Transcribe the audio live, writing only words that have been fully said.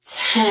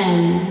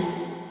10.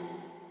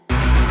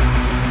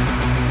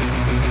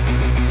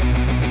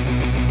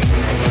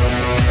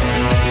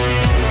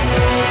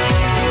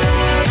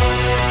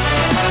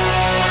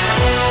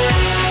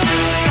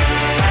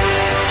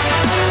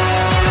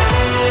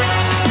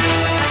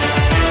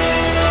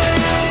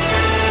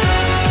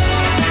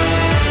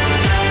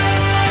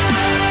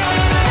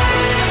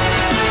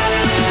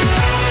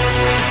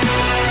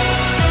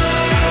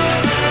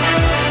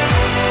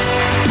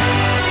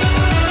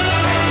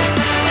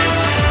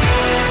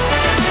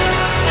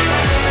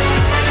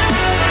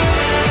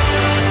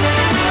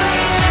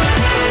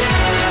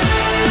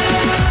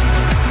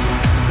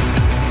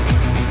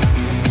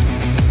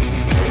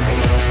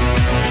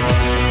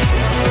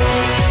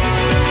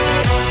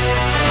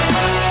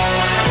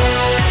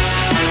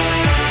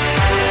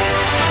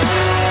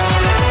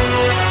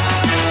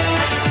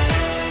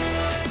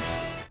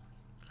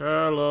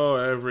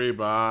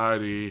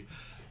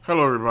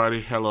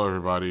 Hello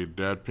everybody.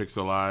 Dead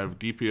Pixel Live,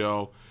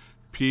 DPL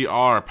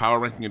PR, Power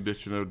Ranking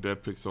Edition of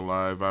Dead Pixel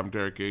Live. I'm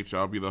Derek H.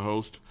 I'll be the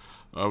host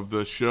of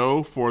the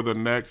show for the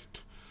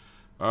next,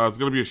 it's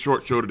going to be a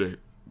short show today.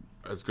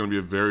 It's going to be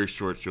a very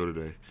short show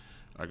today.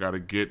 I got to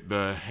get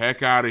the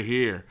heck out of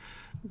here.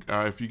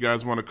 If you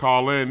guys want to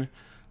call in,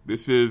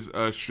 this is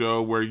a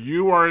show where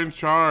you are in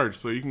charge,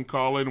 so you can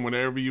call in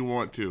whenever you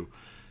want to.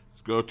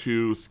 Let's go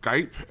to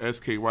Skype,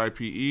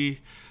 SKYPE.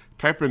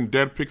 Type in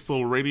Dead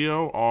Pixel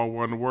Radio, all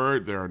one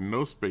word. There are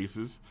no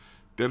spaces.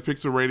 Dead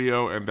Pixel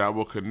Radio, and that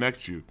will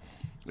connect you.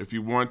 If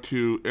you want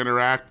to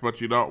interact, but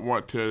you don't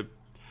want to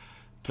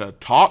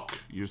talk,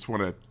 you just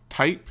want to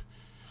type,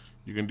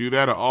 you can do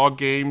that at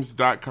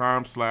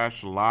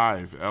allgames.com/live,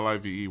 Live.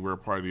 We're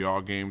part of the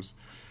All Games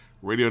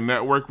Radio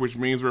Network, which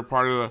means we're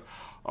part of the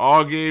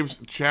All Games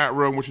chat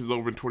room, which is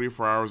open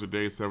 24 hours a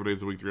day, 7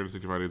 days a week,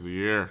 365 days a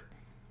year.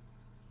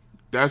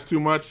 That's too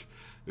much.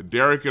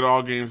 Derek at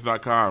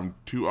allgames.com,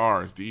 2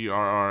 R's,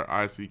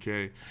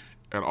 DERRICK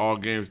at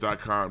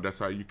allgames.com. That's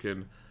how you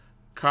can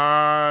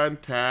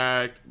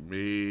contact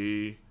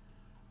me.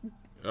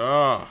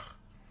 I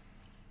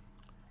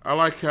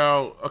like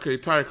how, okay,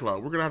 Tire Claw.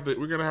 We're gonna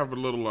have a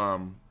little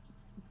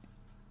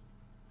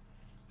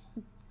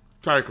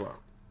Tire Claw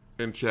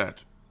in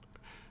chat.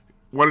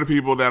 One of the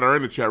people that are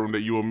in the chat room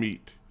that you will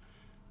meet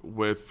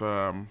with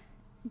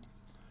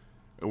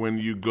when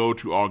you go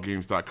to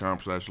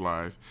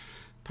allgames.com/live.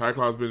 Tire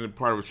Claw has been a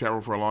part of a chat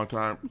room for a long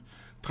time.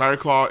 Tire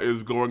Claw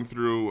is going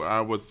through,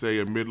 I would say,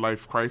 a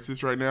midlife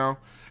crisis right now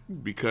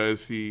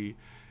because he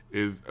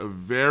is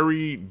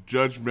very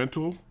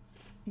judgmental.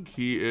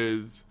 He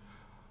is,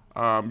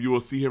 you will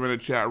see him in a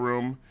chat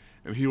room,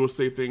 and he will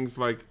say things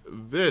like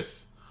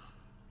this.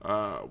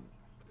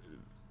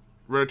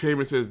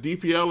 Entertainment says,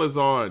 DPL is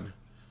on.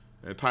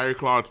 And Tire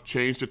Claw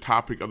changed the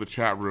topic of the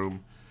chat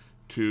room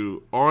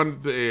to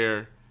on the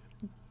air,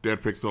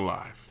 Dead Pixel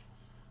Live.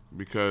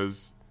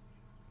 Because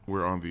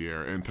we're on the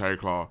air, and Tire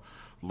Claw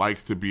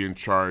likes to be in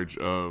charge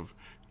of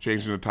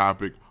changing the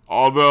topic.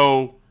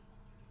 Although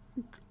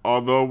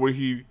when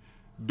he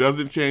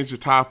doesn't change the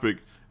topic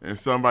and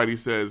somebody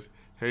says,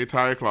 hey,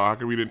 Tire Claw, how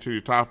come we didn't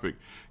change the topic?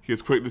 He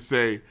is quick to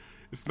say,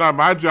 it's not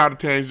my job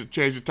to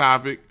change the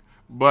topic,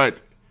 but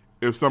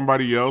if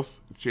somebody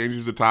else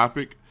changes the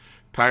topic,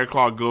 Tire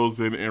Claw goes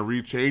in and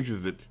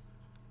rechanges it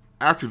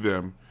after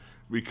them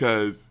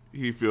because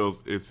he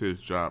feels it's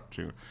his job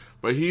to.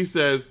 But he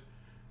says,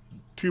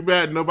 too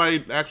bad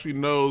nobody actually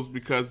knows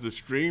because the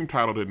stream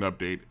title didn't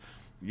update.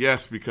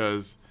 Yes,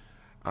 because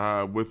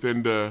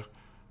within the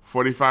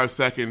 45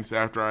 seconds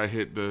after I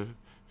hit the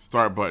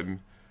start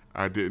button,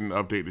 I didn't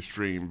update the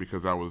stream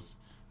because I was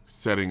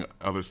setting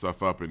other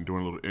stuff up and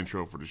doing a little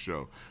intro for the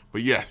show.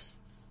 But yes,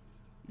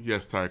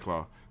 Tire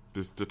Claw,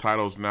 the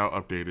title is now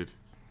updated.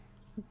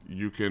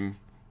 You can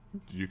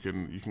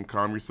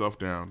calm yourself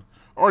down,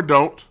 or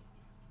don't.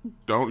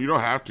 You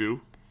don't have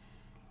to.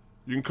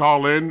 You can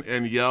call in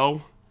and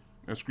yell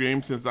and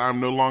scream since I'm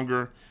no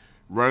longer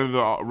running the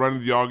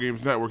All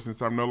Games Network.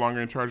 Since I'm no longer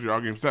in charge of the All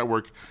Games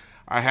Network,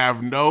 I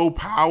have no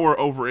power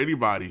over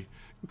anybody.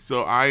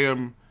 So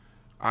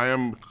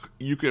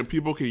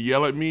people can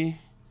yell at me.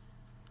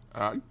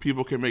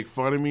 People can make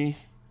fun of me.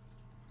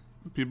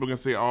 People can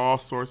say all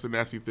sorts of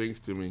nasty things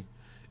to me.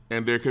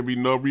 And there can be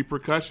no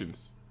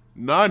repercussions.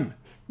 None.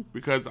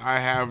 Because I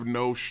have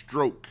no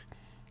stroke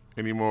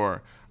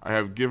anymore. I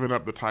have given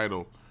up the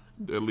title,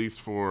 at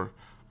least for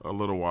a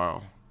little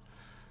while.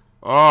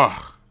 I'm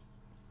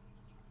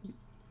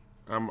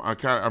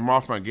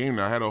off my game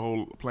now. I had a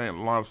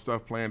lot of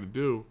stuff planned to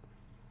do.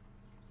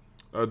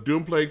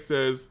 Doomplague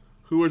says,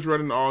 who is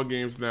running All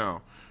Games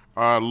now?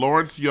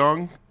 Lawrence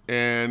Young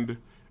and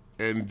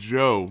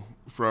Joe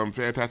from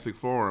Fantastic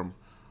Forum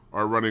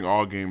are running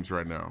All Games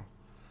right now.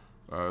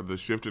 The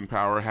shift in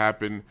power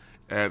happened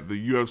at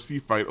the UFC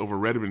fight over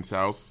Redmond's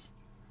house.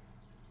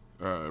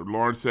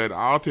 Lawrence said,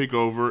 I'll take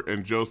over,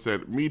 and Joe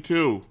said, me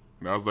too.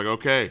 And I was like,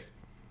 okay,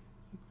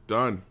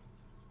 done.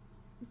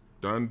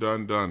 Done.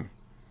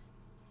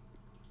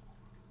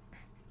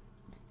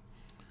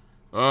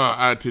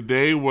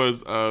 Today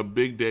was a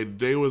big day.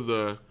 Today was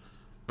a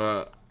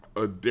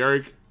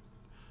Derek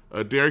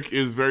Derek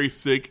is very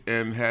sick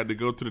and had to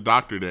go to the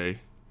doctor today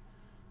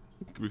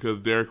because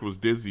Derek was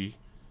dizzy.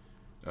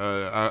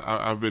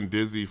 I've been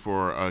dizzy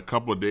for a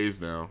couple of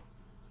days now,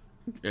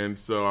 and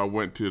so I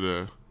went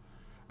to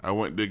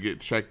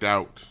get checked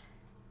out,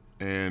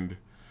 and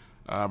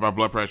my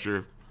blood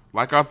pressure,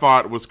 like I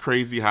thought, was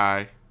crazy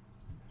high.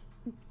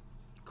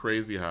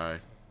 Crazy high.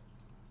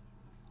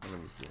 Let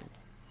me see.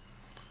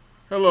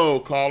 Hello,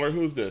 caller.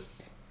 Who's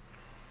this?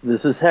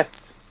 This is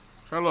Hecht.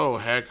 Hello,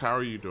 Heck. How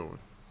are you doing?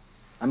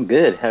 I'm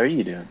good. How are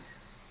you doing?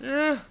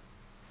 Yeah.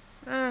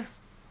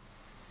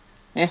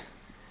 Eh.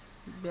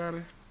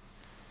 Better.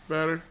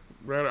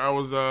 I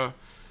was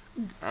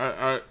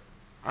I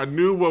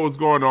knew what was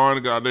going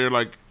on. Got there,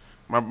 like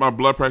my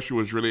blood pressure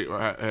was really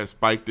had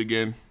spiked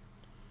again.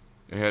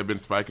 It had been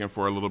spiking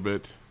for a little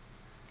bit,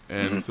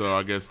 and so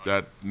I guess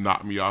that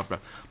knocked me off.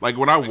 Like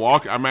when I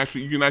walk, you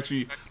can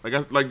actually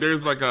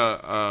there's like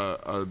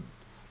a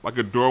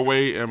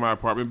doorway in my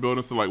apartment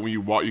building, so like when you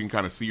walk, you can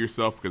kind of see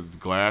yourself because it's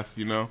glass,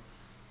 you know.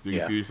 You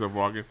can see yourself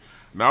walking.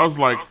 And I was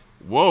like,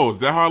 "Whoa, is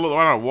that how I look when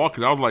I walk?"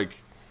 Because I was like,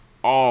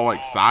 all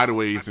like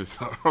sideways and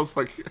stuff. I was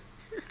like,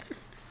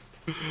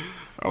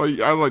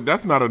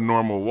 that's not a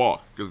normal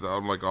walk because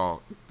I'm like,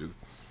 oh,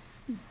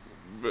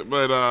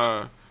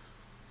 but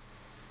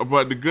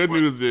the good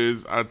news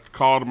is I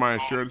called my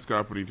insurance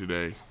company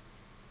today,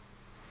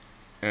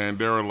 and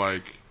they were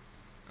like,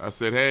 I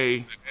said,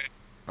 hey,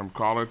 I'm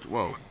calling.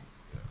 Whoa,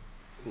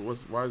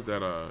 why is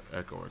that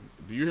echoing?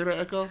 Do you hear that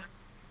echo?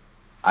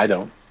 I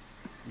don't.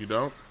 You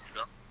don't?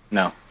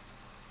 No.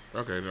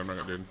 Okay, never mind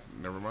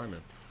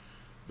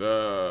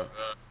then.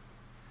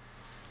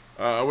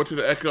 I went to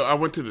the Echo.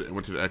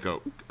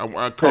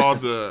 I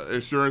called the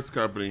insurance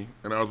company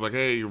and I was like,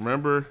 "Hey,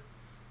 remember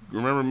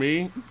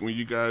me when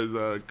you guys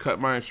cut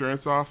my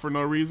insurance off for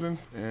no reason?"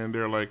 And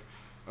they're like,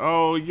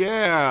 "Oh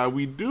yeah,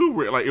 we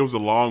do." Like it was a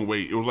long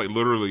wait. It was like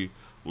literally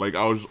like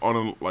I was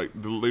on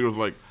the lady was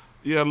like,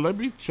 "Yeah, let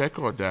me check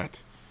on that,"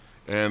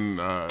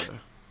 and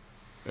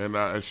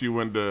she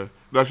went to.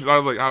 I was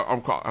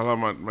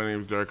like, my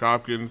name is Derek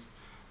Hopkins.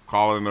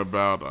 Calling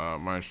about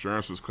my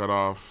insurance was cut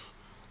off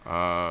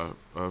a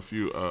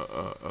few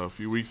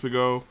weeks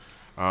ago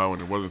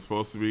when it wasn't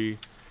supposed to be,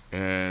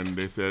 and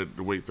they said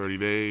to wait 30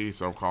 days.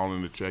 So I'm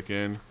calling to check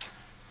in,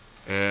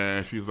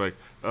 and she's like,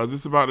 "Is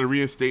this about the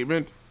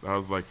reinstatement?" I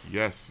was like,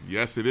 "Yes,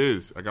 it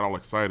is." I got all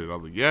excited. I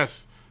was like,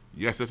 "Yes,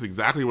 that's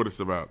exactly what it's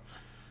about."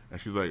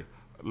 And she's like,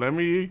 "Let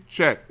me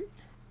check,"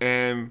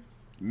 and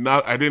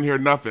I didn't hear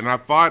nothing. I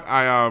thought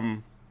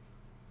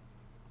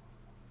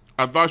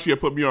she had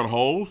put me on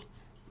hold.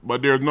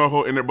 But there's no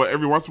hold in there. But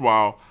every once in a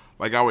while,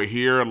 like I would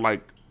hear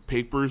like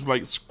papers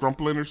like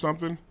scrumpling or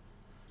something.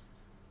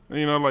 And,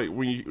 you know, like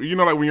when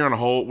you're on a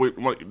hold,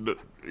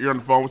 you're on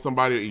the phone with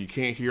somebody and you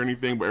can't hear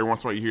anything, but every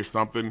once in a while you hear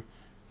something.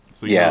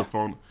 So you know the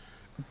phone.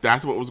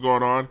 That's what was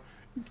going on,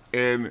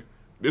 and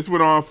this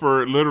went on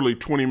for literally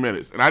 20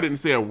 minutes, and I didn't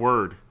say a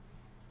word.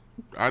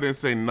 I didn't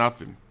say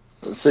nothing.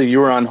 So you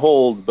were on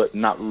hold, but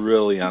not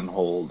really on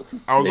hold.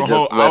 I was on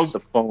hold. I was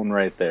the phone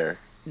right there.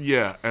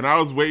 Yeah, and I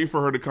was waiting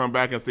for her to come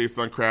back and say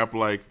some crap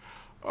like,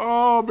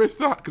 "Oh,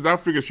 Mr." Because I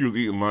figured she was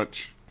eating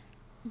lunch,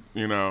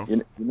 you know.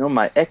 You know,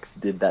 my ex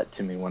did that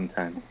to me one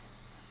time.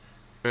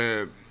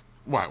 And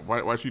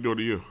why she do it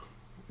to you?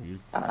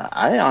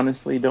 I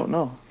honestly don't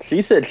know.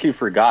 She said she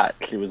forgot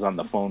she was on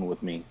the phone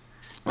with me.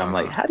 And I'm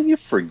like, how do you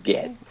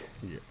forget?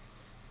 Yeah.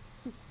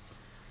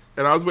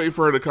 And I was waiting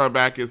for her to come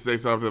back and say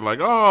something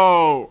like,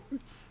 "Oh,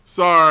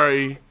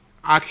 sorry,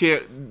 I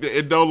can't.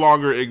 It no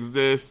longer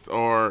exists,"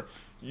 or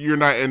 "You're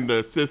not in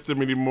the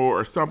system anymore,"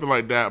 or something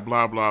like that,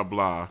 blah, blah,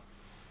 blah.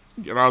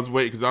 And I was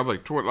waiting because I was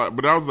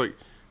like,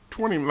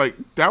 20, like,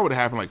 that would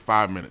happen like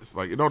 5 minutes.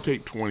 Like, it don't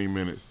take 20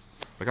 minutes.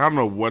 Like, I don't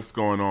know what's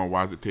going on.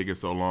 Why is it taking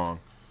so long?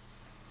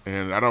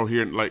 And I don't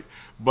hear, like,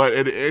 but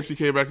it actually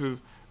came back to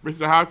this,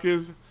 "Mr.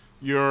 Hopkins,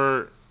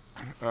 your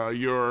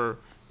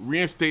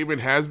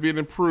reinstatement has been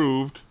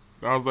approved."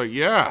 I was like,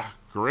 "Yeah,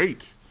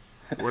 great."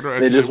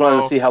 They just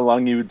wanted to see how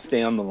long you would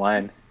stay on the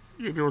line.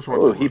 Yeah,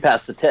 he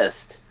passed the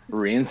test.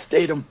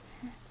 Reinstate him.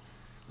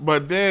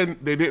 But then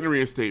they didn't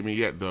reinstate me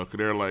yet, though, because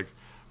they're like,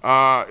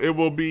 it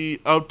will be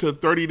up to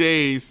 30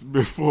 days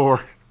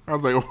before. I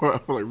was like,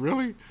 what? I'm like,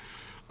 really?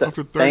 Up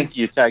to 30? Thank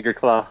you, Tiger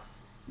Claw.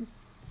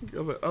 I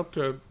was like,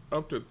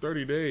 up to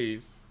 30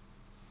 days.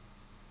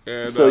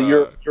 And, so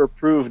you're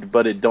approved,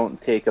 but it don't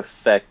take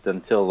effect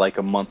until like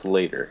a month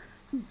later.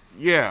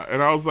 Yeah,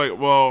 and I was like,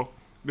 well,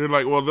 they're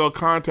like, well, they'll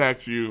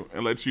contact you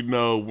and let you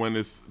know when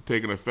it's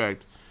taking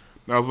effect.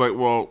 And I was like,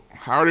 well,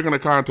 how are they going to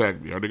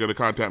contact me? Are they going to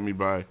contact me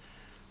by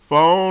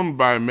phone,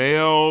 by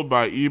mail,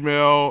 by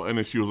email? And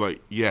then she was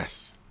like,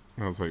 yes.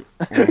 And I was like,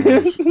 I'm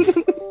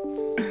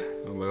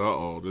like,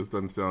 uh-oh, this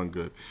doesn't sound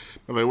good.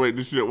 I'm like, wait,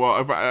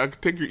 if I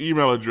could take your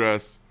email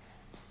address.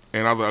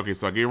 And I was like, okay,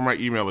 so I gave her my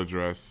email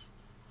address.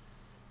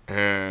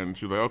 And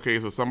she was like, okay,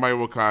 so somebody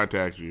will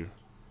contact you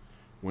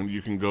when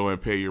you can go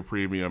and pay your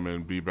premium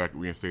and be back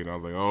reinstated. I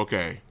was like,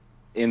 okay.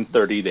 In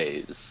 30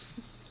 days.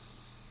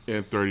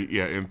 In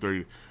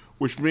 30.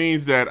 Which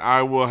means that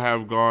I will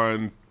have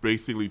gone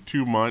basically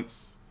 2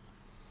 months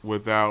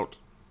without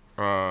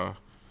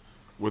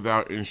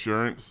without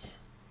insurance,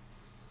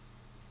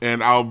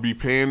 and I'll be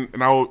paying,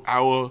 and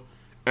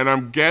and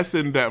I'm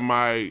guessing that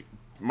my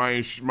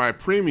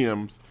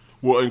premiums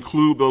will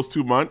include those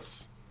 2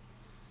 months.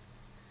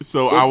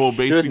 So I will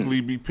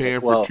basically be paying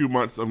for 2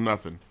 months of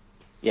nothing.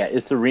 Yeah,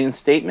 it's a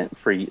reinstatement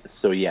for you.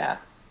 So yeah,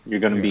 you're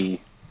going to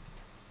be.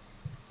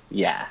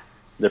 Yeah,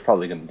 they're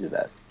probably going to do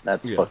that.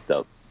 That's fucked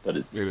up, but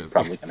it's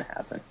probably going to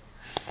happen.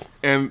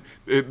 And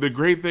the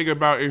great thing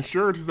about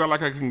insurance is that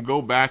like I can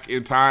go back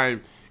in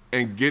time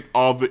and get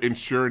all the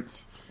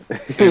insurance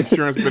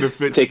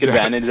benefits. Take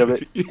advantage of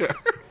it. Yeah.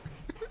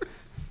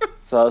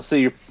 So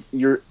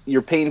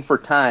you're paying for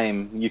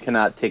time you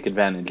cannot take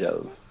advantage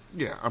of.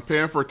 Yeah, I'm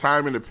paying for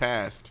time in the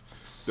past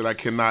that I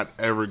cannot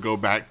ever go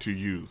back to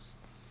use.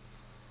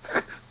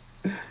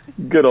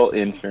 Good old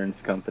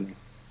insurance company.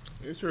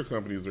 Insurance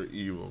companies are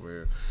evil,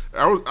 man.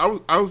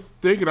 I was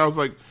thinking, I was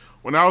like,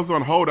 when I was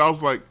on hold, I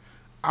was like,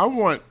 I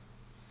want,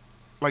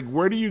 like,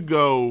 where do you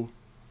go?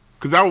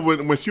 Because when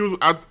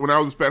I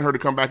was expecting her to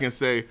come back and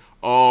say,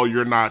 "Oh,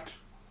 you're not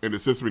in the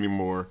system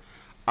anymore,"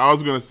 I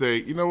was gonna say,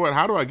 you know what?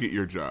 How do I get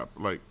your job?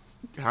 Like,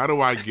 how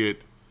do I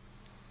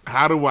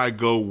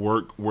go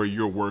work where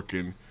you're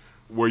working,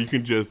 where you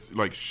can just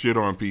like shit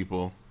on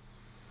people,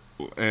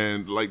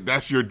 and like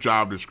that's your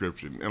job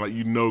description, and like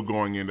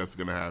going in that's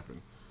gonna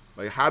happen.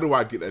 Like, how do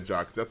I get that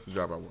job? 'Cause that's the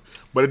job I want.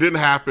 But it didn't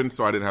happen,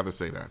 so I didn't have to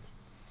say that.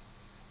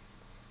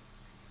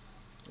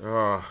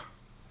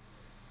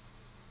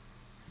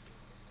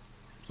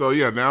 So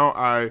yeah, now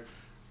I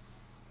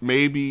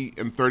maybe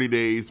in 30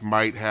 days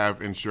might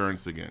have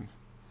insurance again.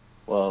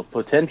 Well,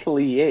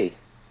 potentially, yay.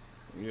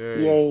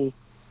 Yay.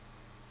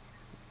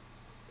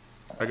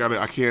 I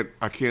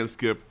can't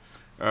skip.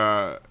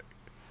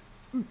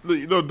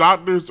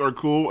 Doctors are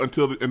cool this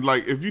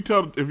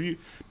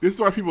is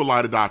why people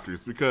lie to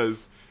doctors,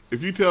 because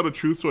if you tell the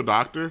truth to a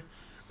doctor,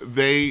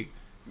 they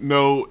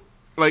know,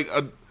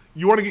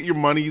 you want to get your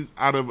money's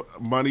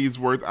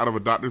worth out of a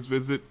doctor's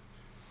visit,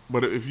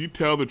 but if you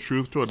tell the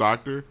truth to a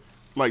doctor,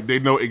 like, they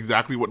know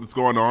exactly what's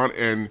going on,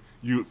 and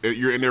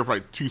you're in there for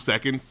like 2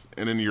 seconds,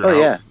 and then you're out.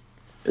 Yeah,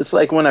 it's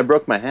like when I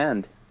broke my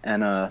hand,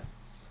 and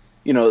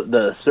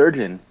the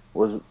surgeon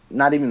was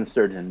not even the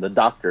surgeon. The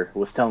doctor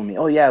was telling me,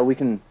 "Oh yeah, we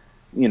can,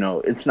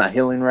 it's not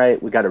healing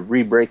right. We got to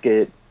re-break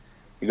it.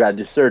 You got to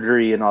do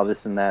surgery and all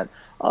this and that.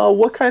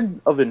 What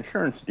kind of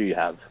insurance do you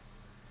have?"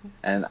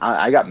 And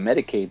I got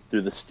Medicaid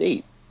through the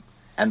state,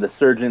 and the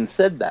surgeon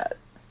said that,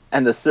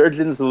 and the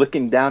surgeon's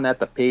looking down at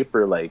the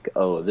paper like,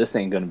 "Oh, this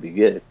ain't gonna be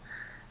good."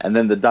 And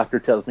then the doctor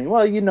tells me,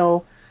 "Well, you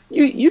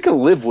can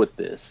live with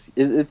this.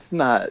 It's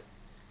not.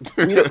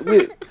 We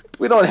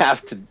don't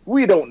have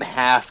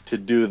to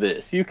do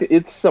this.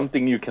 It's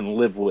something you can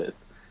live with."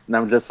 And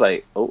I'm just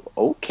like, "Oh,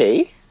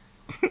 okay."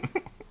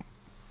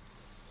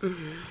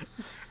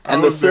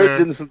 And the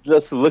surgeon's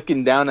just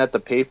looking down at the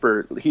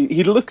paper.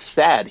 He looks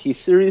sad. He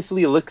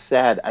seriously looks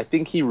sad. I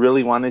think he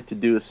really wanted to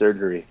do a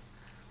surgery.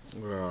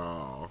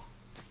 Oh,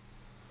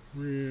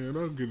 man,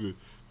 I'll get a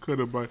cut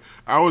of my.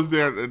 I was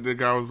there, and the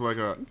guy was like,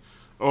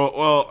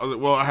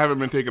 well, I haven't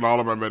been taking all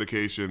of my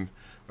medication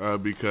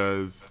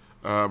because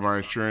my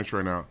insurance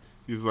ran out."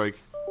 He's like,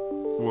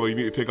 "Well, you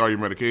need to take all your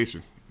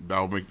medication.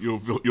 That'll make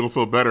you'll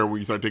feel better when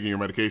you start taking your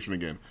medication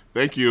again.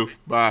 Thank you.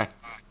 Bye."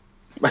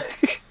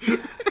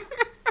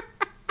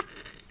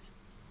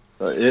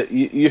 So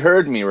you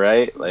heard me,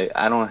 right? Like,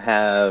 I don't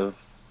have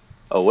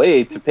a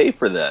way to pay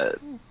for that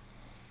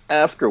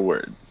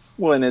afterwards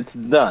when it's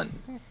done.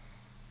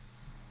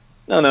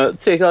 No,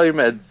 take all your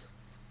meds.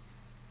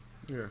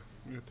 Yeah,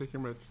 take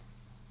your meds.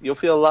 You'll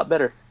feel a lot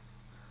better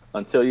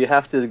until you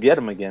have to get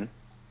them again.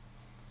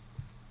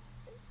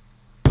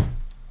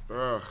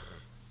 Ugh.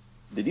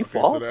 Did you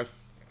fall?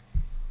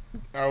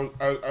 So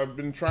I've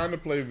been trying to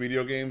play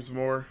video games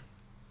more,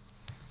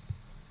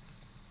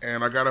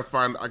 and I gotta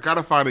find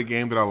a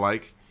game that I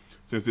like,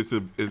 since this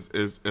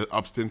is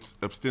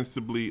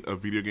ostensibly a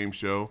video game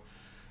show.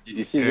 Did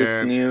you see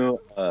this new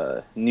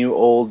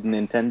old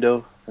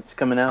Nintendo that's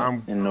coming out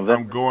in November?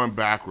 I'm going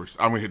backwards.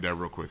 I'm gonna hit that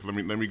real quick. Let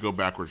me go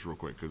backwards real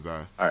quick, because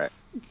all right.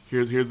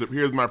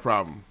 Here's my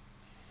problem.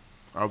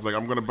 I was like,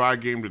 I'm gonna buy a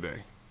game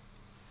today,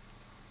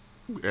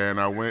 and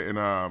I went and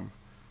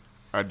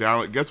I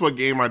downloaded. Guess what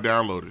game I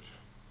downloaded?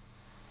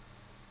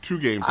 2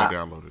 games I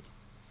downloaded.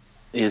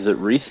 Is it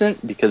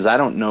recent? Because I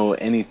don't know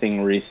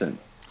anything recent.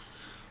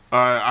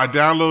 I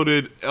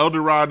downloaded El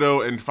Dorado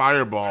and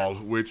Fireball,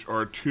 which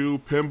are 2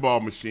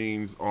 pinball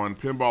machines on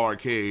Pinball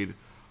Arcade,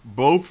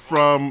 both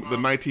from the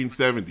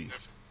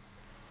 1970s.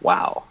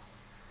 Wow.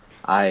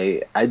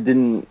 I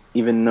didn't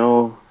even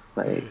know,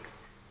 I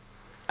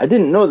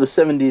didn't know the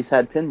 70s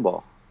had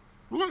pinball.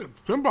 Look,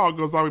 pinball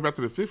goes all the way back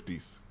to the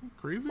 50s.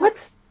 Crazy?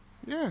 What?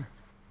 Yeah.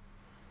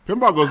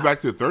 Pinball goes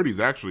back to the 30s,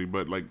 actually,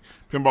 but like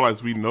pinball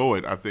as we know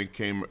it, I think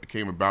came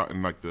about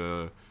in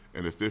the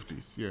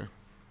 50s. Yeah.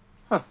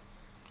 Huh.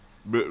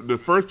 But the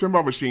first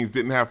pinball machines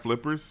didn't have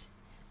flippers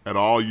at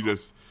all. You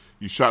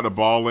shot the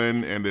ball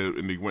in, and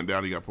it went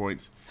down. You got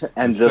points.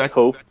 And just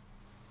hope.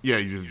 Yeah,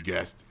 you just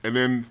guessed. And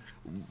then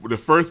the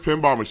first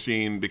pinball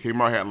machine that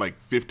came out had like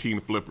 15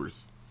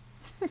 flippers.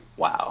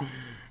 Wow.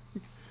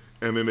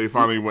 And then they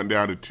finally went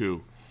down to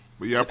 2.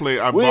 But yeah,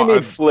 We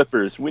need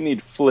flippers. We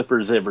need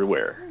flippers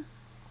everywhere.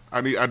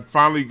 I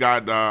finally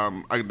got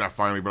not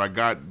finally, but I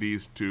got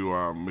these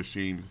 2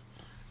 machines,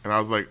 and I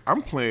was like,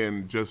 I'm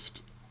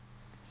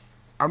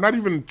not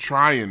even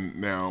trying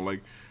now.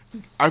 Like,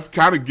 I've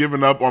kind of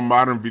given up on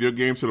modern video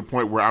games to the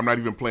point where I'm not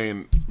even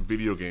playing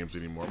video games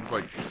anymore. I'm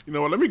like, you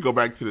know what? Let me go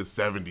back to the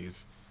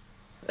 70s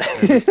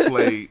and just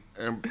play,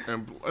 and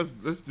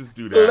let's just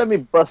do that. Let me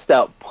bust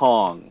out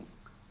Pong.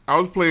 I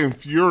was playing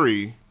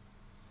Fury.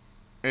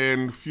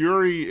 And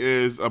Fury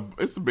is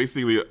it's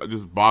basically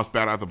just boss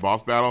battle after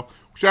boss battle,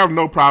 which I have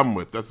no problem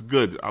with. That's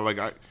good. I like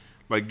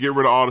get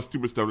rid of all the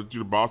stupid stuff that do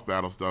the boss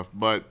battle stuff,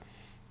 but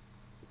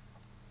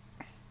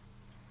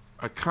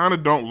I kind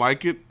of don't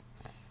like it.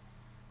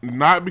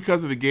 Not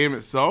because of the game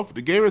itself.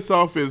 The game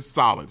itself is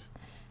solid.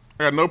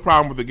 I got no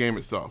problem with the game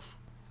itself.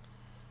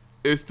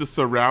 It's the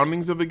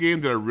surroundings of the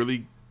game that I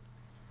really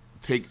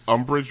take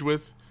umbrage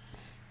with,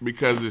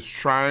 because it's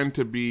trying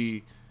to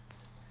be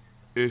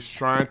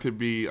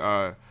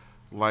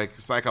like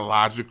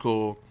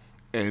psychological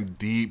and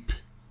deep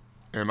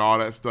and all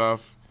that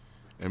stuff,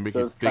 and make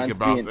you think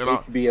about an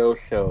HBO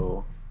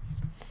show.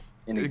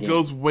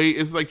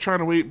 It's like trying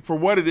to wait for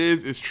what it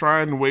is. It's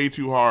trying way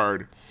too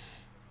hard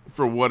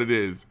for what it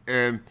is,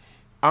 and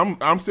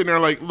I'm sitting there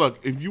like,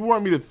 look, if you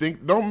want me to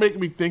think, don't make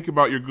me think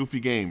about your goofy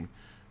game,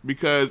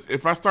 because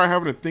if I start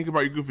having to think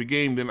about your goofy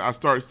game, then I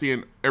start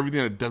seeing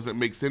everything that doesn't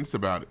make sense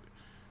about it.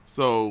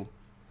 So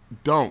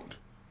don't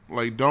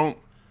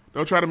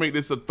try to make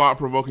this a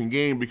thought-provoking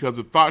game, because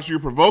the thoughts you're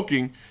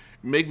provoking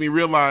make me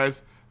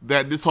realize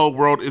that this whole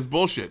world is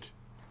bullshit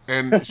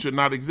and should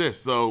not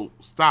exist. So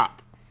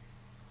stop.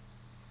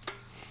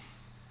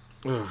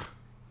 Ugh.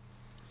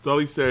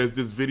 Sully says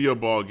this video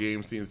ball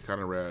game seems kind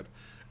of rad.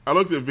 I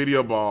looked at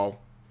video ball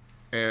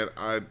and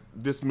I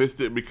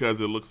dismissed it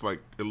because it looks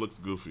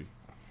goofy.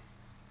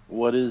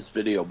 What is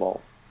video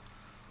ball?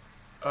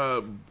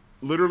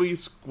 Literally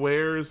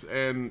squares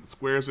and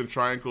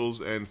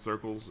triangles and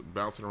circles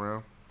bouncing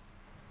around.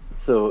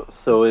 So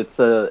it's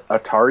a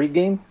Atari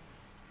game?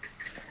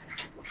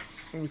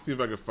 Let me see if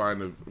I can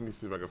find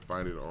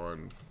it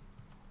on.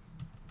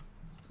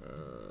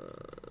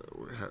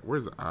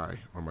 Where's the I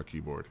on my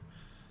keyboard?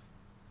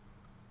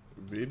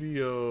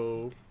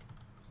 Video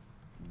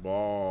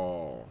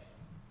ball.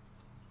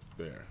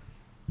 There.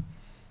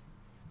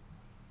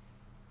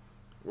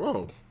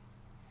 Whoa.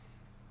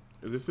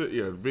 Is this it?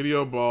 Yeah,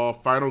 video ball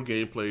final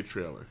gameplay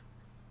trailer.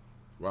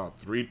 Wow,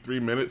 3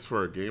 minutes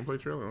for a gameplay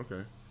trailer?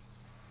 Okay.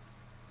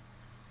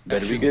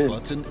 Better be good.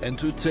 Button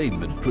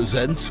Entertainment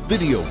presents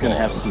Video Ball, gonna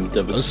have some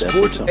a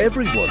sport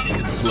everyone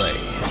can play.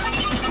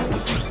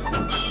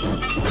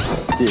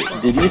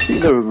 Did you see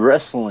the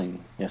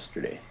wrestling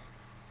yesterday?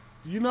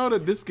 You know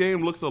that this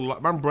game looks a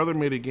lot. My brother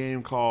made a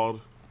game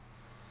called.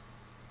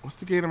 What's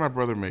the game that my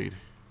brother made?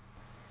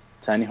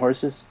 Tiny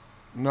Horses?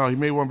 No, he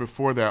made one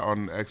before that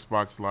on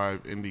Xbox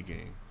Live indie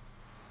game.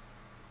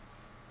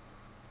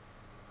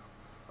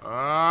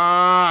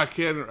 I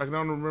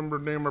don't remember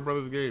the name of my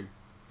brother's game.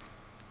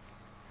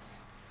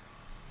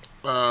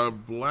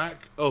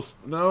 Black. Oh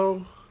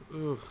no.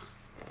 Ugh.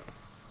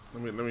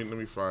 Let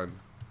me find.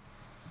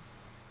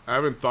 I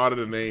haven't thought of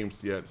the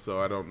names yet, so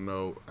I don't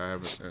know. I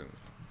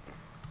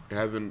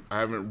haven't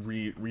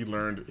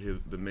relearned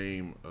the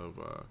name of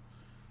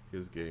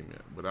his game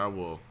yet. But I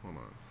will. Hold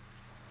on.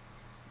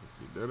 Let's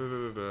see.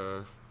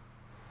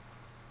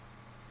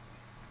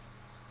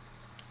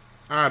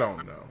 I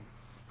don't know.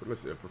 But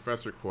let's see.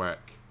 Professor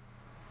Quack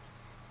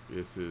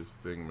is his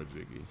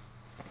thingamajiggy.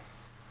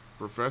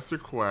 Professor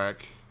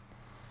Quack.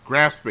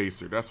 Graph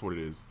Spacer, that's what it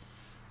is.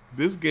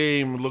 This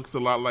game looks a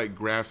lot like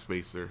Graph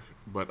Spacer,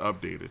 but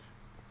updated.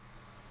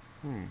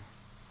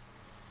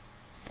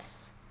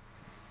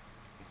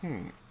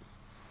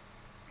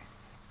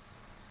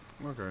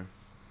 Okay.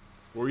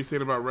 What were you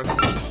saying about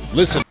wrestling?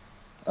 Listen.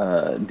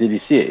 Did you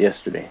see it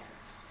yesterday?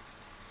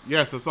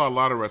 Yes, I saw a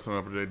lot of wrestling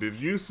up today. Did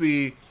you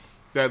see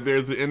that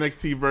there's the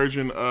NXT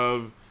version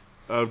of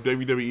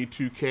WWE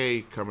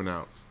 2K coming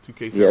out?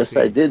 2K17. Yes,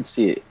 I did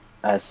see it.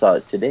 I saw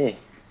it today.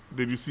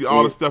 Did you see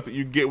all the stuff that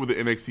you get with the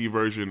NXT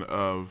version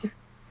of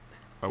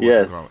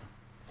yes.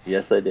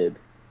 Yes, I did.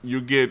 You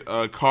get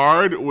a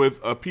card with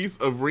a piece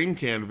of ring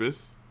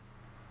canvas.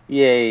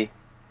 Yay.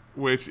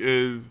 Which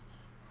is,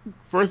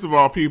 first of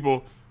all,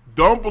 people,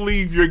 don't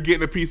believe you're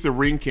getting a piece of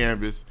ring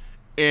canvas.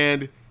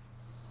 And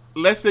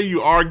let's say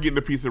you are getting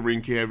a piece of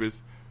ring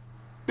canvas.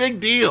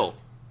 Big deal.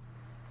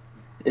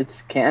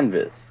 It's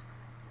canvas.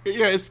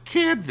 Yeah, it's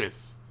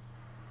canvas.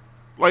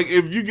 Like,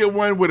 if you get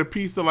one with a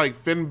piece of, like,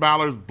 Finn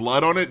Balor's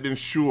blood on it, then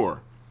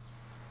sure.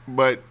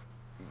 But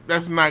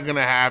that's not going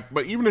to happen.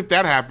 But even if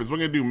that happens, what are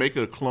going to do? Make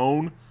a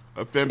clone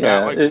of Finn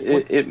Balor?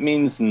 Like, it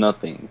means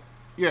nothing.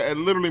 Yeah, it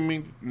literally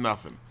means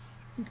nothing.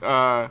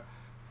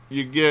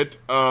 You get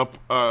a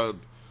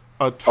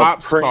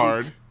Topps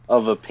card.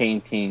 Of a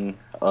painting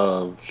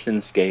of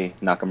Shinsuke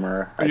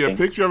Nakamura, I think.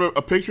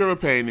 A picture of a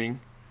painting.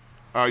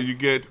 You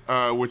get,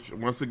 which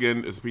once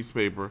again is a piece of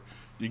paper.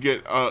 You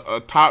get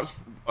a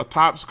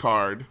tops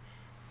card,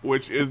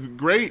 which is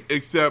great,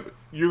 except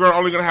you're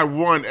only gonna have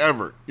one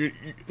ever. You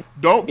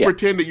don't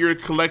pretend that you're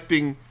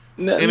collecting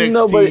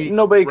NXT.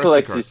 Nobody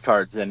collects cards. these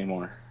cards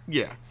anymore.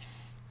 Yeah,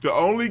 the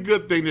only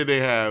good thing that they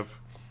have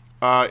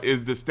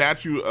is the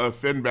statue of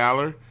Finn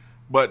Balor,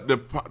 but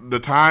the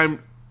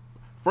time.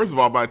 First of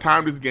all, by the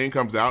time this game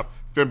comes out,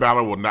 Finn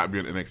Balor will not be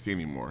in NXT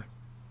anymore.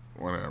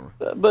 Whatever.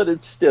 But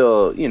it's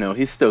still,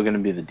 he's still going to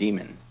be the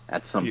Demon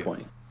at some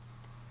point.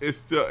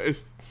 That's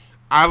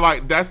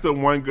the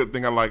one good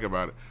thing I like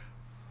about it.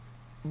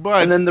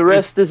 But and then the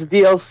rest is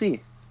DLC.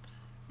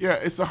 Yeah,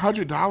 it's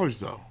 $100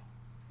 though.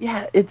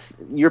 Yeah,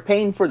 you're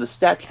paying for the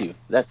statue.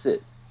 That's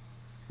it.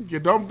 You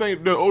don't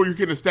think that, you're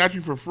getting a statue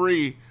for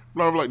free.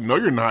 Blah blah. No,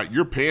 you're not.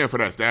 You're paying for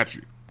that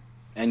statue.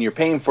 And you're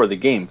paying for the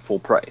game full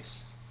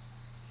price.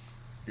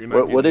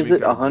 What is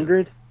it?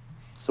 100?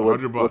 So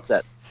 $100. What's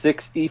that?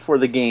 60 for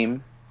the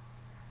game.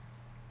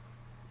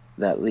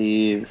 That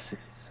leaves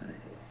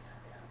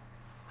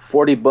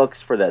 $40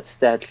 for that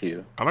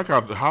statue. I like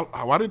how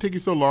why did it take you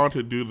so long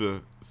to do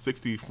the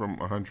 60 from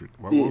 100?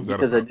 What was that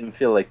because about? I didn't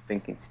feel like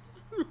thinking.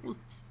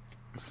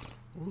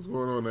 What's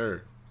going on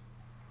there?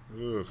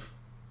 Ugh.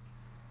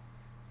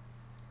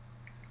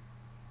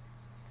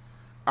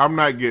 I'm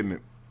not getting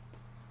it.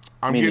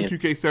 I'm getting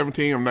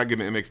 2K17. I'm not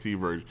getting the NXT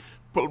version.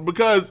 But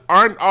because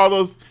aren't all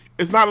those...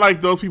 It's not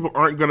like those people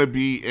aren't going to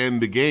be in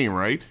the game,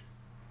 right?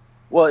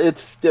 Well,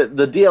 it's the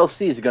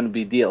DLC is going to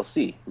be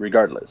DLC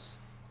regardless.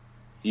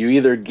 You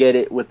either get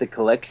it with the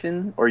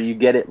collection or you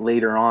get it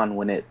later on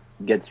when it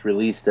gets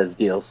released as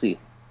DLC.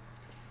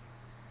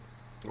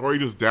 Or you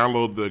just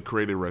download the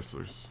created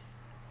wrestlers.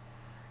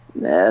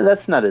 Nah,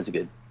 that's not as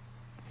good,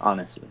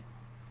 honestly.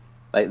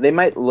 Like, they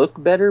might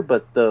look better,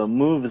 but the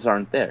moves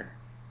aren't there.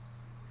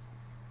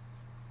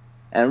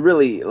 And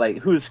really, like,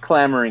 who's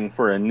clamoring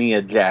for a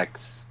Nia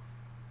Jax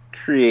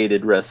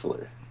created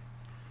wrestler?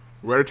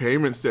 Red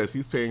Entertainment says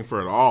he's paying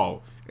for it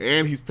all,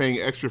 and he's paying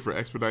extra for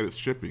expedited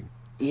shipping.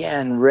 Yeah,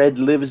 and Red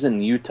lives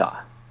in Utah.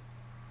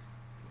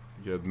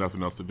 You had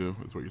nothing else to do,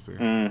 is what you're saying.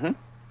 Mm-hmm.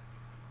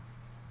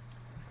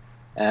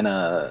 And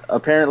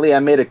apparently I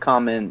made a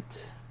comment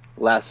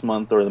last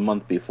month or the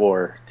month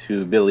before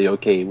to Billy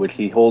O'Kay, which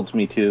he holds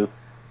me to,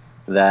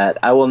 that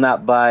I will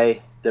not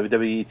buy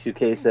WWE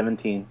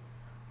 2K17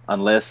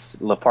 unless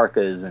La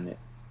Parka is in it.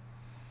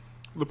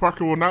 La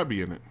Parka will not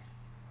be in it.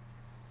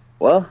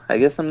 Well, I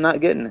guess I'm not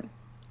getting it.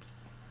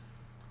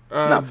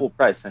 Not full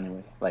price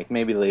anyway. Like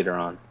maybe later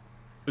on.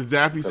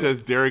 Zappy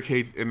says Derek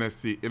hates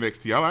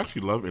NXT. I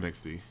actually love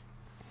NXT.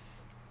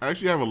 I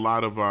actually have a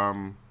lot of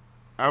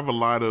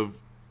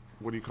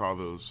what do you call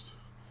those?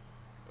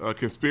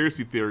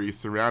 Conspiracy theories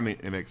surrounding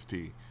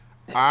NXT.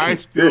 I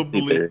still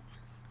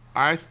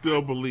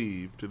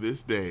believe to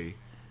this day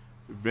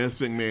Vince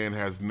McMahon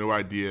has no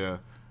idea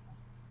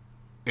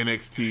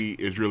NXT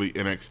is really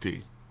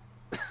NXT.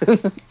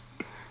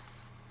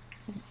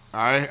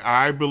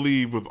 I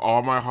believe with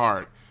all my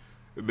heart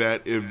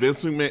that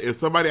if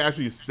somebody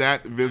actually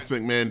sat Vince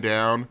McMahon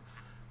down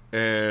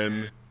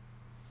and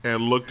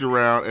looked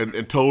around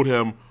and told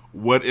him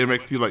what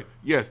NXT like,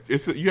 yes,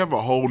 you have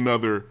a whole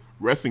nother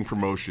wrestling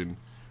promotion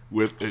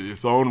with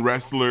its own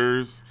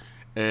wrestlers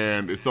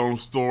and its own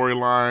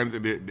storylines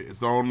and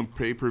its own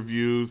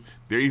pay-per-views.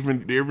 They're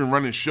even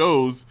running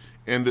shows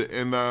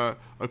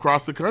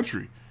across the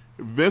country.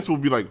 Vince will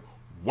be like,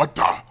 what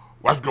are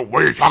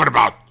you talking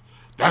about?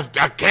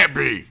 That can't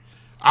be.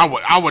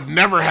 I would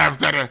never have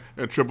that.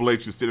 And Triple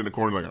H just sit in the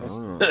corner like,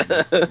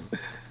 oh.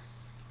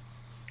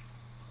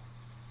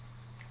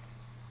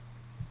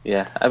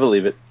 Yeah, I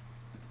believe it.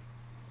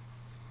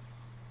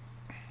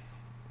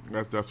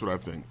 That's what I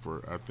think.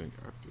 I think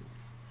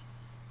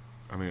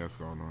that's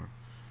going on.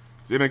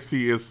 So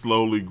NXT is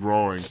slowly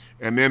growing,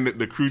 and then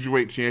the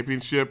Cruiserweight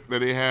Championship that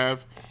they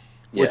have,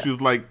 which is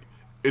like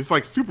it's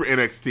like Super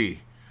NXT.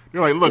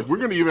 They're like, look, we're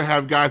going to even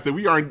have guys that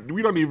we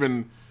don't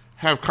even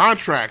have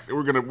contracts, and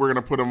we're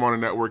gonna put them on a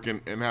network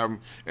and have them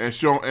and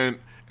show and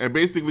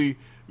basically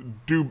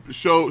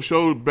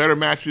show better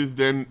matches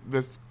than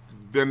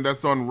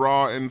that's on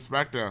Raw and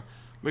SmackDown.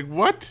 Like,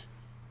 what?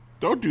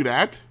 Don't do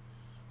that.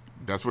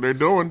 That's what they're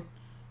doing.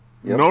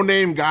 Yep. No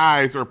name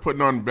guys are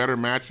putting on better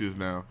matches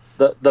now.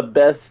 The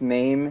best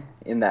name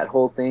in that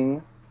whole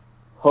thing,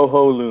 Ho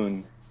Ho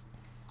Loon.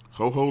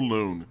 Ho Ho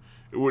Loon.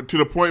 To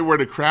the point where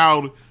the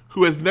crowd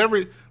who has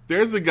never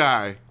there's a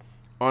guy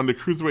on the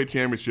Cruiserweight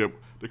Championship.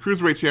 The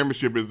Cruiserweight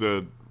Championship is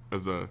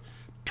a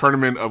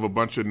tournament of a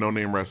bunch of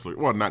no-name wrestlers.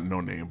 Well, not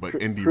no-name, but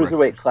indie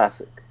wrestlers. Cruiserweight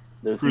Classic.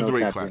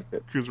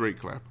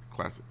 Cruiserweight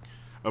Classic.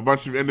 A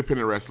bunch of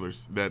independent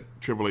wrestlers that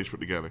Triple H put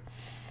together.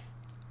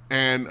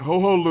 And Ho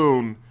Ho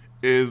Loon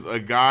is a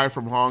guy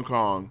from Hong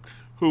Kong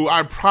who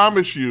I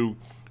promise you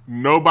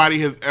nobody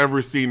has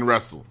ever seen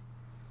wrestle.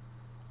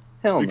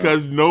 Hell no.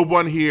 Because no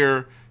one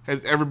here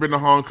has ever been to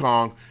Hong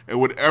Kong, and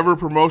whatever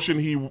promotion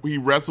he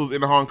wrestles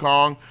in Hong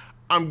Kong,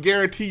 I'm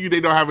guarantee you they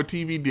don't have a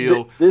TV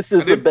deal. This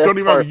is the best part. They don't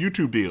even have a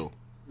YouTube deal.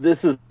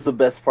 This is the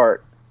best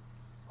part.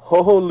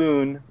 Ho Ho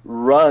Loon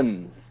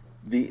runs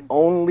the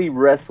only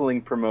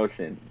wrestling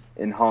promotion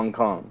in Hong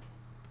Kong.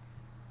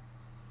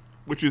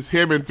 which is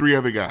him and 3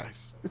 other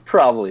guys.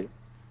 Probably.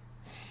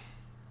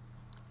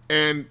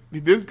 And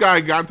this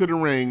guy got to the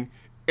ring,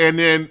 and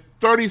then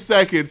 30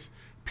 seconds,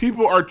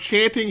 people are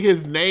chanting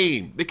his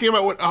name. They came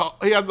out with,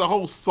 he has a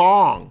whole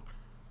song.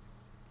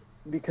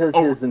 Because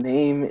his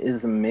name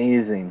is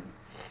amazing.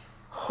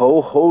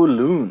 Ho Ho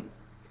Loon.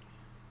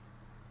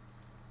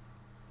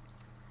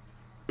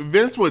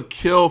 Vince would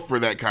kill for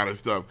that kind of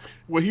stuff.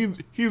 Well, he's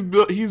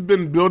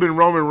been building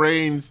Roman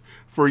Reigns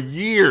for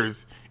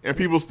years, and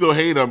people still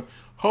hate him.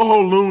 Ho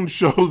Ho Loon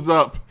shows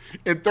up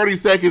in 30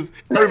 seconds.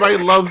 Everybody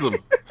loves him.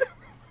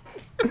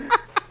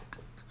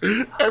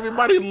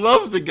 Everybody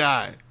loves the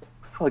guy.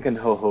 Fucking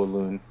Ho Ho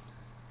Loon.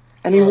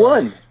 And he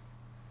won.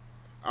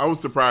 I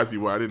was surprised he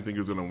won. I didn't think he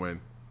was going to win.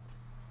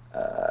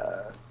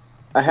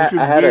 I had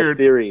weird. a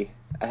theory.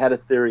 I had a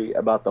theory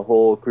about the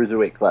whole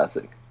Cruiserweight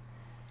Classic.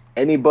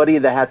 Anybody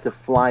that had to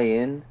fly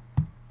in,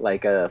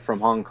 like from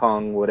Hong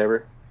Kong,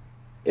 whatever,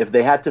 if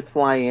they had to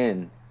fly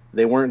in,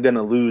 they weren't going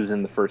to lose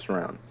in the first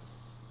round.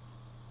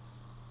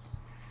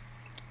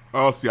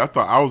 Oh, see, I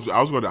thought I was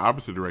going the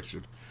opposite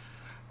direction.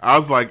 I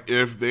was like,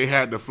 if they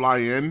had to fly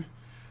in,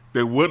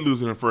 they would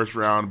lose in the first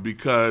round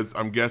because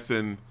I'm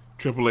guessing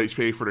Triple H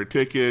paid for their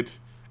ticket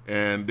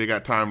and they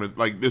got time to,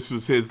 like, this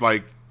is his,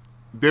 like,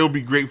 they'll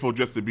be grateful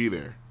just to be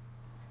there.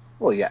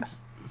 Well, yeah.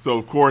 So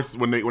of course,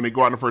 when they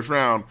go out in the first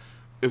round,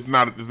 it's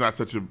not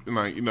such a,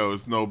 like,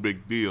 it's no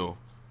big deal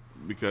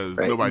because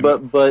right. nobody.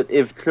 But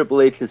if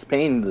Triple H is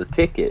paying the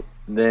ticket,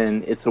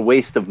 then it's a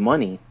waste of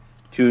money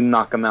to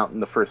knock him out in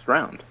the first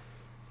round.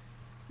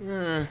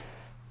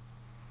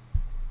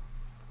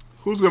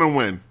 Who's gonna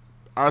win?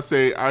 I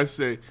say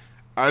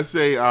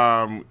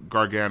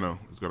Gargano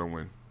is gonna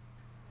win.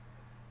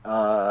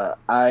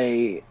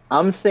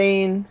 I'm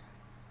saying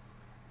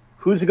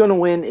who's gonna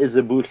win is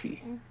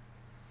Ibushi.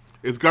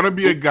 It's gonna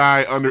be a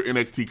guy under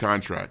NXT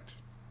contract.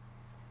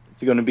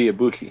 It's gonna be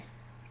Ibushi.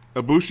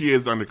 Ibushi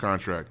is under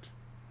contract.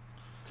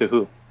 To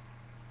who?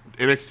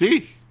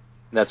 NXT.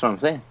 That's what I'm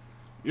saying.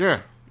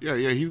 Yeah.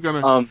 He's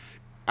gonna.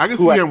 I can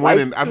who see I'd him like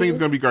winning. I think it's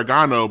gonna be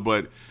Gargano,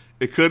 but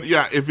it could.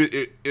 Yeah, if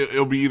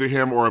it'll be either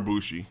him or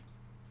Ibushi.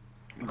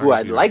 Who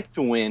I'd like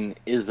to win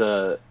is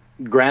a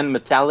Grand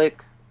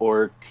Metallic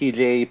or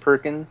T.J.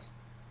 Perkins.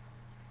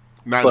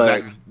 Not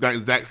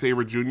Zack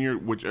Sabre Jr.,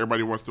 which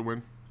everybody wants to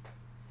win.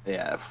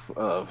 Yeah,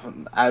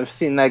 I've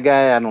seen that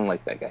guy. I don't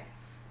like that guy.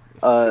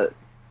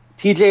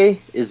 TJ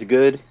is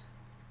good.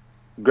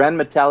 Grand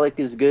Metallic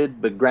is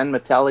good, but Grand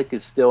Metallic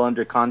is still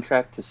under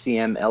contract to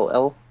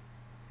CMLL.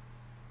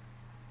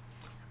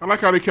 I like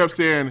how they kept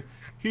saying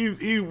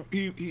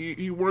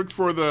he works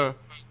for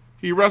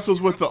he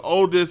wrestles with the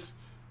oldest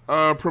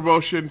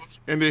promotion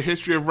in the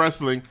history of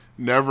wrestling.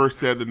 Never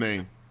said the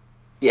name.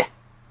 Yeah,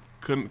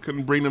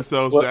 couldn't bring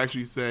themselves to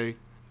actually say.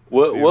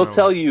 We'll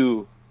tell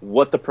you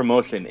what the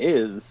promotion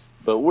is,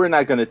 but we're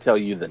not going to tell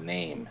you the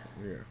name.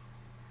 Yeah.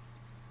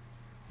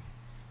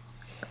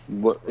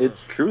 Well,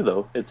 it's true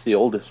though. It's the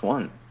oldest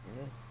one.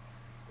 Yeah.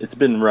 It's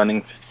been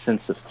running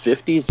since the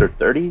 50s or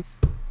 30s.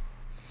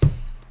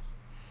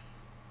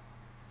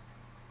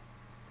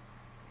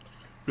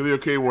 Billy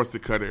O'Kay wants to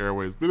cut the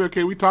airways. Billy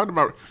O'Kay, we talked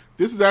about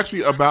this is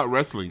actually about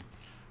wrestling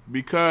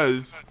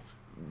because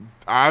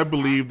I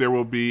believe there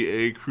will be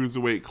a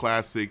Cruiserweight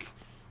Classic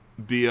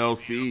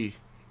DLC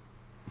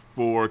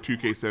for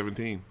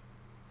 2K17.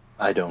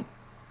 I don't.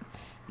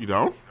 You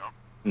don't?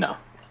 No.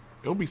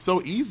 It'll be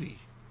so easy.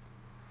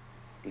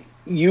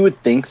 You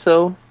would think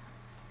so,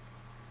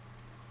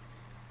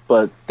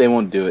 but they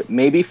won't do it.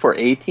 Maybe for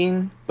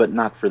 18, but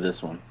not for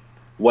this one.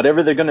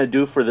 Whatever they're going to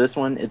do for this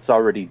one, it's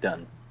already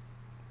done.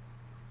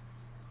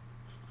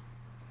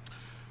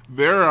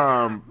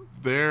 Their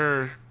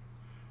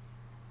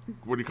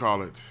what do you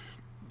call it?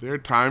 Their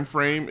time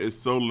frame is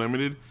so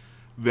limited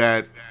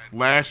that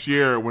last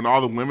year when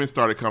all the women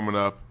started coming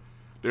up,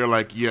 they're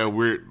like, yeah,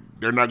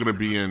 they're not going to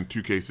be in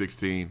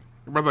 2K16.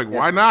 Everybody's like,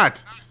 why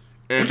not?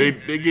 And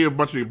they gave a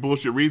bunch of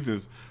bullshit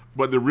reasons,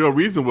 but the real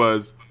reason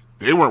was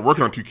they weren't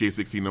working on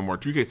 2K16 no more.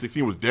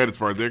 2K16 was dead as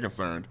far as they're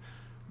concerned.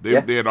 They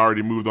had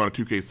already moved on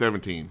to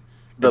 2K17.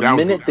 The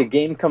minute the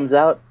game comes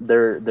out,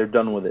 they're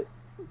done with it.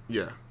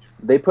 Yeah.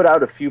 They put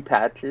out a few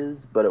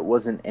patches, but it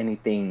wasn't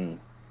anything,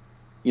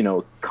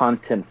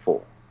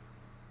 contentful.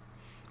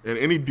 And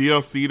any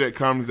DLC that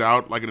comes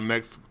out, like in the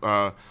next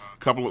in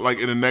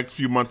the next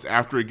few months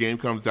after a game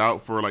comes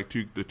out for like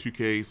the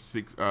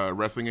 2K6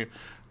 wrestling it,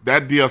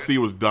 that DLC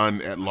was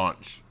done at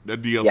launch.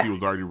 That DLC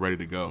was already ready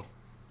to go.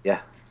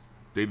 Yeah,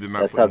 they did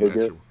not. That's how they do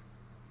it.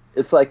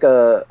 It's like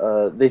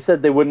they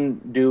said they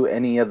wouldn't do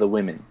any of the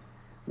women.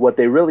 What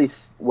they're really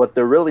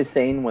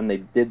saying when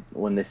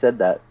they said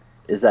that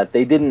is that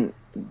they didn't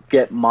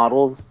get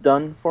models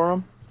done for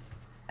them,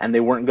 and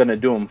they weren't going to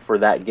do them for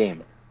that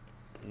game.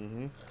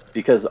 Mm-hmm.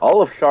 Because all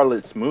of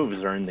Charlotte's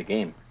moves are in the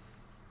game.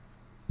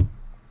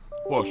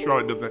 Well,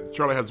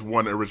 Charlotte has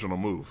one original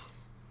move.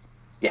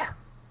 Yeah.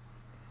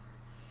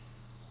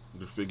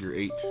 The figure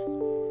 8.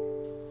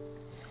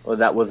 Well,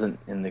 that wasn't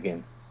in the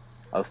game.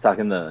 I was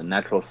talking the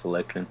natural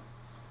selection.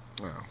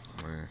 Oh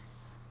man.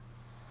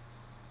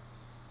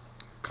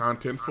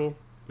 Contentful?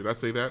 Did I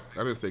say that? I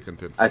didn't say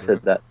contentful. I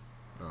said that.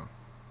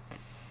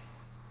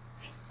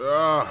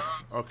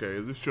 Okay.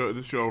 Is this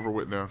show over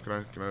with now? Can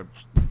I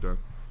be done?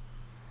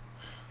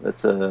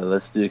 Let's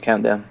do the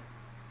countdown.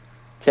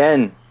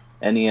 10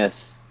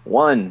 NES,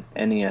 1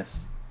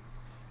 NES.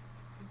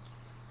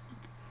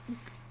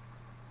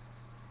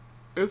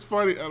 It's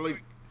funny.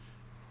 Like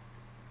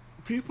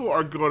people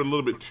are going a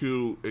little bit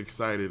too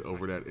excited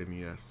over that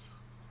NES.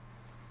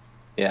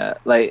 Yeah,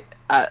 like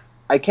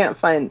I can't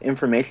find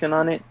information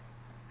on it.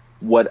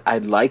 What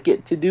I'd like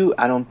it to do,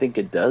 I don't think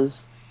it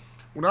does.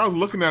 When I was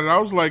looking at it, I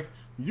was like,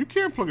 "You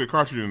can't plug a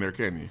cartridge in there,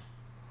 can you?"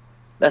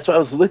 That's what I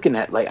was looking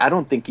at. Like, I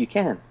don't think you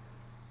can.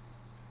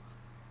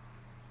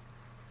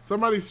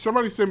 Somebody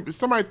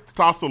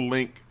toss a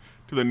link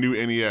to the new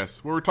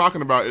NES. What we're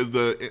talking about is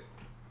the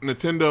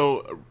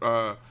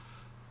Nintendo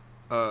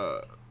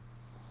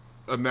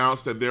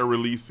announced that they're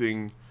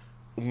releasing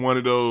one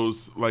of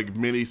those like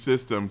mini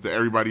systems that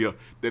everybody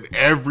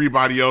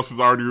else has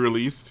already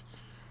released.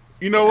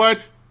 You know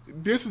what?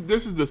 This is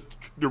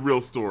the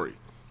real story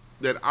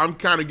that I'm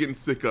kind of getting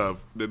sick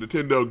of. That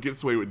Nintendo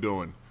gets away with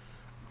doing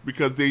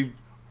because they've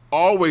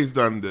always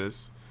done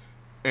this,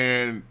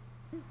 and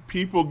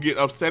people get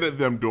upset at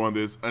them doing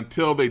this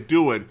until they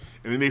do it,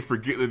 and then they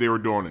forget that they were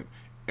doing it.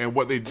 And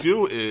what they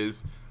do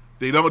is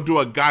they don't do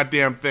a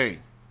goddamn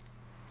thing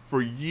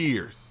for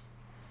years.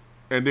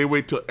 And they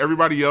wait till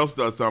everybody else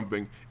does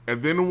something.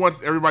 And then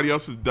once everybody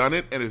else has done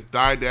it and it's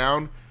died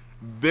down,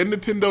 then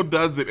Nintendo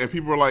does it. And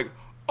people are like,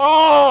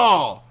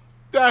 oh,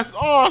 that's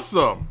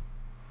awesome.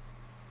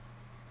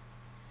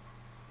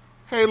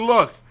 Hey,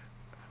 look,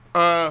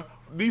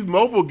 these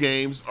mobile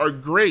games are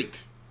great.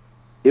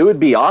 It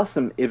would be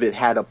awesome if it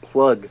had a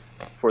plug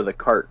for the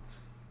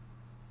carts.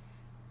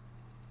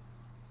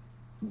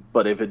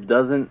 But if it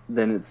doesn't,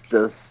 then it's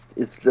just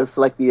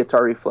like the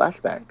Atari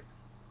Flashback.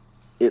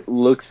 It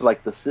looks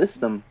like the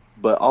system,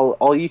 but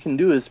all you can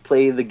do is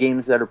play the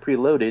games that are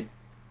preloaded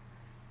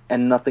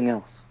and nothing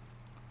else.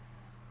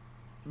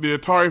 The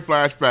Atari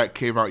Flashback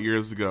came out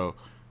years ago.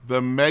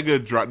 The Mega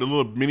Drive, the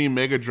little mini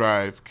Mega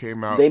Drive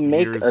came out years ago.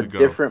 They make a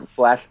different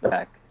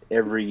Flashback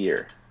every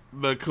year.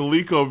 The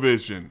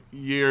ColecoVision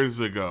years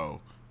ago.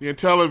 The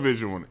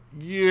Intellivision one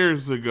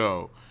years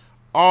ago.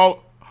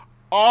 All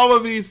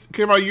of these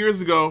came out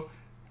years ago.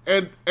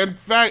 And in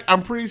fact,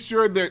 I'm pretty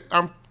sure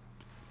that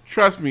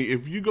trust me,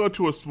 if you go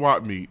to a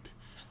swap meet,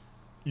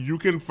 you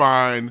can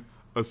find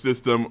a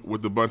system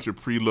with a bunch of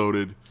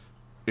preloaded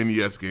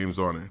NES games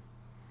on it.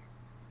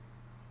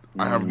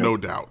 I have no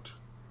doubt.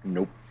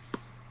 Nope.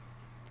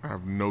 I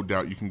have no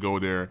doubt you can go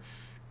there.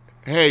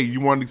 Hey,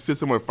 you want a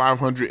system with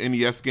 500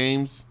 NES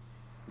games?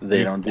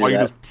 They don't do that. You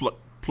just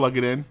plug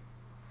it in?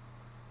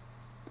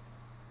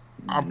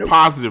 I'm Nope.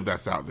 positive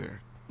that's out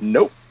there.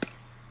 Nope.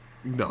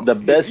 No. The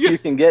best Yes. you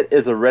can get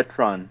is a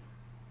Retron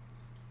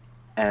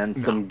and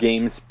some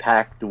games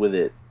packed with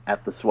it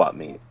at the swap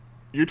meet.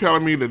 You're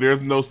telling me that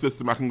there's no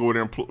system I can go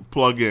there and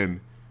plug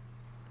in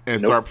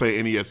and Nope. start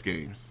playing NES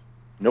games?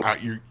 Nope.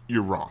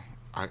 You're wrong.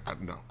 I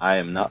no. I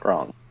am not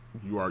wrong.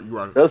 You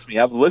are. Trust me,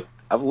 I've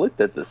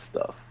looked at this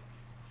stuff.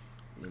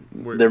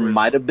 There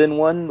might have been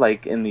one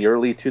like in the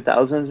early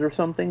 2000s or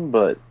something,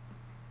 but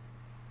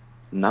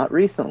not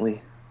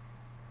recently.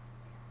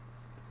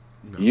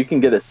 No. You can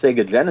get a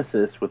Sega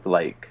Genesis with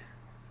like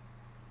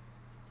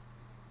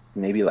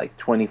maybe like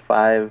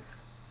 25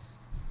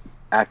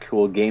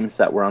 actual games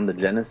that were on the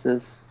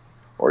Genesis,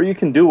 or you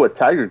can do what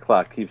Tiger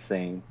Claw keeps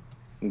saying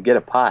and get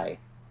a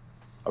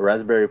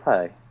Raspberry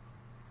Pi.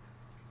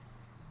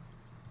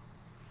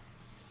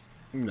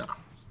 No.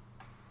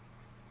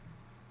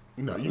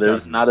 No,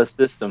 There's not a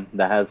system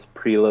that has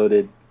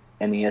preloaded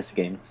NES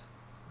games,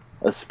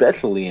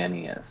 especially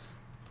NES.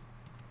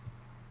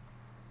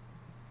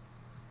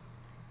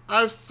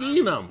 I've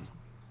seen them.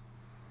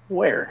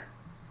 Where?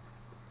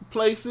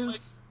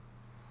 Places.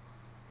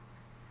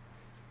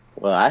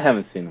 Well, I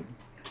haven't seen them.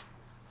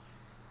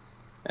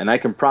 And I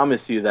can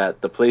promise you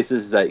that the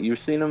places that you've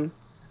seen them,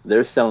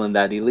 they're selling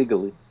that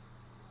illegally.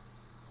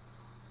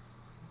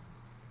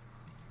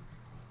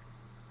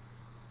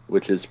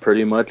 Which is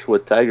pretty much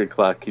what Tiger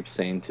Claw keeps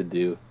saying to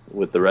do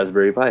with the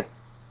Raspberry Pi.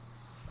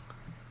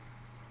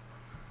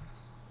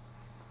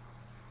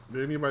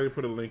 Did anybody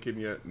put a link in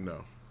yet?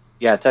 No.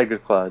 Yeah, Tiger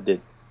Claw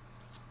did.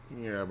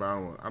 Yeah, but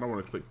I don't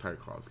want to click Tiger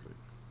Claw's link.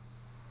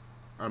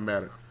 I'm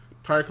mad at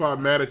Tiger Claw.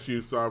 I'm mad at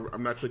you, so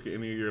I'm not clicking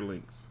any of your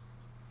links.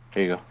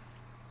 Here you go.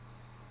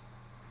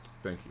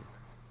 Thank you.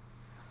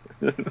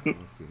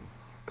 Let's see.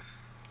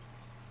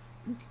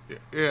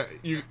 Yeah,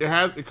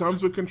 it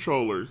comes with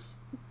controllers.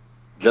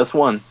 Just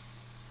one.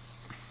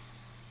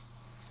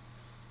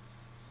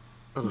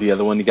 The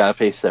other one you gotta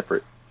pay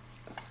separate.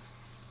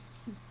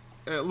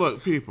 And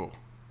look, people.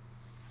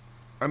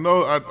 I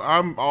know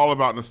I'm all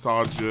about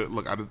nostalgia.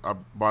 Look, I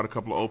bought a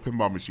couple of old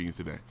pinball machines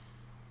today.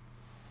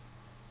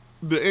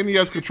 The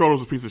NES controller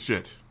is a piece of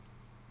shit.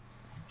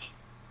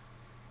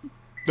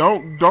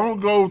 Don't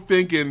go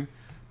thinking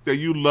that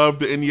you love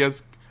the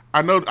NES.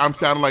 I know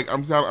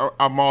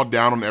I'm all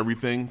down on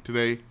everything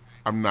today.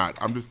 I'm not.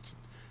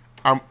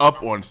 I'm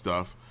up on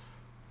stuff.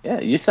 Yeah,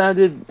 you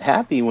sounded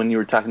happy when you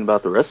were talking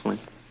about the wrestling.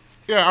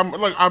 Yeah,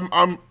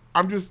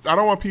 I'm just. I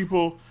don't want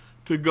people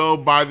to go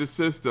buy the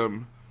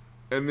system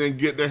and then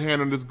get their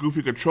hand on this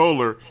goofy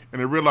controller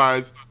and then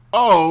realize,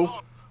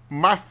 oh,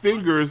 my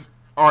fingers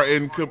are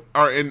in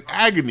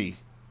agony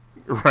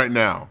right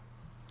now.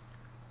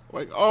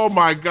 Like, oh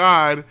my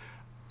God,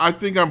 I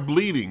think I'm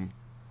bleeding.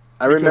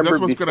 I remember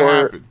that's what's going to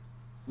happen.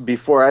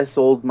 Before I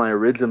sold my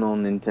original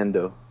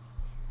Nintendo,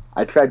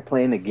 I tried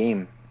playing a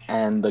game,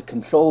 and the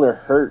controller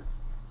hurt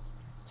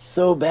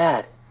so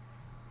bad.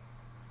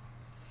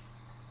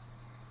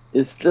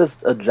 It's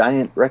just a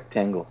giant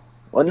rectangle.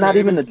 Well, not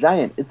even a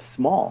giant. It's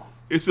small.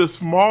 It's a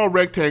small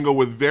rectangle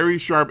with very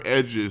sharp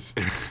edges.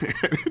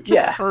 It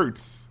just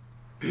hurts.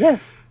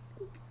 Yes.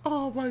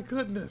 Oh my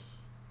goodness.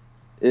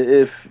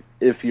 If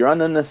you're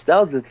on a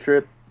nostalgia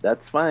trip,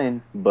 that's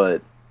fine.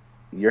 But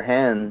your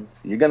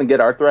hands, you're gonna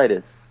get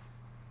arthritis.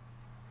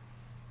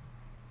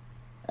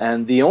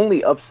 And the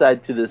only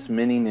upside to this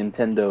mini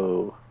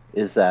Nintendo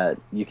is that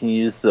you can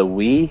use the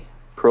Wii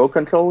Pro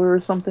controller or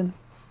something.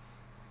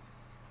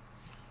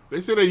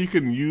 They say that you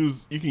can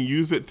use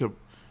it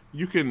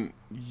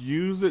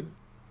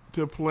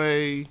to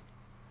play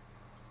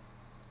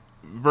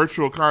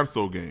virtual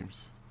console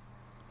games.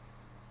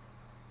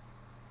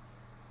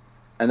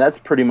 And that's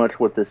pretty much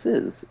what this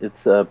is.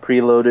 It's a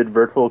preloaded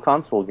virtual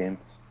console games.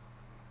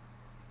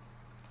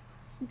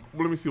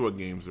 Well, let me see what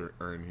games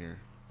are in here.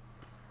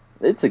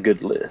 It's a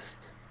good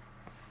list.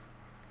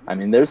 I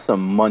mean, there's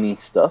some money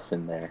stuff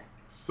in there.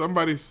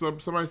 Somebody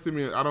send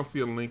me. I don't see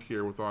a link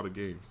here with all the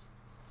games.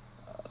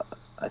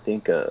 I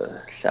think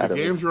Shadow.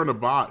 The games are in the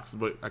box,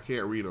 but I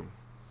can't read them.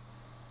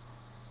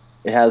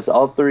 It has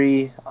all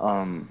three.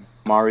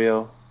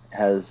 Mario. It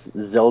has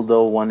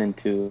Zelda 1 and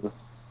 2.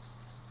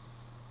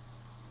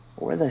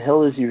 Where the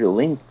hell is your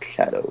link,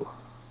 Shadow?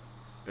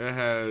 It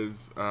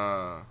has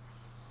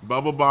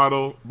Bubble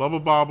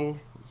Bobble,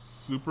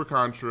 Super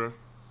Contra.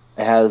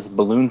 It has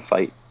Balloon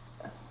Fight.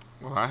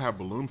 Well, I have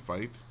Balloon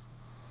Fight.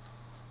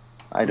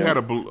 I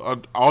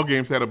don't. All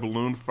games had a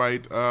Balloon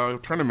Fight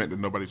tournament that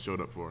nobody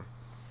showed up for.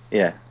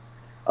 Yeah.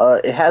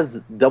 It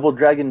has Double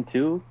Dragon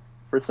 2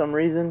 for some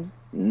reason.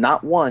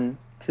 Not 1,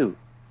 2.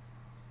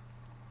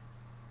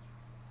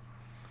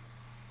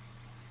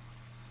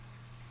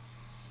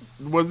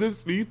 Do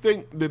you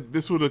think that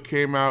this would have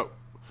came out,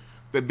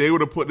 that they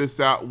would have put this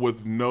out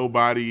with no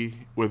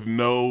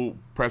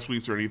press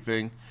release or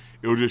anything?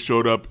 It would just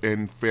showed up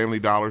in Family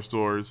Dollar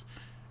stores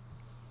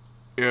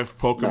if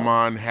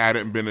Pokemon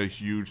hadn't been a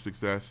huge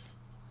success?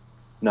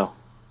 No.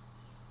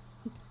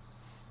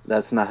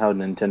 That's not how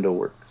Nintendo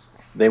works.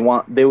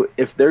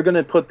 If they're going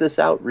to put this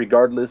out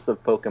regardless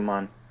of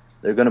Pokemon,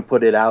 they're going to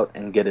put it out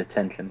and get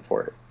attention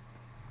for it.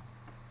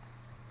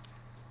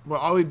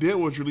 Well, all they did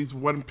was release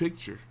one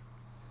picture.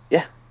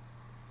 Yeah.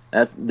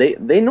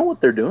 They know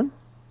what they're doing.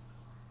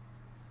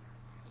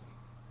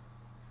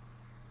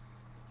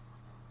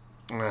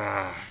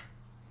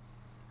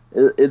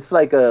 It's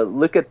like a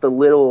look at the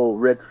little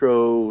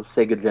retro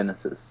Sega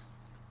Genesis.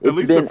 At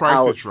least the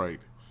price is right.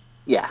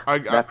 Yeah,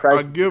 that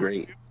price is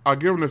great. I'll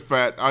give them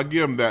I'll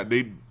give them that.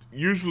 They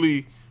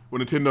usually,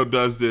 when Nintendo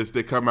does this,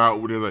 they come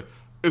out with like,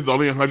 it's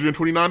only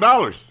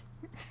 $129.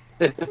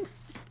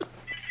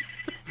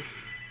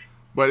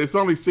 But it's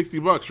only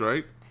 $60,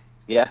 right?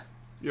 Yeah.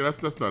 Yeah,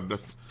 that's not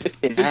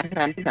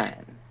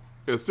 $59.99.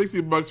 Yeah,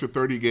 $60 for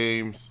 30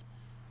 games.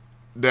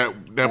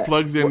 That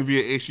plugs in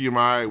via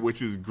HDMI,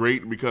 which is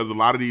great because a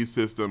lot of these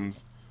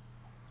systems,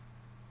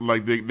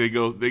 like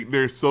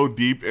they're so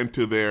deep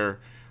into their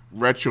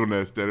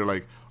retroness that they're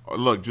like, oh,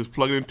 look, just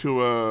plug it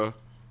into a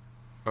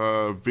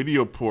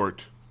video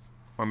port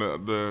on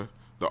the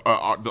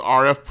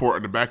RF port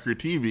on the back of your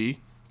TV.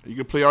 You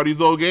can play all these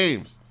old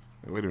games.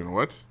 Wait a minute,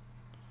 what?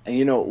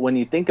 And when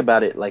you think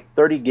about it, like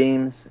 30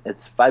 games,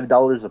 it's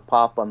 $5 a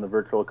pop on the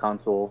Virtual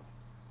Console.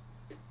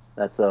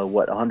 That's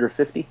what,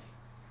 150?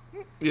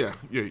 Yeah.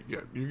 You're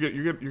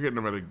getting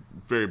them at a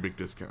very big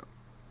discount.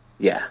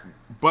 Yeah.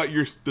 But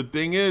the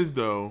thing is,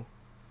 though,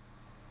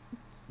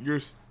 you're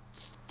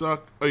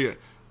stuck. Oh yeah,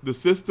 the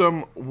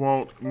system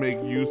won't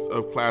make use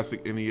of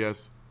classic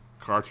NES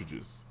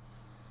cartridges.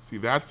 See,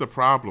 that's the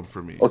problem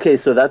for me. Okay,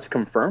 so that's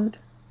confirmed?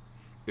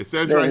 It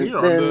says right here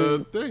on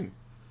the thing.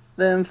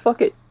 Then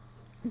fuck it.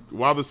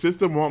 While the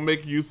system won't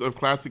make use of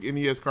classic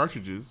NES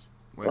cartridges,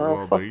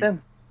 fuck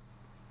them.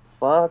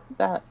 Fuck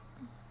that.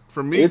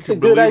 For me, it's a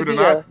good believe it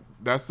idea. or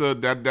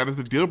not, that is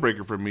a deal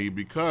breaker for me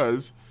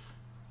because,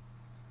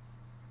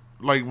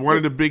 one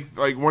of the big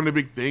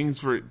things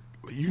for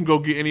you can go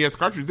get NES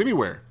cartridges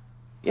anywhere.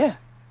 Yeah,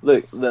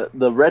 look,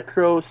 the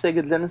retro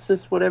Sega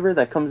Genesis, whatever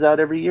that comes out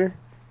every year,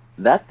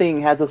 that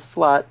thing has a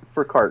slot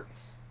for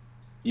carts.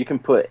 You can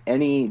put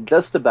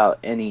just about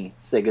any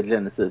Sega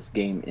Genesis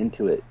game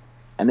into it,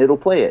 and it'll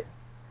play it.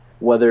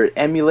 Whether it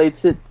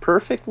emulates it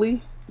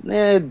perfectly,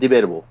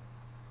 debatable,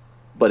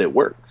 but it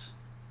works.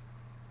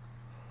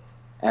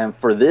 And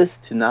for this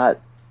to not,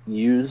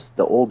 use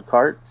the old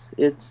carts,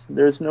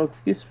 there's no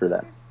excuse for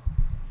that.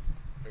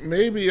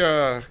 Maybe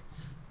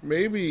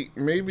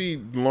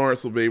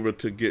Lawrence will be able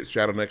to get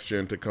Shadow Next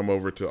Gen to come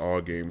over to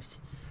all games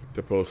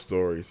to post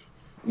stories.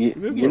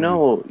 You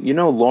know,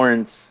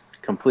 Lawrence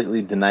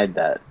completely denied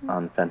that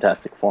on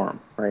Fantastic Forum,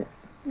 right?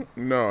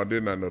 No, I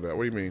did not know that.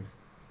 What do you mean?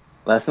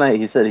 Last night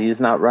he said he's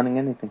not running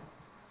anything.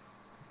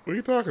 What are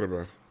you talking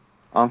about?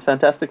 On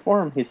Fantastic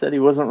Forum, he said he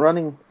wasn't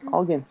running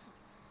all games.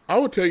 I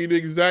will tell you the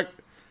exact.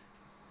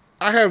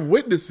 I have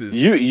witnesses.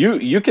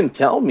 You can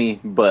tell me,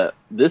 but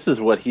this is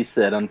what he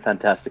said on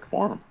Fantastic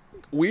Forum.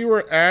 We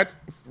were at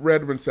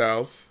Redmond's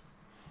house,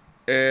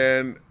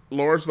 and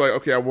Lawrence was like,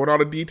 "Okay, I want all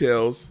the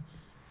details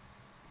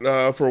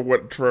for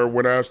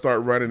when I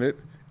start running it."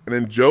 And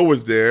then Joe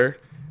was there,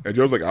 and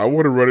Joe's like, "I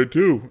want to run it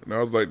too." And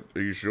I was like,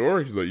 "Are you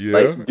sure?" He's like, "Yeah."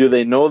 Like, do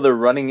they know they're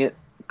running it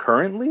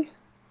currently?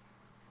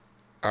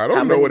 I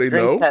don't know what they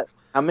know.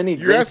 How many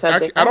drinks have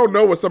they I don't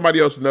know what somebody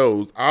else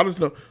knows. I just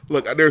know.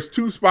 Look, there's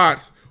 2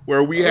 spots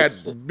where we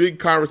had big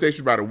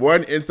conversation about it.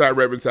 1 inside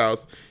Redmond's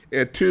house,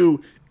 and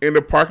 2 in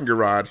the parking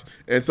garage.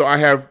 And so I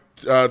have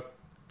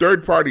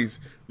third parties.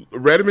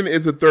 Redmond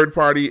is a third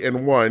party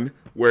in 1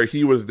 where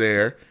he was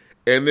there,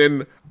 and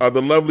then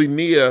the lovely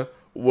Nia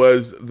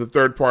was the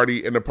third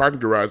party in the parking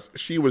garage.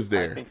 She was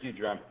there. I think you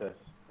dreamt this.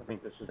 I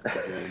think this was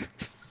the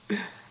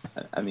dream.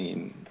 I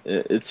mean,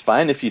 it's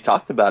fine if you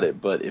talked about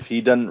it, but if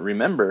he doesn't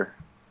remember,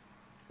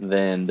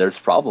 then there's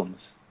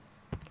problems.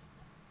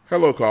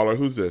 Hello, caller.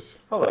 Who's this?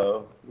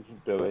 Hello, this is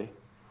Billy.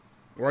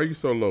 Why are you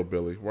so low,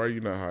 Billy? Why are you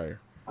not higher?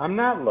 I'm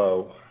not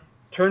low.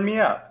 Turn me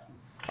up.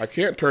 I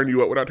can't turn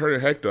you up without turning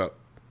Heck up.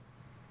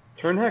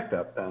 Turn Heck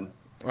up, then.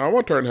 I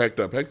won't turn Heck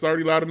up. Heck's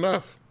already loud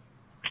enough.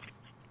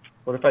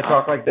 What if I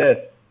talk like this?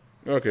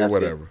 Okay, That's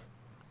whatever.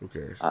 Who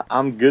cares?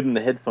 I'm good in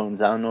the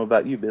headphones. I don't know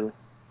about you, Billy.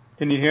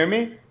 Can you hear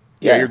me?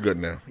 Yeah, you're good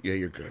now. Yeah,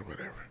 you're good.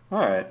 Whatever. All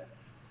right.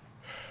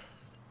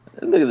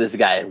 Look at this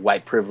guy,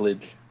 white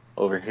privilege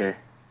over here.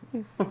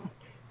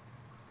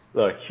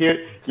 Look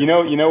here. You know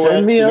what? You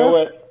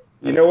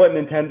know what?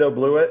 Nintendo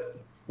blew it.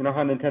 You know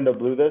how Nintendo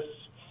blew this?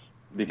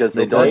 Because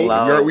they No don't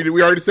cartridges. allow.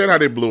 We already said how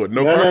they blew it.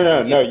 No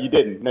cartridges. No, you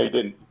didn't. No, you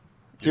didn't.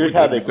 Here's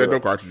how they said blew no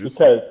it. cartridges.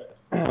 Because,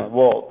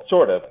 well,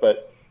 sort of,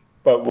 but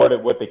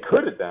what they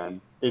could have done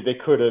is they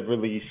could have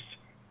released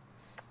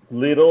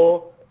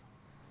little.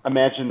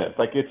 Imagine this,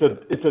 like it's a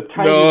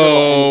tiny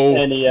little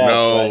NES.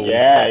 No.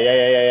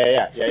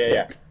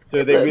 Yeah.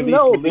 So they released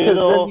No, because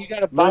then you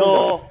gotta buy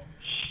them.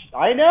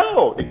 I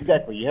know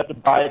exactly. You have to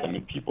buy them,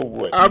 and people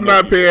would. I'm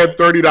not paying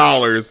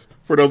 $30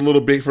 for those little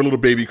baby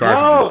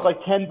cartridges. No, it's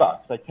like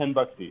 $10, like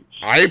 $10 each.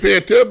 I ain't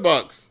paying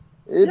 $10.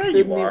 Yeah,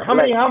 you are. How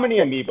many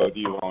amiibo do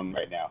you own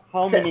right now?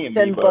 How many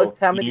amiibo $10.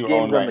 How do many you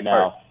games own on right the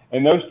now? cart?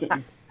 And those,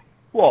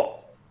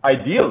 well,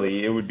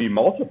 ideally it would be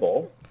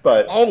multiple,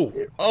 but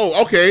Okay.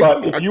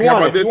 But if you How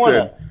want, about this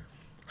then?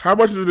 How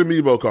much does an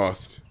amiibo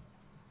cost?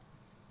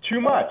 too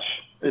much.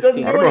 It 15.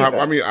 doesn't I don't know how.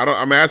 anything.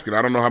 I'm asking.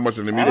 I don't know how much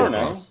an I amiibo don't know.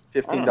 costs.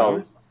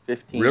 $15.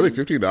 15. Really,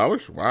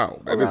 $15? Wow,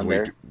 that is Around way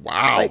there. too.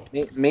 Wow.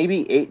 Like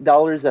maybe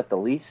 $8 at the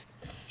least.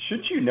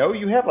 Should you know?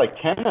 You have like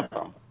 10 of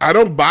them. I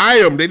don't buy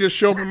them. They just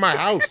show up in my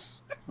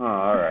house. Oh,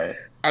 all right.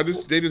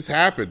 They just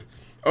happen.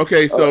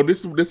 Okay, so this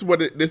is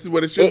what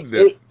it should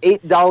do.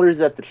 $8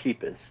 at the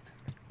cheapest.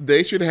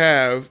 They should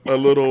have a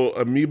little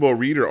amiibo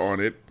reader on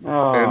it,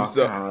 Oh, and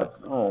so God.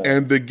 Oh.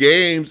 and the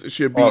games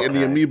should be in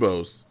the Okay.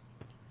 amiibos.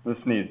 This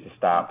needs to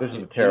stop. This is a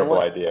You know terrible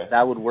what? idea.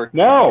 That would work.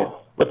 No,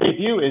 what they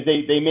do is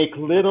they make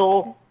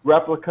little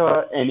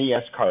replica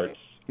NES carts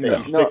that No.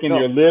 you stick No, in no.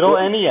 your little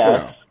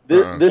NES.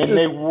 This And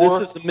they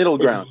work is the middle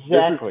ground.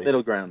 exactly. This is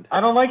middle ground.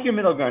 I don't like your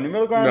middle ground. Your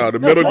middle ground. No, the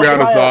middle let's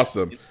ground is buy a-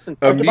 awesome. let's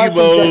buy some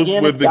Amiibos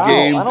gigantic with the doll.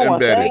 games I don't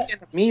want embedded.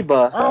 that.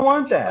 Amoeba. I don't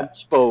want that.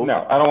 Amiibo.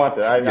 No, I don't want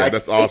that. Yeah,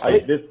 that's awesome.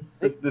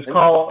 This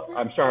call.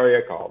 I'm sorry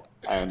I called.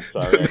 I'm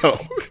sorry. No,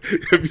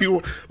 if you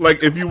want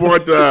Make an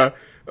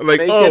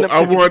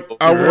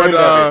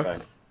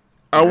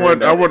I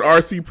want Everything.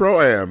 RC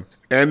Pro Am,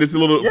 and it's a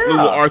little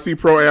RC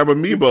Pro Am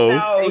amiibo.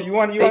 No, you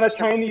want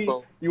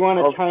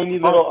a tiny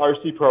little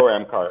RC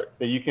Pro-Am cart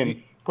that you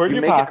can put in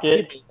your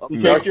pocket.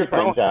 You take your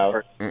friends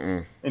out,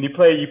 and you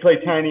play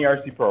tiny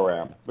RC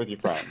Pro-Am with your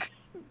friends.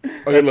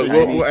 Okay, look,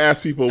 we'll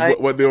ask people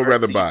what they would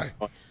rather buy.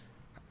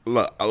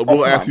 Look,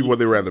 we'll ask people what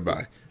they'd rather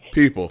buy.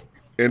 People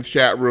in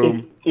chat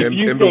room If in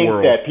you the think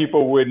world. that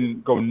people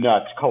wouldn't go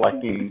nuts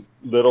collecting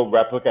little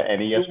replica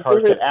NES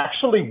carts that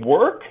actually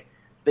work,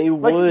 They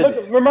like, would. look,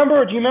 do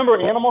you remember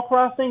Animal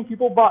Crossing?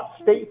 People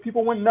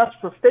went nuts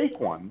for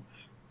fake ones.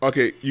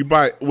 Okay,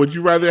 would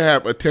you rather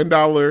have a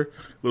 $10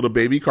 little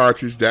baby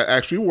cartridge that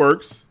actually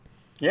works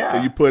Yeah.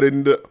 that you put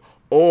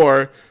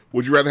or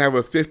would you rather have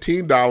a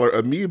 $15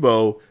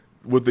 amiibo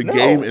with the No.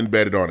 game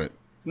embedded on it?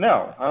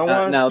 No, I don't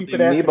want Now to the keep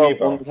it as Amiibo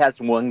Amiibo. only has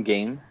one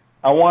game.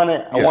 I want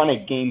a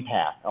Yes. game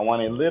pack. I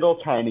want a little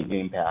tiny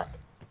game pack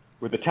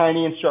with a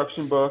tiny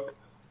instruction book,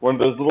 one of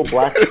those little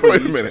black Wait a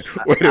screens. minute.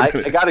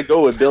 I gotta go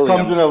with Billy.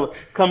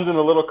 Comes in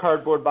a little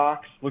cardboard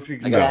box. Looks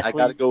exactly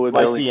gotta go with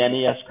like Billy. the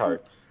NES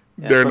cards.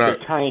 They're But not.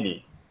 they're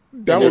tiny.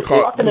 That And would they're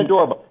cost. fucking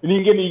adorable. And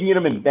you can get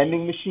them in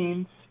vending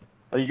machines.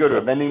 Like you go to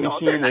a vending No,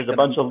 machine, they're not there's a gonna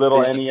bunch of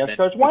little fit in a NES vending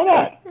cards. Why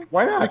not?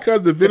 Why not?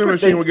 Because the vending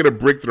Because machine would get a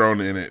brick thrown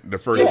in it the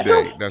first They day.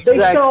 sell, That's they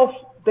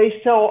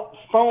why. sell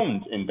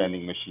phones in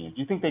vending machines.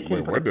 Do you think they can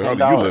Wait, put where a the hell $10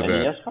 do you live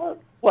at? NES card?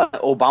 What,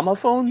 Obama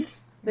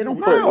phones? They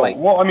don't put No. like.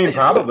 Well, I mean, they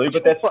probably, don't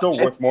but that's put still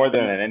worth more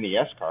than iPhones. an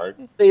NES card.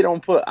 They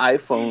don't put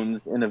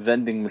iPhones in a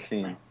vending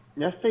machine.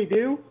 Yes, they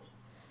do.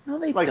 No,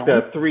 they Like don't.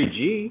 the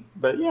 3G,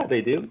 but yeah,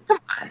 they do.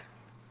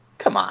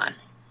 Come on.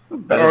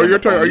 Better Oh, than you're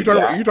the phone talking. you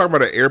got. You're talking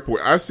about an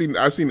airport. I've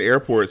seen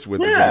airports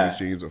with the Yeah. vending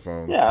machines with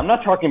phones. Yeah, I'm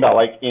not talking about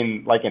like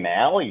in like an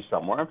alley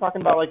somewhere. I'm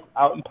talking about like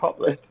out in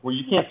public where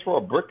you can't throw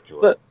a brick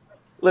to it.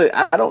 Look,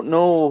 I don't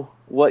know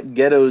what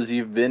ghettos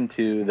you've been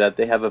to that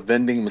they have a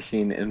vending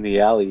machine in the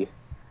alley.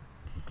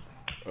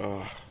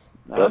 Ugh.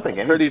 I don't think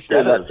any Pretty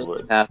sure that ghettos doesn't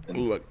would.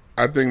 happen. Look,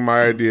 I think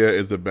my idea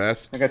is the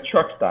best. Like a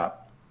truck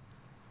stop.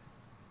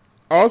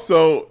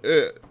 Also,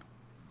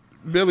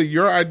 Billy,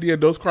 your idea,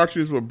 those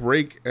cartridges would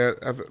break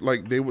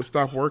like they would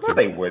stop working. No,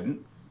 they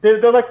wouldn't.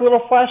 They're like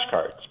little flash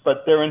cards,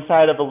 but they're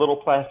inside of a little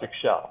plastic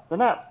shell. They're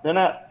not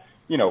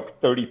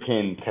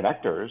 30-pin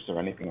connectors or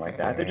anything like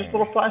that. They're just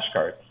little flash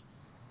cards.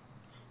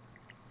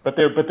 But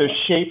they're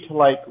shaped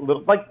like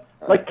little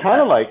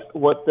kind of like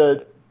what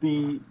the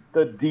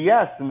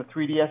DS and the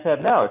 3DS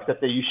have now,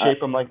 except that you shape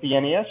them like the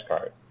NES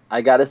card.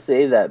 I gotta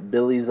say that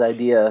Billy's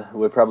idea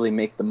would probably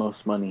make the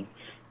most money.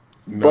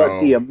 No,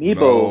 But the Amiibo,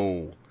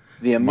 no.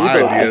 the Amiibo,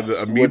 My idea,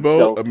 the would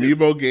sell too.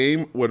 Amiibo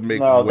game would make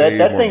No, way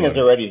that more thing money. is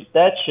already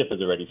that ship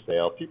is already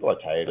sailed. People are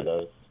tired of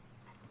those.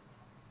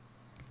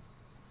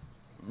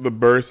 The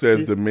Burr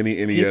says the mini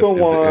NES is People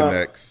the want-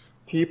 NX.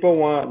 People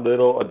want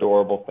little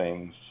adorable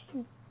things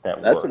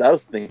that That's work. what I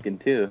was thinking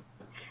too.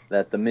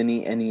 That the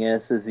mini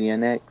NES is the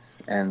NX,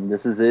 and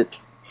this is it.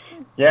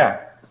 Yeah.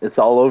 It's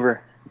all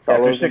over. It's all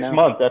After over 6 now.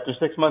 months,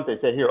 they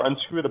say, here,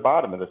 unscrew the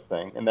bottom of this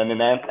thing, and then an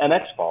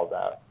NX falls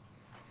out.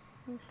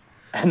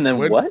 And then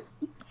When- what?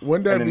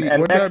 Wouldn't that And be?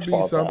 then Wouldn't that NX be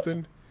falls out.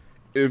 something?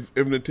 If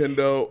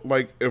Nintendo,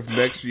 like, if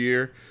next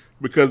year,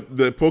 because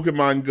the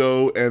Pokemon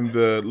Go and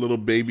the little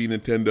baby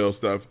Nintendo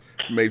stuff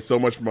made so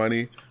much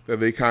money that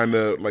they kind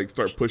of like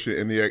start pushing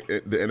the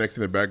NX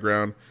in the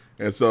background,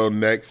 and so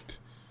next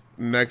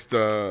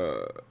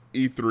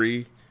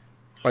E3,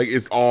 like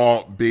it's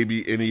all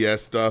baby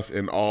NES stuff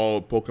and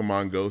all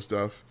Pokemon Go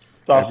stuff.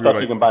 It's all And people stuff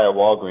are you can buy at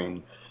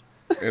Walgreens.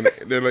 and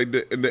they're like,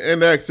 the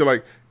NX, they're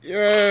like,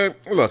 yeah,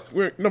 look,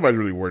 nobody's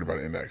really worried about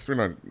NX.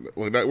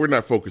 We're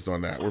not focused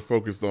on that. We're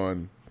focused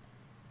on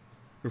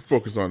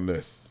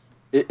this.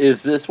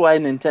 Is this why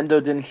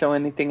Nintendo didn't show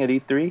anything at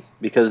E3?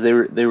 Because they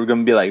were going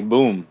to be like,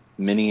 boom,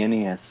 mini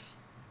NES.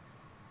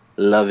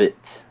 Love it.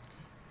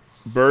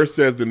 Burr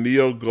says the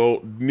Neo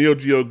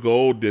Geo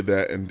Gold did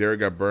that, and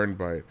Derek got burned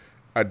by it.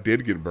 I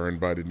did get burned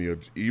by the Neo,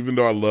 even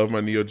though I love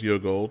my Neo Geo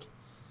Gold.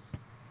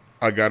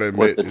 I gotta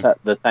admit,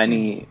 What, the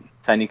tiny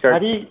How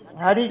cards?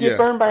 do you get Yeah.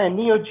 burned by a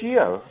Neo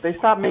Geo? They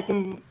stopped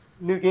making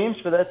new games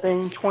for that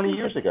thing 20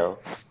 years ago.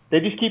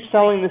 They just keep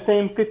selling the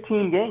same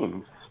 15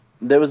 games.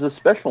 There was a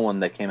special one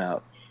that came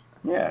out.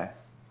 Yeah.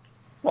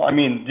 Well, I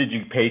mean, did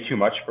you pay too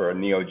much for a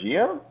Neo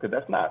Geo? Because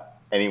that's not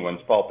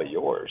anyone's fault but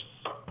yours.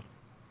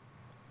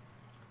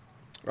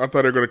 I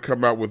thought they were gonna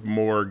come out with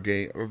more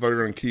games. I thought they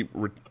were gonna keep.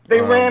 They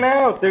ran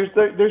out. There's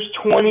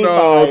 25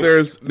 No,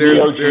 there's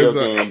Neo Geo a-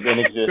 games in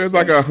existence. There's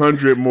like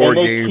 100 more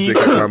And they games keep-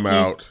 that can come keep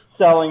out.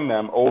 selling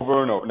them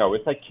over and over. No,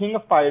 it's like King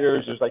of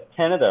Fighters. There's like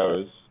 10 of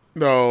those.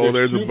 No,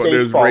 There's there's two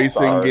there's baseball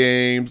racing stars.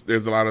 games.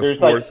 There's a lot of There's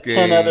sports like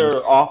 10 games. other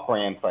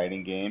off-brand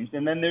fighting games,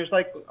 and then there's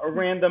like a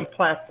random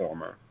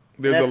platformer.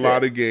 There's That's a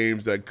lot it. of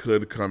games that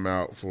could come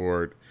out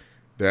for it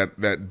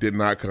that did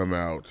not come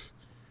out,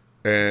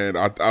 and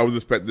I was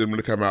expecting them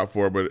to come out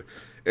for it, but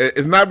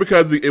it's not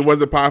because it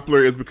wasn't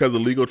popular. It's because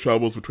of legal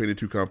troubles between the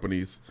two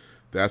companies.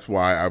 That's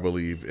why I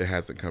believe it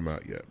hasn't come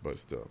out yet, but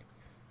still,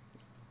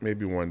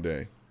 maybe one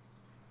day.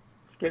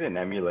 Get an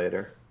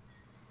emulator.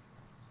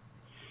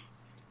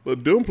 Well,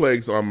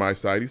 Doomplague's on my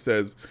side. He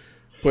says,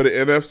 put an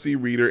NFC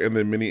reader in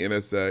the mini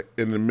NSX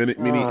in the mini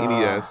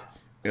NES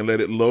and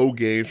let it load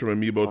games from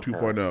Amiibo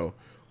 2.0,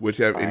 which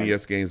have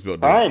NES games built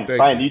in. Fine, Thank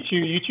fine. you.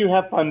 You two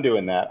have fun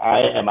doing that. I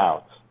am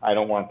out. I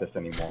don't want this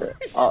anymore.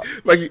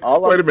 Like,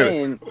 All wait a I'm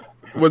minute.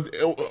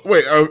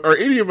 saying, Are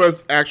any of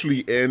us actually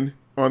in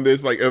on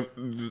this? Like,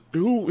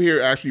 who here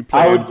actually I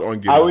plans on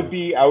getting? I would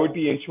this?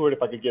 be into it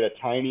if I could get a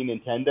tiny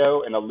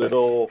Nintendo and a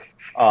little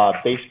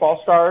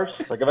Baseball Stars.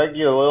 Like if I could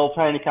get a little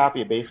tiny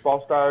copy of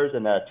Baseball Stars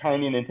and a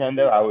tiny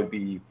Nintendo, I would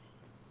be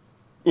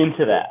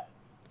into that.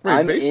 Wait,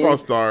 I'm Baseball in-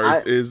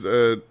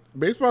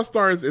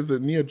 Stars is a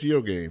Neo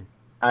Geo game.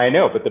 I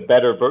know, but the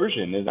better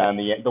version is on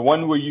the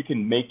one where you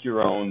can make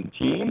your own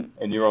team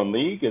and your own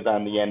league is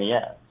on the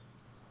NES.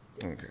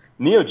 Okay,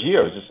 Neo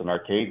Geo is just an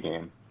arcade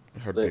game.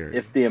 how look, dare you?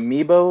 if the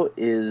Amiibo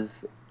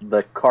is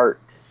the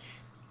cart,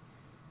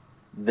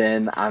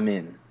 then I'm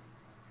in.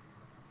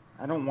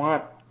 I don't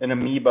want an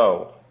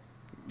Amiibo.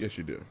 Yes,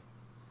 you do.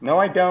 No,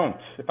 I don't.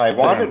 If I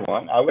wanted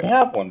one, I would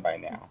have one by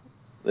now.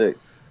 Look,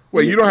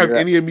 Wait, you don't have you're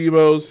a any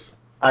Amiibos?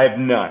 I have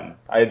none.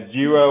 I have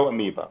 0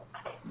 Amiibo.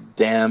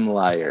 damn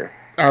liar.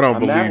 I don't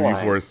I'm that believe you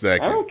lying. for a I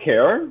second. don't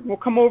care. We'll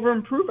come over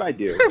and prove I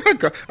do.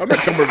 I'm not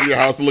coming over to your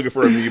house looking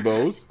for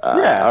amiibos.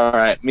 Yeah. All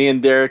right, me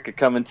and Derek are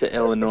coming to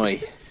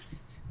Illinois.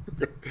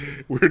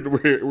 We're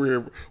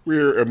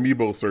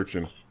amiibo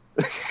searching.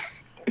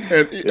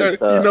 And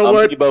It's, you know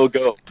what? Amiibo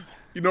Go.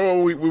 You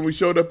know when we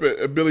showed up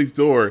at Billy's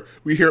door,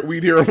 we'd hear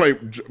him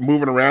like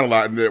moving around a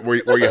lot, and where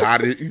he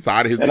hid he's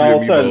hiding his And three all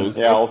of a sudden,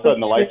 amiibos. all of a sudden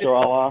the lights are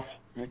all off.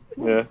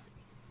 Yeah.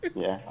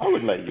 Yeah, I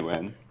would let you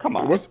in. Come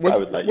on. What's I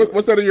would let you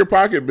that in your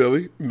pocket,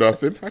 Billy?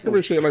 Nothing. I can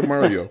be shaped like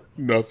Mario.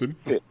 Nothing.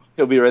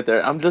 He'll be right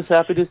there. I'm just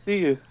happy to see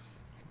you.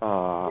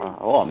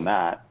 Well, I'm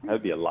not.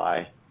 That'd be a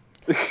lie.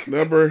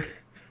 Number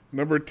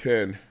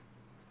 10.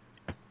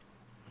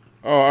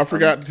 Oh, I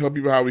forgot to tell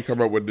people how we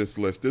come up with this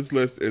list. This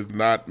list is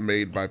not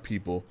made by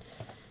people.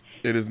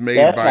 It is made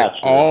That's by not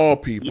true. all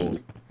people.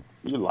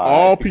 You lied.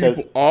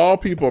 All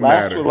people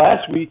last, matter.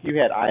 Last week you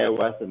had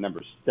iOS at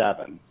number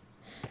 7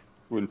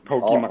 when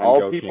Pokemon All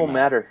Go people came out.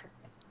 matter.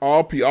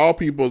 All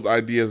people's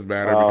ideas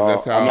matter because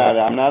that's how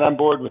I'm not on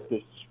board with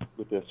this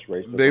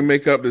racism. they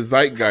make up the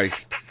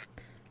zeitgeist.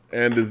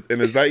 And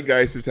the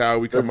zeitgeist is how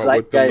we The come up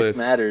with the zeitgeist list.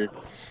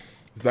 matters.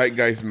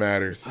 Zeitgeist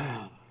matters.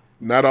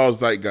 Not all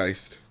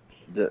zeitgeist.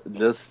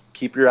 Just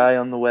keep your eye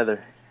on the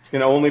weather. It's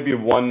going to only be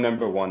one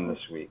number 1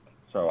 this week,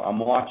 so I'm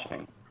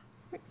watching.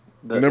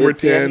 Number It's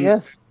the 10.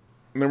 NES.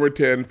 Number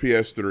 10,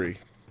 PS3.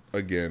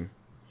 Again.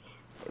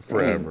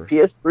 Forever.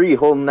 PS3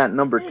 holding that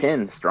number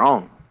 10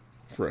 strong.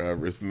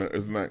 Forever. It's not.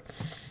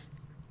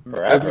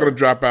 Forever. It's gonna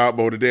drop out,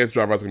 but the day it's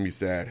drop out, it's gonna be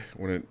sad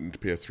when the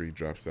PS3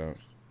 drops out.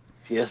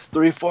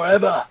 PS3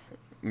 forever.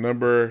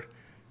 Number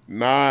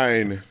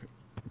 9,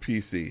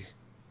 PC.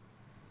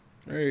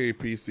 Hey,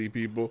 PC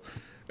people.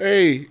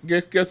 Hey,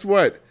 guess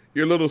what?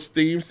 Your little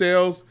Steam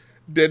sales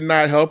did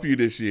not help you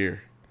this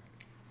year.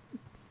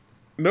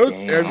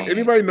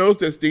 Anybody knows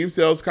that Steam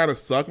sales kind of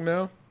suck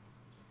now?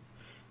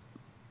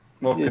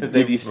 Well, 'cause Did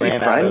they you see ran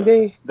out Prime of-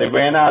 Day? They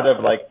ran out of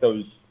like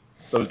those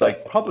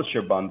like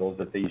publisher bundles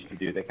that they used to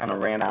do. They kind of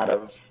ran out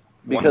of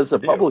Because the ones to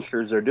do.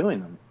 publishers are doing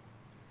them.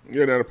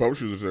 Yeah, now the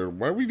publishers are.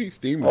 Why do we need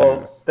Steam to do Well,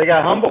 this? they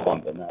got Humble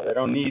Bundle now. They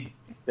don't need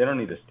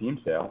a Steam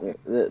sale.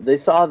 They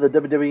saw the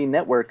WWE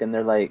Network and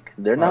they're like,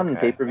 they're not on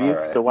Okay, pay-per-view, all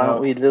right. so why don't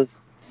No. we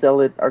just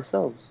sell it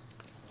ourselves?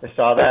 They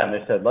saw that and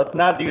they said, "Let's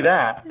not do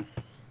that."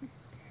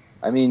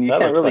 I mean, you That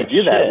can't looks really like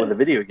do that shit. with a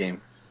video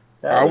game.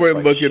 That I looks went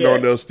like looking shit.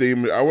 on those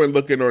Steam. I went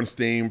looking on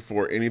Steam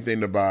for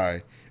anything to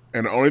buy,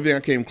 and the only thing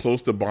I came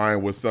close to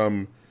buying was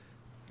some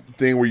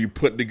thing where you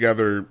put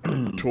together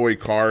toy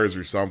cars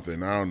or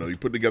something. I don't know. You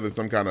put together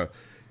some kind of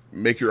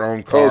make your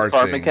own car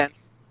car thing. mechanic?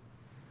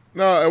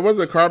 No, it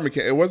wasn't a car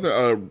mechanic. It wasn't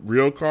a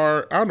real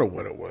car. I don't know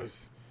what it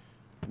was,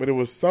 but it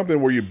was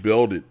something where you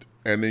build it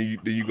and then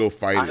you go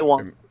fight I it.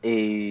 want And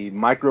a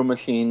Micro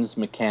Machines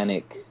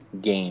mechanic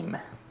game.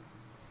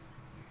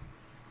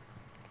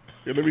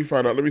 yeah, let me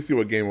find out. Let me see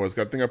what game it was.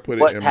 I think I put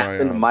it What in my.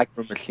 happened to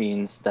Micro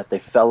Machines that they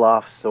fell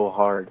off so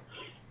hard?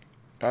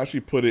 I actually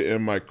put it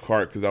in my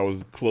cart because I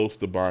was close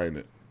to buying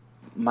it.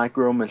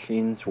 Micro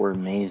Machines were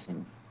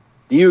amazing.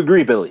 Do you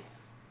agree, Billy?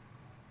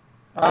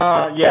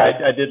 Yeah,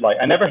 I did like.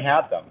 I never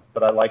had them,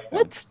 but I liked them.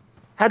 What?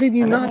 How did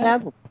you I not know.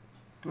 have them?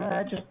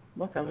 I just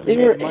look. I was They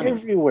were making money.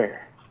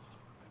 everywhere.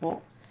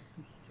 Well,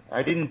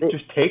 I didn't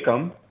just take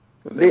them.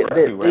 They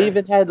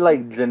even had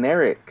like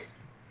generic,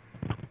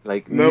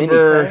 like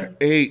Number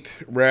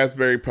 8,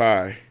 Raspberry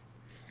Pi.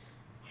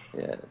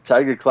 Yeah,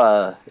 Tiger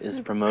Claw is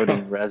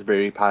promoting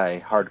Raspberry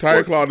Pi hardcore.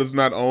 Tiger Claw does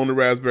not own the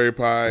Raspberry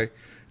Pi.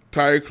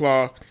 Tiger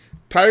Claw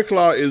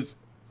is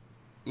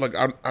like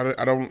I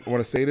don't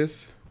want to say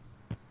this.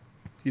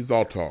 He's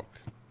all talk.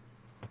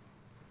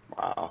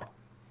 Wow.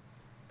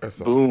 That's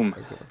all. Boom.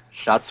 That's all.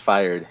 Shots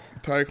fired.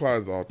 Tiger Claw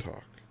is all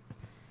talk.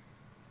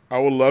 I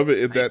would love it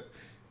if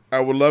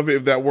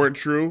that weren't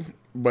true,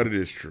 but it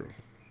is true.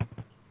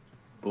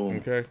 Boom.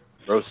 Okay,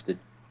 Roasted.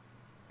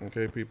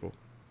 okay, people.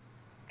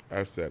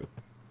 I've said it.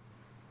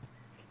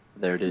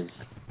 There it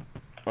is.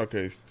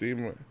 Okay,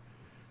 Steam.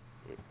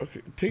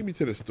 Okay, take me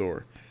to the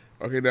store.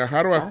 Okay, now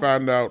how do I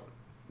find out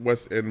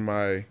what's in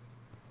my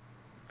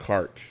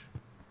cart?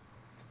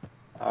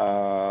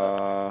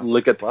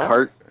 Look at the What?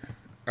 cart.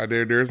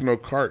 There's no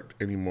cart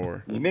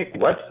anymore. You make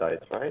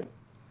websites, right?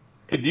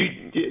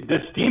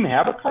 Does Steam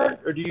have a cart,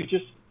 or do you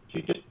just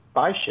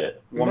buy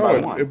shit one by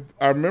one?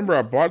 I remember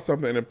I bought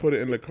something and put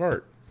it in the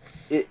cart.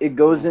 It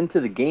goes into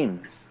the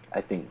games,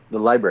 I think, the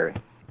library.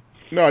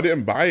 No, I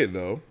didn't buy it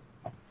though.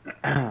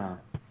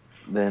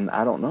 Then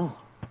I don't know.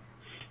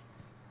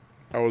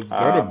 I was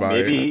gonna buy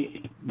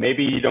it.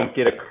 Maybe you don't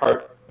get a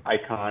cart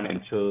icon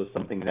until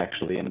something's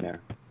actually in there.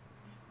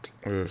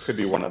 Ugh, Could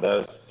be one of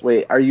those.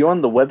 Wait, are you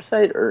on the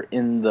website or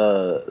in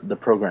the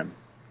program?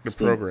 the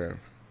Steam? program.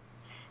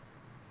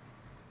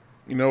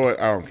 You know what?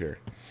 I don't care.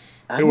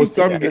 I It don't was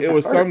think there's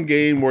a cart. some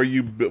game where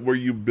you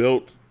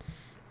built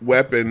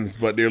weapons,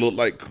 but they look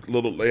like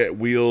little they had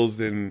wheels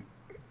and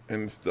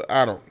stuff.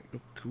 I don't.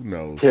 Who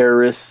knows?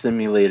 Terrorist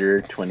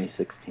Simulator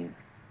 2016.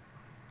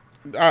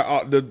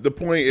 The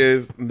point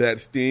is that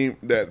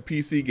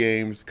PC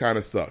games kind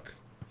of suck.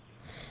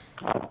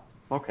 Oh,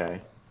 okay.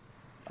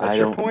 I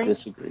your don't point?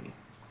 disagree.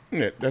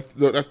 Yeah, that's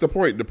the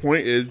point. The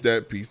point is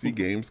that PC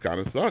games kind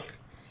of suck.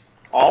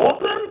 All of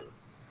them?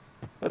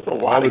 That's a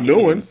lot All the of new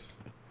games. ones.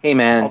 Hey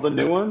man, All the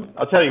new ones?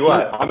 I'll tell you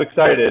what, I'm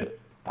excited.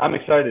 I'm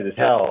excited as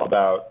hell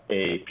about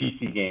a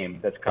PC game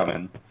that's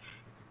coming.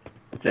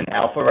 It's in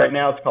alpha right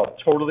now. It's called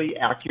Totally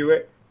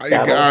Accurate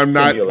Battle I'm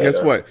not. Simulator.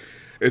 Guess what?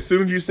 As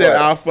soon as you said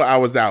What? alpha, I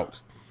was out.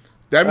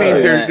 That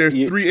means yeah, there's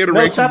you- 3 No, it's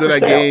iterations not of for that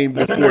sale. game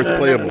No, before it's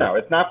playable. No,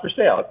 it's not for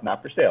sale. It's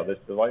not for sale.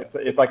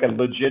 It's like a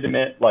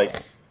legitimate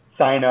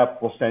sign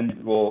up.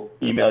 We'll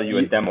email you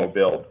a demo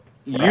build.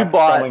 We're you not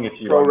bought selling it to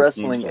you Pro on the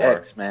Wrestling Steam store.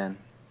 X, man.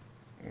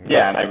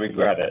 Yeah, and I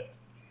regret it.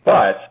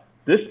 But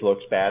this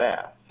looks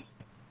badass.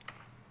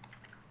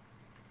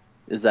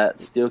 Is that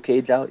Steel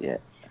Cage out yet?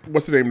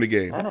 What's the name of the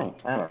game? I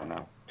don't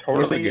know.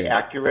 What's the Totally game?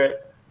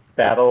 Accurate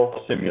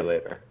Battle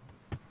Simulator.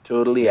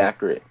 Totally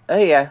accurate.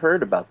 Hey, I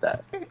heard about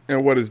that.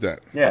 And what is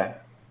that? Yeah.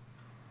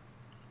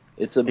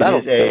 It's a It battle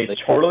is a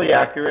totally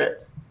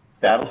accurate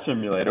battle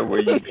simulator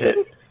where you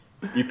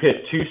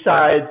pit two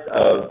sides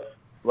of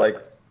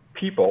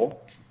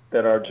people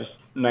that are just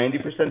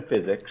 90%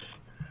 physics,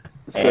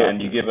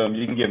 and you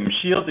can give them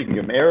shields, you can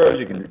give them arrows,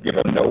 you can give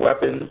them no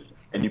weapons,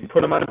 and you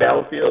put them on a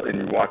battlefield and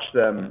you watch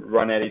them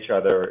run at each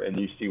other and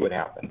you see what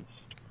happens.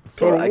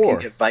 So Total I War.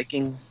 can get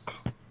Vikings.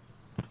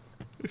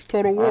 It's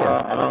Total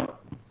War.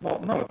 Well,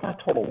 no, it's not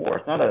Total War.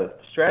 It's not a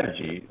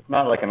strategy. It's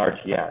not like an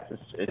RTS.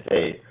 It's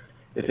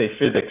a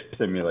physics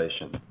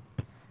simulation.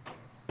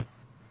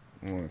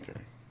 Okay.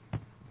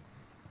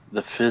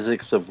 The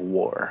physics of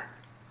war.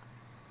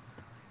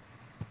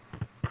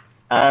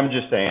 I'm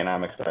just saying,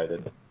 I'm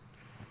excited.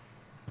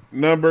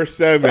 Number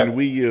 7,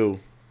 Wii U.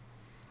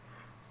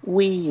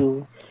 Wii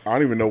U. I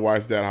don't even know why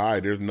it's that high.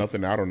 There's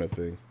nothing out on that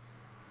thing.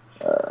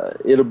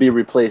 It'll be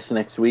replaced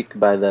next week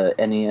by the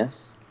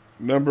NES.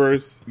 Number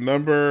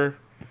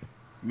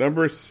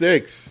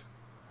 6.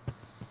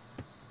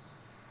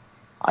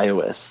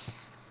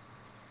 iOS.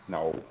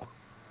 No.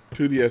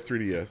 2DS,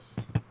 3DS.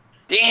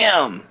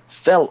 Damn!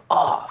 Fell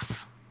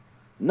off.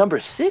 Number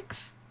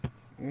 6?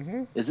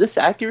 Mm-hmm. Is this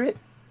accurate?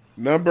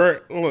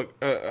 Number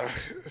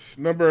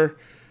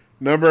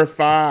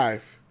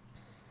 5.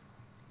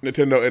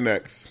 Nintendo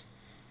NX.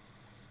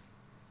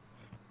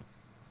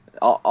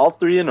 All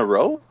 3 in a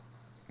row?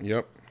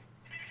 Yep.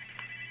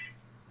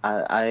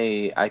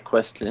 I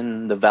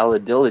question the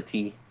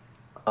validity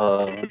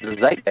of the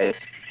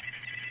zeitgeist.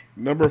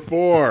 Number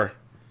 4.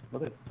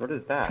 What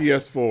is that?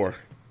 PS4.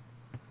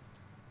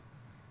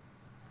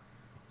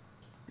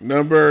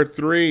 Number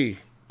 3.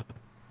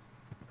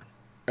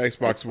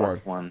 Xbox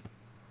One.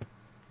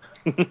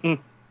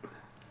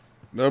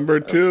 Number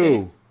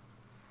 2.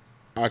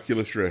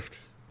 Oculus Rift.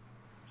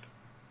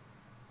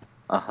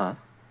 Uh-huh.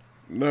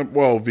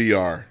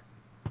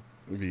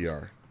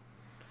 VR.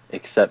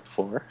 Except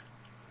for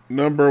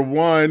Number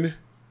 1.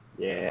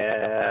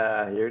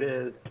 Yeah, here it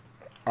is.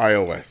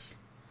 iOS.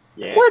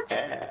 Yeah. What?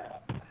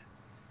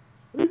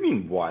 What do you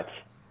mean, what?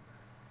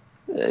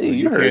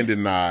 You heard. can't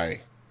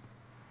deny.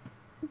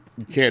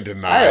 You can't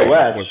deny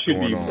iOS what's should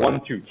going be on.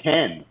 1 through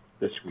 10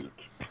 this week.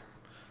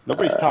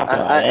 Nobody's talking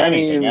about I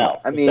anything mean- else.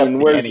 I mean, except the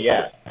where's-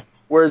 NES.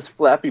 Where's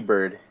Flappy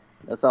Bird?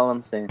 That's all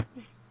I'm saying.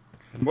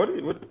 What?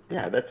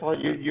 Yeah, that's all.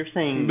 You're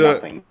saying The-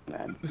 nothing.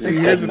 Man. You See, said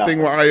here's the thing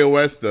with nothing.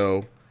 iOS,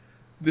 though.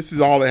 This is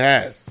all it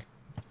has.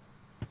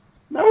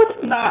 No,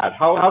 it's not.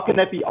 How can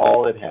that be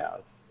all it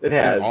has? It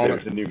has. all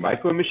There's it- a new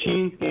Micro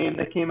Machines game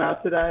that came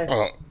out today.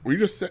 We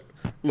just said,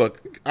 look,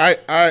 I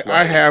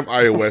have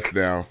iOS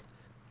now.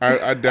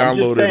 I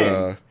downloaded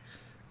saying.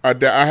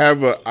 I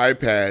have an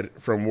iPad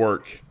from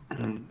work.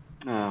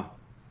 Oh.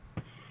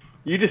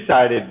 You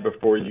decided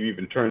before you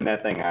even turned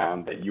that thing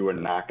on that you were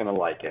not going to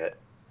like it.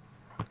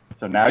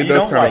 So now It you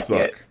does don't kind of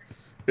like suck.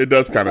 it. It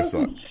does kind of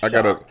suck. I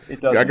gotta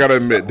It doesn't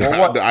admit, suck.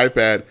 Well, the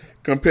iPad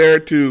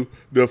compared to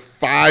the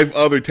 5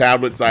 other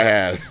tablets I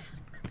have.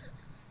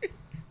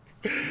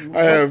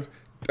 I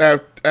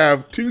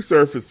have 2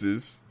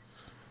 Surfaces,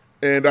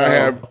 and I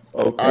have.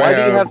 Okay. Why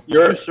do you have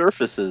You're- 2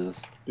 surfaces?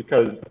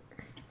 Because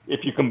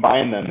if you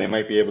combine them, they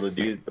might be able to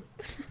do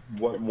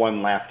what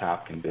one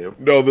laptop can do.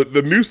 No,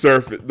 the new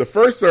Surface, the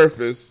first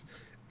Surface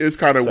is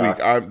kind of weak.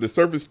 Sucks. The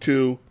Surface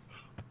 2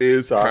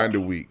 is Sucks. kind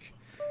of weak.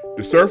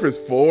 The Surface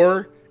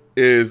 4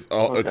 is a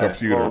Okay,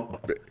 computer. well,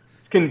 The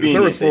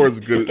Convenient. Surface 4 is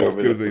they good switch as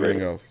over good as to anything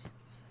three. else.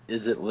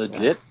 Is it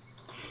legit?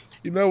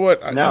 You know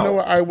what? No. You know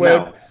what?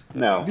 iWeb.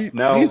 No. These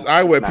it's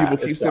iWeb not. people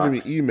It keep sending me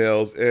sucks.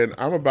 emails, and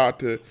I'm about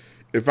to.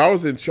 If I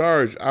was in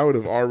charge, I would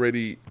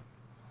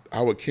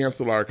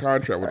cancel our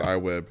contract with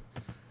iWeb.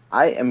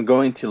 I am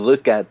going to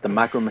look at the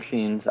Micro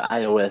Machines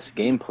iOS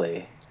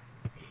gameplay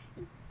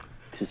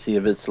to see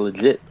if it's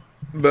legit.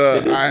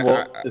 But I have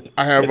it's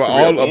a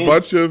real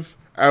game.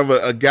 I have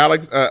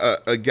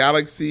a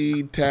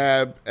Galaxy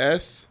Tab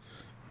S.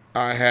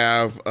 I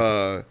have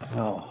what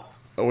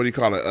do you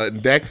call it? A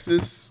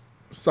Nexus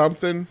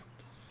something,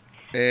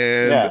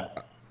 and Yeah.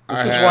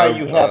 I This is have why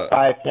you have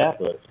 5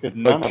 tablets. Because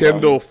none a of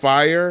Kindle them.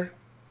 Fire.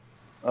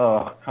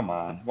 Oh, come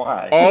on.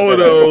 Why? All of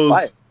those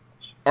Fire.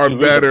 are You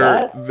need the better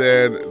Fire?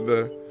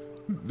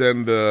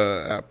 than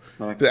the app.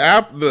 The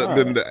app, the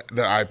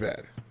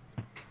iPad.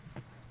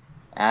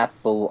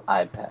 Apple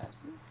iPad.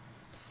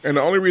 And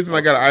the only reason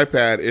I got an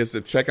iPad is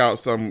to check out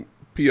some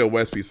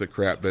POS piece of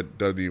crap that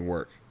doesn't even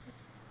work.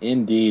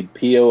 Indeed,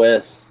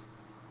 POS.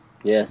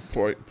 Yes.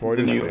 Point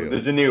of sale.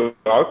 There's a new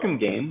Arkham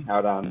game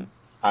out on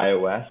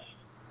iOS.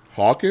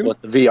 Hawking?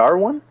 What, the VR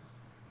one?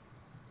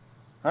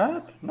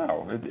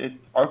 No, it's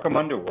Arkham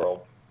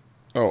Underworld.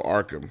 Oh,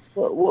 Arkham.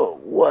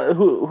 What?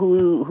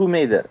 Who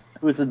made that?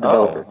 Who's the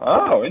developer?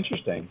 Oh,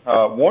 interesting.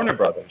 Warner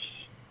Brothers.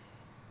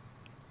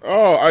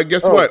 Oh, I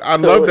guess what? I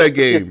love that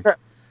game.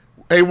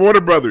 Hey,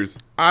 Warner Brothers,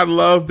 I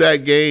love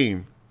that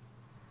game.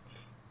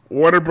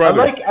 Warner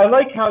Brothers. I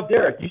like how,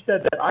 Derek, you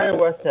said that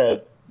iOS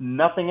had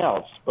nothing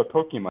else but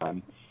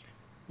Pokemon.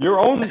 Your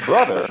own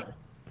brother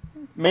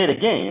made a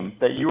game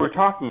that you were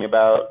talking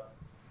about,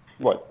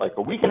 what, like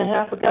a week and a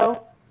half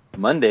ago?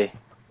 Monday.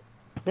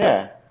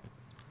 Yeah.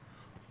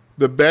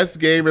 The best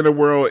game in the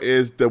world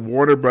is the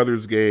Warner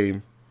Brothers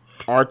game,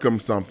 Arkham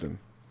something.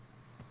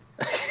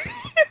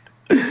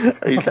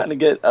 Are you trying to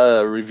get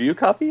a review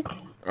copy?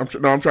 I'm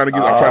trying to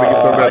get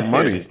some of that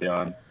money.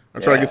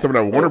 I'm trying to get some of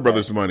that Warner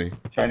Brothers money.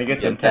 Trying to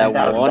get some that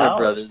 $10,000. Warner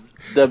Brothers.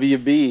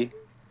 WB.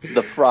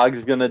 The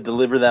frog's gonna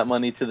deliver that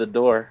money to the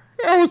door.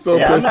 I was so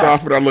pissed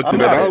off when I looked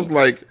at it. I was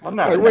like,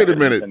 wait a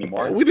minute.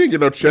 We didn't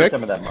get no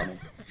checks. Some of that money.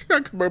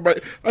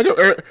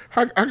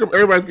 How come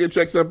everybody's getting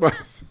checks at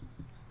us?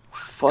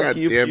 Fuck God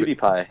you, damn it.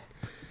 PewDiePie.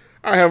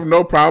 I have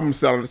no problem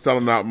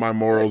selling out my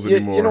morals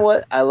anymore. You know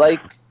what? I like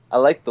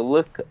the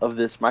look of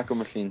this Micro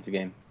Machines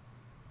game.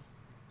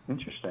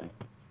 Interesting.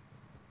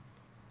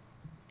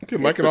 You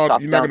can like it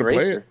all. You're not going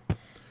to play it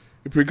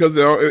because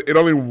it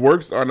only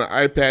works on the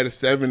iPad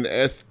 7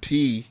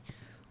 ST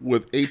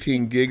with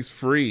 18 gigs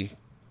free.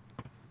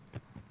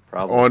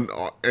 Probably.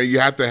 And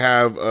you have to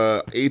have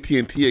a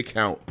AT&T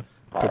account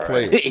to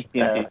play it.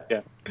 AT&T,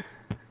 yeah.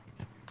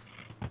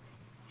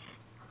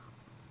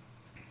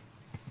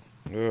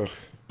 Ugh.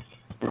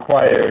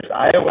 Requires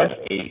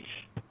iOS 8.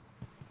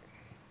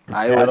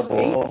 iOS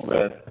Compatible 8.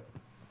 with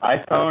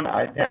iPhone,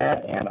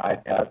 iPad, and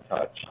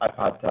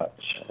iPod Touch.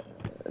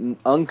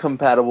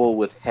 Uncompatible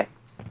with Hecht.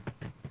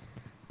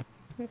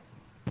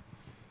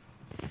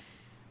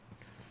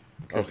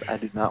 Okay. I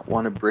do not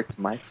want to brick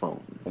my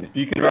phone. And if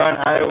you can run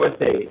iOS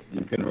 8,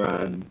 you can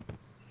run...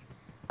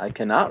 I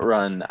cannot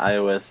run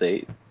iOS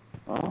 8.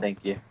 Oh.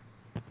 Thank you.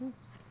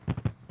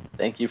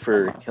 Thank you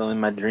for killing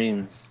my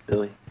dreams,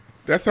 Billy.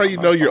 That's how you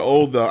know you're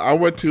old, though. I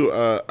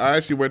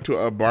actually went to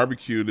a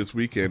barbecue this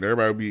weekend.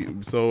 Everybody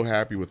would be so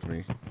happy with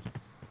me.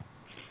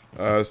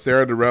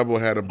 Sarah the Rebel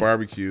had a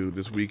barbecue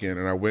this weekend,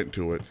 and I went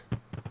to it.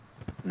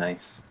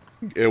 Nice.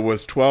 It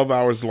was 12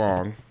 hours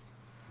long.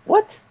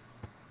 What?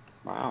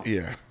 Wow.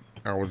 Yeah,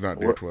 I was not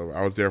there 12.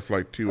 I was there for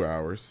like 2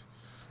 hours.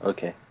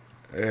 Okay.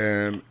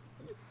 And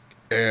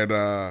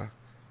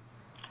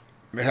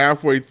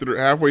halfway through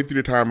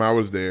the time I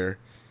was there,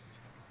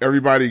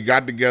 everybody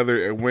got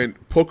together and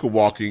went poke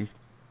walking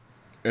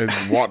and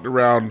walked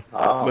around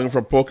looking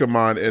for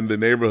Pokemon in the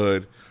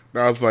neighborhood.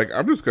 And I was like,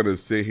 I'm just gonna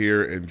sit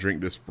here and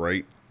drink this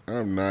Sprite.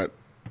 I'm not.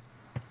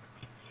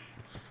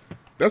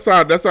 That's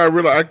how I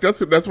realized.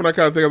 That's when I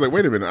kind of think, I was like,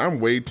 wait a minute, I'm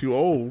way too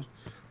old.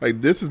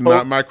 Like, this is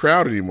not my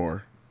crowd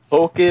anymore.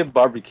 Poke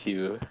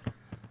barbecue.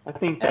 I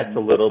think that's a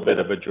little bit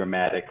of a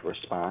dramatic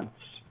response.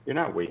 You're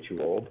not way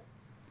too old.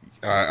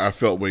 I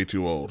felt way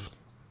too old.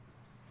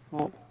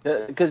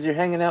 Because you're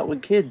hanging out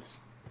with kids.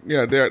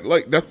 Yeah, they're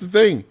like, that's the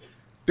thing.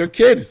 They're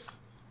kids.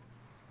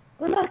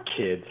 They're not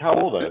kids. How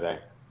old are they?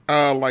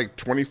 Like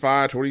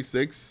 25,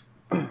 26.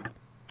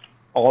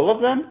 All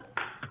of them?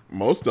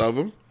 Most of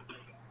them.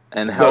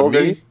 And how old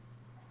are you?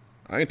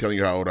 I ain't telling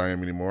you how old I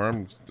am anymore.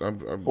 I'm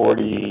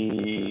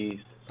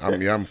 40.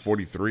 I'm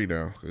 43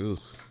 now. Ugh.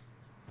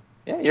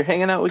 Yeah, you're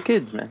hanging out with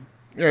kids, man.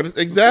 Yeah,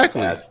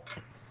 exactly.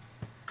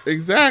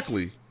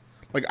 Exactly.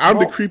 Like, I'm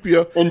the creepy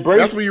old.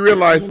 That's when you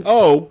realize,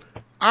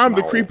 I'm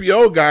the creepy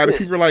old guy. The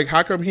people are like,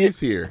 how come he's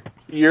here?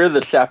 You're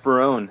the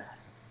chaperone.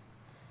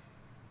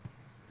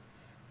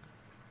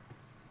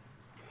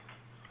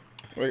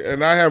 Like,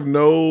 and I have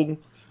no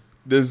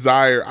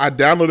desire. I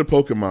downloaded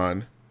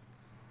Pokemon,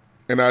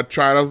 and I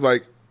tried. I was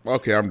like,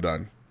 okay, I'm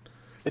done.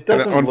 It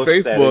doesn't on look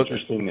Facebook, that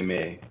interesting to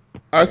me.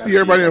 I see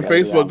everybody on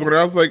Facebook going,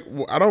 I was like,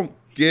 well, I don't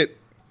get.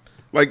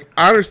 Like,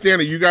 I understand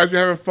that you guys are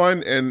having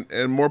fun,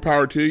 and more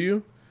power to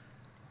you.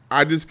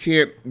 I just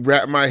can't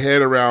wrap my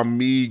head around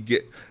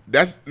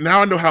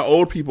now I know how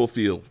old people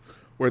feel,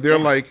 where they're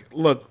like,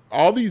 look,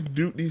 all these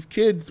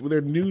kids with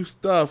their new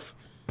stuff,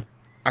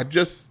 I'm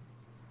sorry,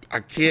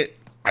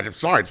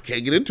 I just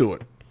can't get into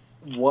it.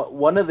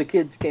 One of the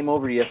kids came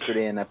over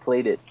yesterday, and I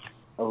played it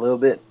a little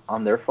bit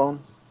on their phone.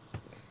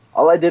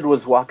 All I did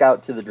was walk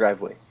out to the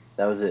driveway.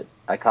 That was it.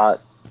 I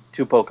caught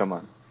 2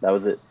 Pokemon. That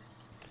was it.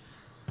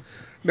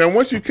 Now,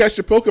 once you catch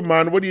the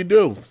Pokemon, what do you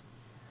do?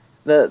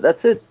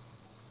 That's it.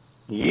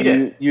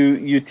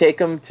 You take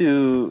them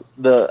to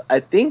I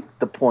think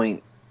the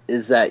point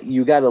is that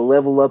you got to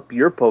level up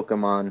your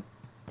Pokemon,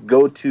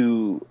 go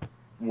to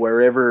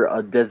wherever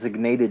a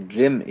designated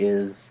gym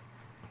is,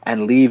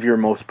 and leave your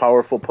most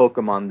powerful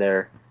Pokemon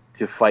there,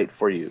 to fight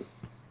for you.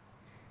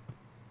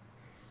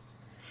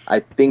 I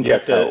think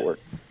that's how it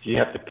works. Do you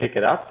have to pick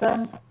it up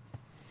then?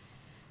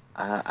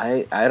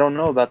 I don't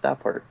know about that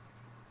part.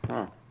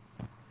 Huh.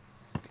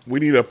 We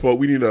need a poke.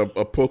 What do you call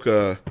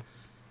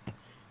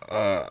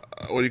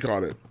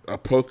it? A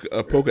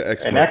poke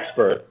expert. An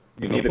expert.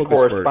 You need a poke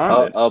expert.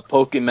 correspondent. A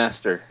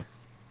Pokemaster.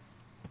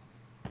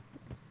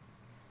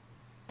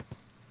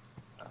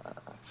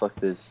 Fuck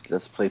this.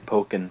 Let's play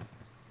Pokken.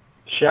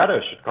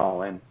 Shadow should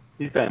call in.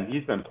 He's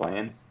been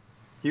playing.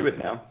 He would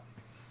know.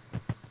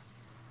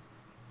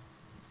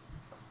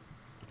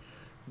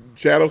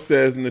 Shadow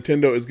says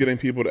Nintendo is getting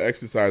people to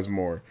exercise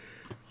more.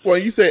 Well,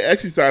 you say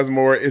exercise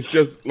more, it's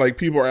just like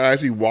people are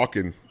actually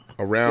walking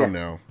around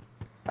now.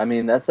 I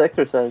mean, that's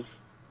exercise.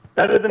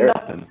 Better than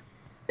nothing.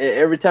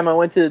 Every time I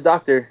went to the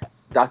doctor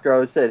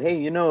always said, hey,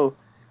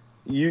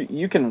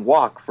 you can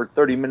walk for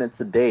 30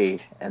 minutes a day,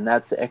 and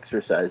that's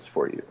exercise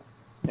for you.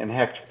 And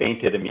Heck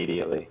fainted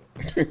immediately.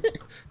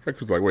 Heck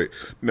was like, wait,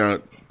 now,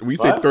 we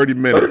say What? 30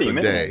 minutes 30 a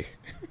minutes? day.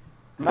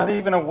 I'm not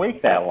even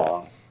awake that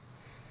long.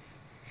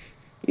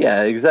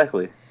 Yeah,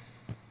 exactly.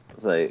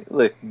 It's like,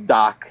 look,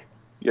 Doc,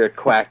 you're a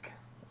quack.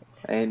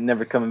 I ain't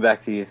never coming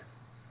back to you.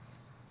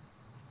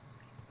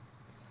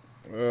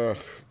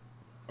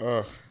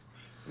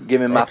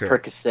 Give me my Okay.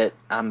 Percocet.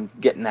 I'm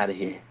getting out of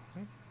here.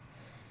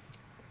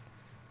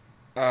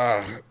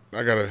 I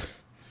gotta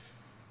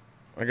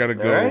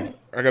go. Alright.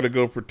 I gotta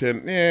go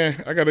pretend. Yeah,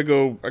 I gotta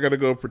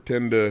go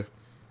pretend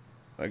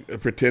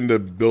to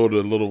build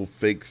a little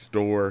fake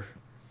store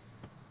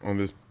on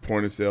this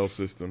point of sale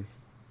system.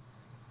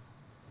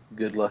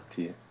 Good luck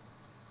to you.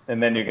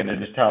 And then you're going to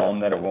just tell them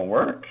that it won't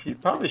work? You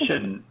probably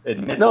shouldn't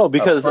admit No,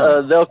 because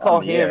upfront they'll on call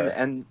the him air.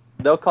 and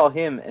they'll call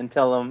him and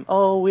tell him,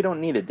 "Oh, we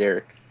don't need it,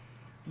 Derek."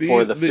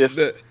 For the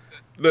fifth.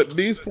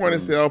 These point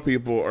of sale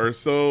people are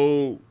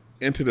so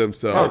into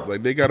themselves. Oh.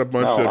 Like they got a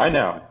bunch No, of I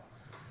know.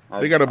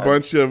 they got a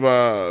bunch of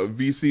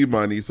VC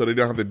money, so they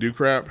don't have to do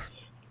crap.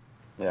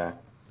 Yeah.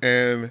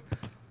 And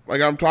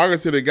like I'm talking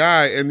to the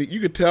guy, and you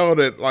could tell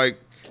that like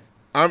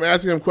I'm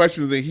asking him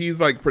questions, and he's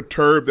like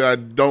perturbed that I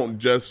don't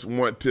just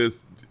want to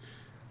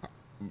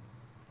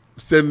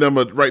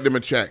write them a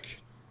check.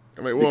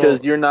 I'm like, well,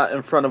 Because you're not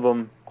in front of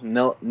them,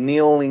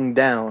 kneeling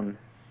down,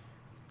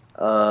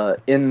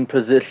 in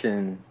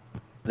position.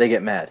 They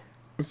get mad.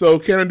 so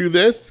can I do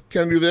this?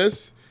 Can I do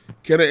this?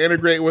 Can I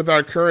integrate with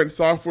our current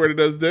software that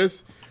does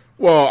this?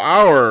 Well,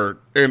 our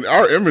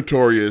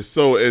inventory is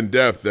so in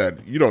depth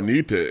that you don't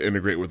need to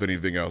integrate with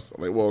anything else.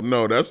 I'm like, well,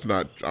 no, that's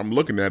not. I'm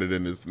looking at it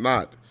and it's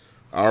not.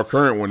 Our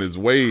current one is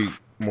way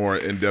more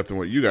in depth than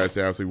what you guys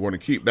have, so we want to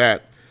keep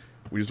that.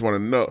 We just want to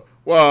know.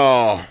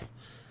 Well,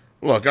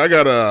 look, there's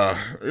a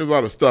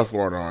lot of stuff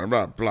going on.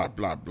 Blah blah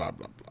blah blah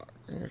blah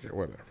blah. Okay,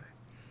 whatever.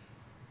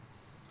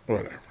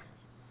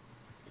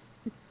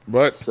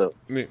 But So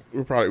we'd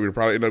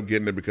probably end up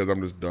getting it because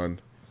I'm just done.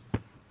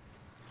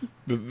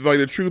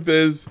 The truth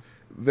is,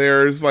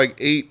 there's like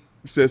 8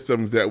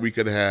 systems that we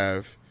could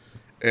have,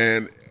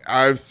 and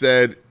I've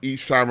said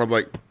each time I'm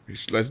like,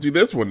 let's do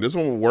this one. This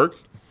one will work.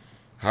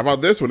 How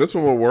about this one? This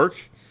one will work.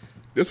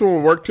 This one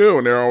will work too.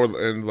 And they're always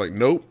like,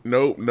 nope,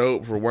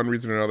 for one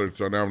reason or another.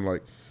 So now I'm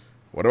like,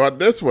 what about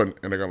this one?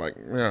 And they're like,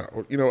 yeah,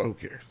 you know what? Who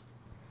cares?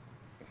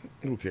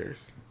 Who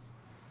cares?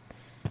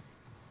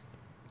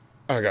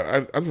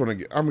 I just want to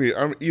get.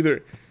 I'm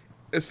either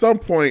at some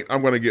point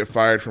I'm going to get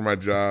fired from my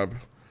job,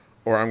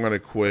 or I'm going to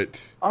quit.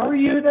 Are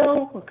you,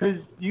 though? Because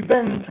you've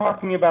been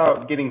talking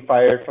about getting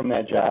fired from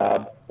that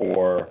job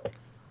for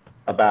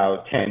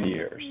about 10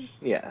 years.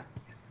 yeah,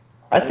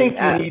 I think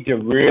you need to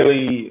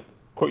really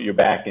put your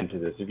back into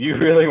this. If you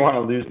really want to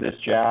lose this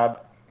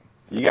job,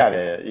 you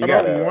gotta. I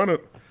don't want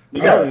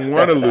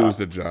to lose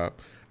the job.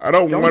 I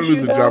don't want to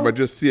lose the job. I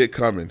just see it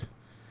coming.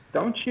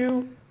 Don't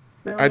you?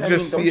 Really? I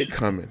just don't see it you-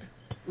 coming.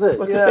 look,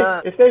 Look,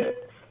 yeah. if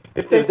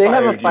they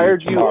haven't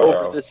fired you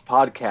tomorrow, over this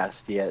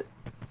podcast yet,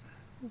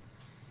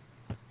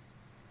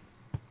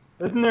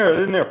 isn't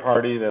there a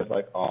party that's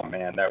like, oh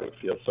man, that would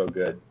feel so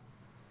good?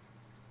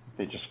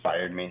 They just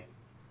fired me.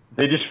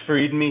 They just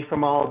freed me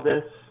from all of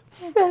this.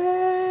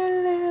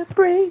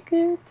 celebrate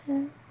good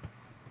time.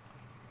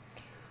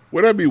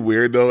 Would that be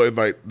weird though? If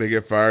like they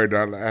get fired,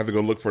 I have to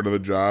go look for another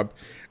job,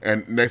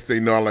 and next thing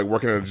you know, I'm like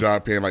working at a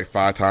job paying like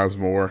 5 times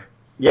more.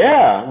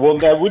 Yeah, well,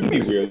 that wouldn't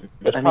be weird.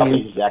 That's I probably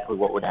mean- exactly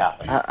what would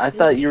happen. I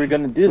thought you were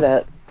gonna do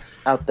that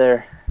out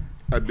there.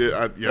 I did.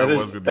 I That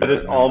was is, gonna that do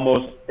is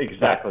almost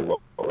exactly what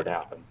would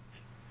happen.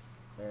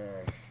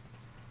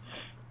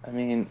 I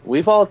mean,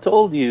 we've all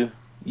told you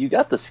you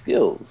got the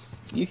skills.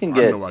 You can I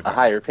get know I a got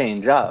higher the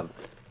paying job.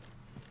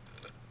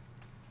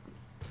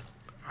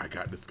 I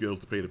got the skills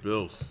to pay the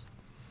bills.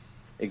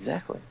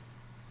 Exactly.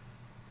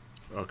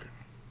 Okay.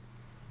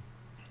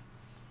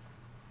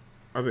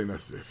 I think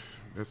that's it.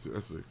 That's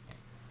a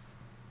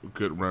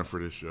good run for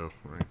this show,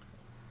 right?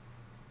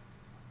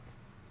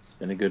 It's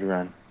been a good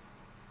run.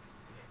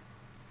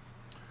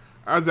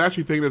 I was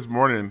actually thinking this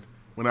morning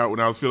when I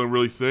was feeling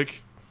really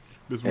sick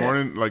this Yeah.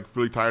 morning, like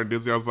really tired and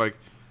dizzy. I was like,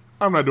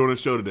 I'm not doing a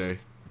show today.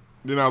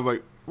 Then I was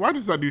like, why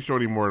does I do a show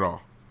anymore at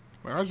all?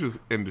 Like, I'll just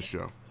end the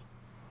show.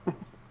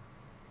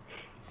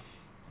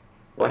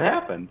 What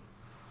happened?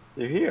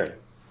 You're here.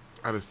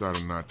 I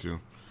decided not to.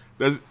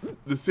 I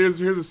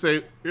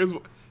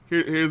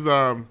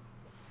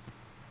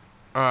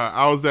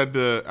was at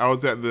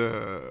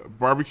the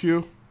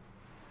barbecue,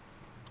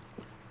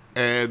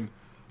 and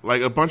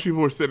like a bunch of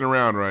people were sitting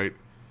around, right?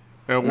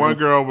 And one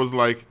girl was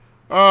like,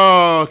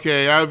 "Oh,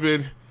 okay,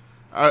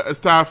 it's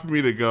time for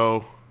me to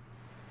go.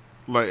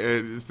 Like,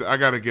 I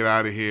got to get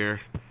out of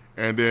here."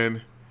 And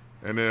then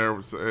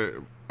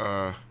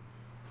a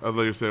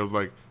lady said, "Was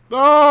like,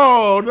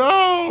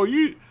 no,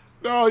 you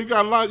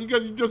got a lot.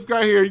 You just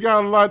got here. You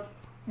got a lot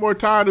more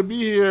time to be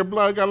here.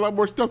 Blah, got a lot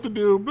more stuff to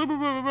do. Blah blah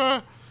blah blah."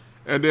 Blah.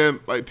 And then,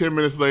 like 10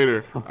 minutes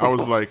later, I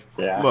was like,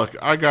 Yeah. "Look,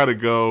 I gotta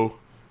go.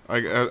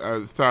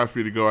 It's time for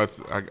me to go."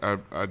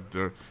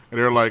 And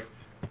they're like,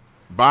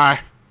 "Bye."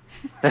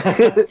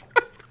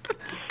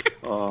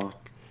 Oh,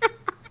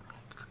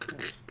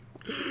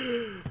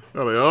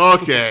 I'm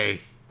like,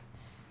 "Okay."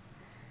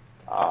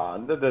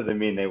 that doesn't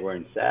mean they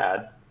weren't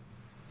sad.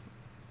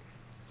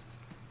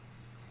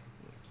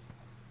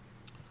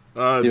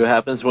 See what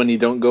happens when you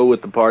don't go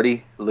with the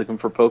party looking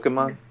for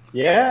Pokemon?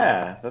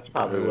 Yeah, that's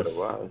probably what it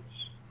was.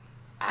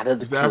 Out of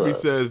the Zappy club.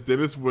 says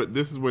this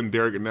is when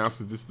Derek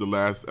announces this is the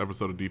last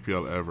episode of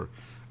DPL ever.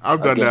 I've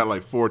done Okay. that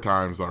like 4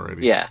 times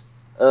already. Yeah.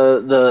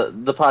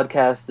 The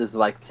podcast is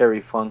like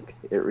Terry Funk.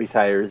 It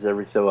retires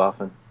every so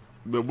often.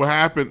 But what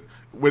happened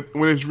when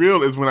it's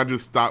real is when I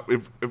just stop.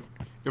 If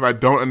I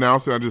don't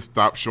announce it, I just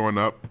stop showing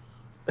up.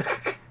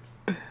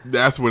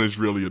 That's when it's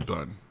really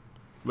done.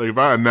 Like if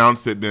I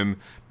announce it, then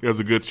there's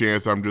a good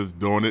chance I'm just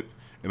doing it,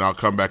 and I'll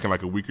come back in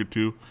like a week or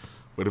 2.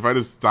 But if I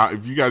just stop,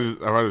 if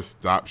I just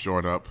stop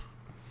showing up.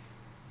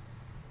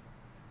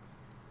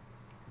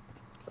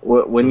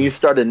 When you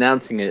start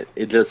announcing it,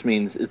 it just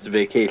means it's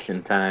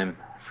vacation time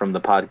from the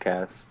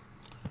podcast.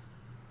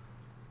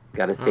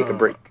 Got to take a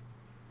break.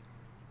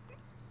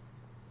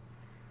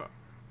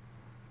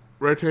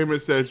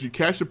 Redtainment says you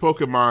catch a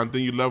Pokemon,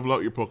 then you level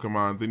up your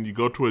Pokemon, then you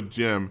go to a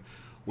gym,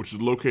 which is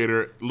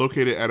located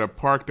at a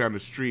park down the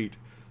street,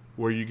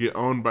 where you get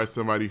owned by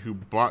somebody who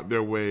bought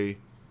their way.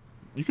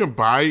 You can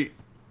buy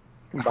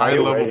high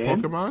your level way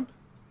in? Pokemon.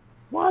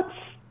 What?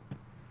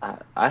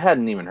 I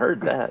hadn't even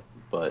heard that,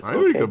 but I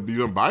know you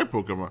can buy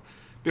Pokemon.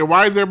 Then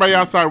why is everybody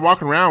outside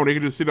walking around when they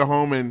can just sit at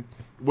home and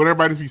would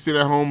everybody just be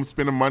sitting at home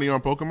spending money on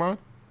Pokemon?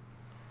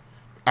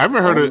 I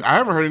haven't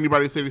heard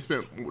anybody say they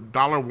spent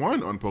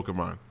 $1 on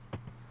Pokemon.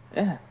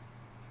 Yeah.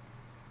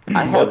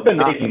 It's been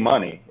making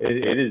money.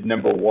 It is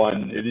number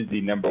one. It is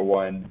the number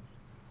one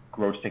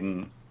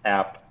grossing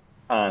app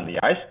on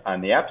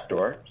the App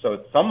Store.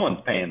 So someone's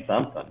paying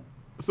something.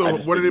 I So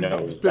just what are didn't they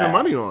know it was spending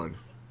that. money on?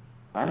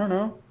 I don't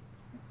know.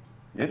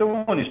 You're the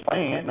one who's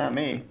playing it, not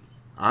me.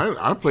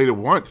 I played it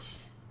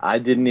once. I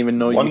didn't even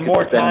know One you more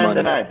could spend time money.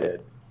 than I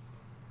did.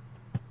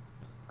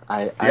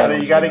 I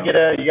You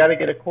gotta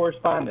get a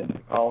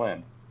correspondent. Call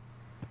in.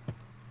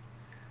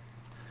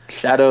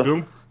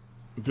 Shadow.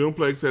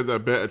 Doomplague says, "I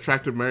bet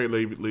attractive married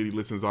lady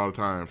listens all the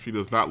time. She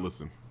does not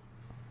listen."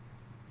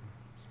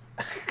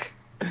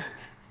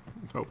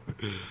 Nope.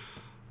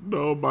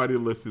 Nobody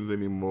listens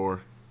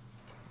anymore.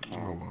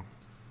 Hold on.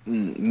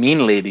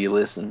 Mean lady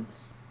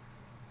listens.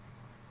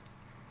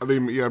 I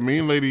think, yeah,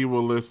 mean lady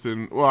will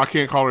listen. Well, I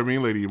can't call her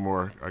mean lady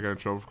anymore. I got in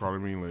trouble for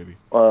calling her mean lady.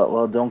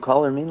 Well, don't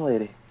call her mean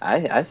lady.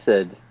 I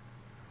said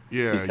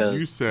Yeah, Because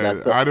you said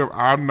it. that's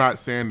I'm not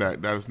saying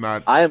that. That is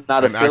not. I am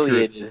not an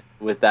affiliated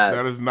with that.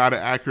 That is not an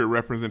accurate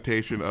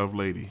representation of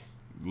lady.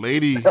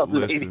 Lady, Of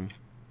lady.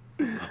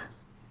 listen.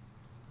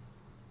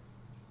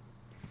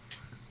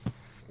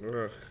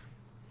 Ugh.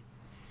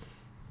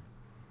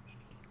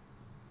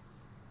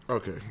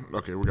 Okay,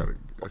 we got it.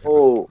 Okay,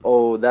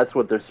 Oh, that's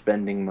what they're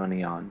spending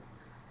money on.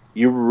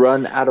 You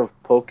run out of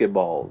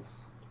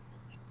Pokeballs,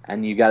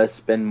 and you got to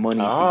spend money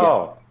to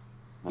Oh.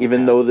 get.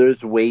 Even though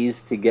there's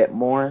ways to get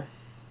more,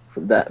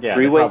 from that Yeah,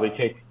 freeway.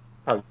 they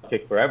probably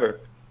take forever.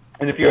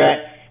 And if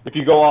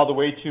you go all the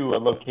way to a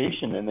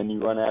location and then you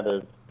run out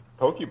of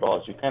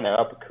Pokeballs, you're kind of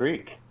up a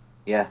creek.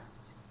 Yeah,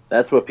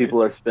 that's what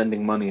people are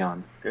spending money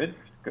on. Good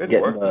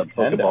Getting work, the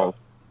Nintendo.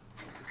 Pokeballs.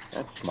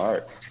 That's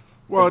smart.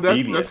 Well, that's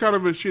devious. kind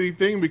of a shitty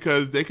thing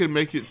because they can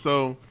make it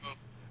so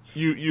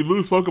you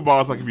lose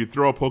Pokeballs. Like if you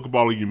throw a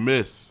Pokeball and you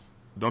miss,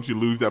 don't you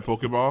lose that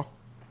Pokeball?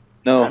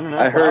 No, I don't know,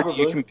 I heard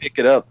probably. you can pick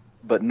it up,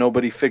 but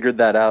nobody figured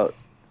that out.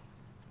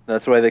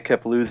 That's why they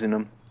kept losing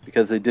them,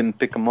 because they didn't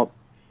pick them up.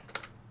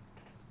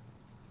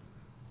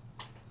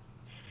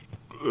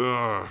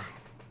 Ugh.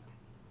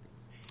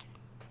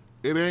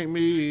 It ain't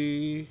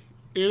me.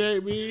 It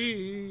ain't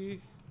me.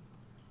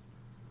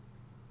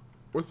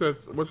 What's that?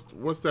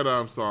 What's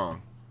that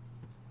song?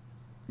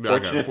 Yeah, I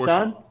got it. Fortunate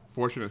Son?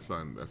 Fortunate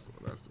Son. That's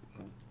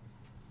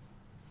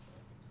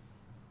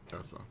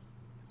that song.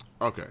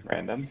 Okay,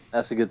 Random.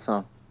 That's a good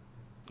song.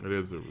 it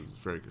is. It was a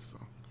very good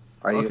song.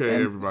 Are you Okay,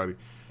 everybody.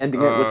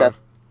 ending it with that?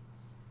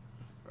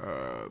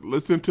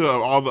 Listen to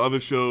all the other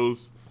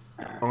shows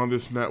on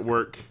this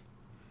network.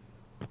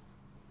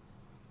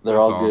 They're That's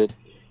all all. good.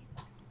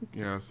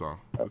 Yeah, I saw.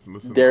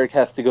 Listen. Derek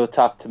has to go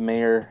talk to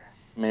Mayor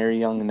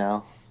Young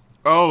now.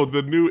 Oh,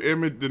 the new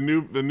image, the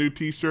new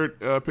T-shirt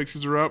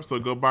pictures are up. So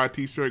go buy a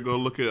T-shirt. Go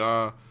look at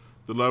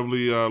the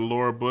lovely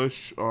Laura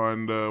Bush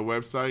on the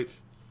website.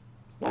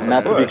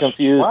 Not to be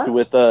confused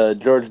with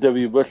George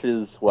W.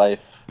 Bush's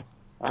wife.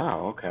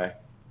 Oh, okay.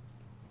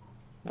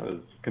 I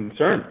was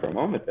concerned for a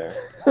moment there.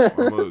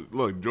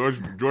 Look,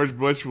 George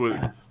Bush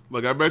would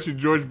look. I bet you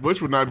George Bush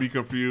would not be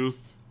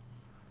confused.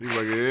 He's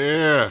like,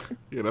 yeah,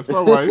 that's my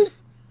wife.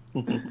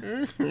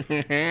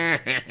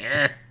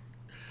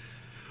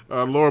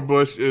 Laura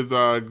Bush is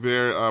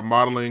there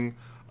modeling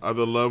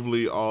the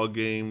lovely All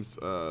Games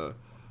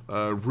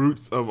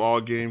Roots of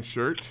All Games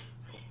shirt.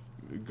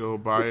 Go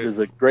buy it. Which is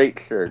a great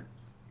shirt.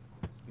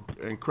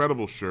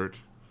 Incredible shirt.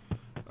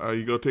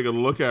 You go take a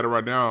look at it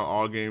right now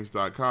on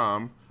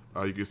allgames.com.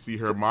 You can see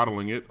her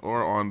modeling it,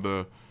 or on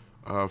the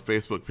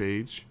Facebook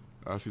page.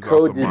 She's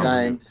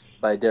co-designed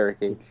by Derek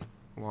H.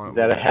 Is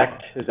that a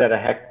Hecht? Is that a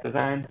Hecht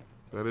design?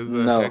 That is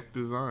a Hecht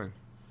design.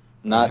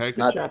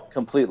 Not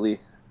completely.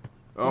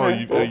 Oh,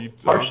 you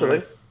partially.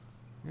 Okay.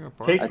 Yeah,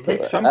 partially.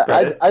 Take some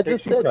credit. I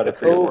just said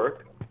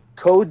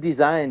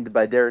co-designed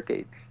by Derek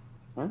H.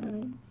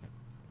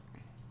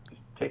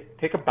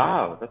 Take a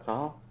bow. That's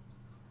all.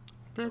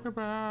 Take a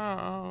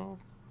bow.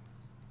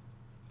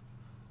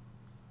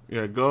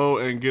 Yeah, go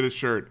and get a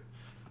shirt.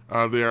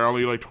 They are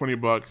only like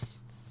 $20.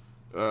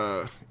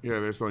 Yeah,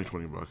 there's only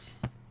 $20.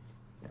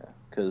 Yeah,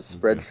 because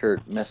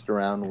Spreadshirt messed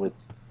around with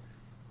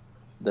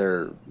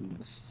their.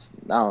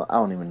 I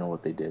don't even know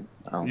what they did.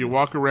 You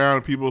walk around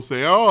and people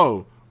say,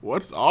 "Oh,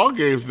 what's All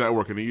Games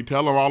Network?" And you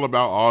tell them all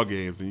about All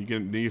Games, and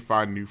you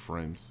find new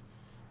friends.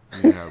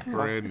 And you have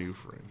brand new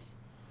friends.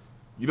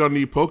 You don't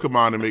need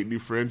Pokemon to make new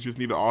friends. You just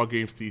need an All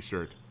Games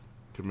T-shirt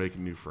to make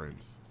new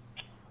friends.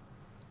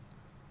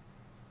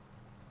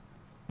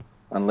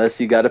 Unless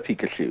you got a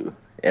Pikachu.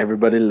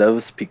 Everybody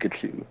loves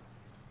Pikachu.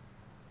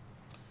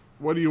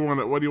 What do you want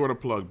to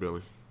plug,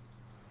 Billy?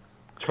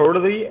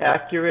 Totally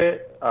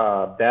Accurate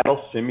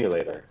Battle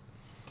Simulator.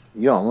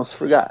 You almost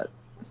forgot.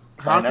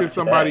 How can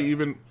somebody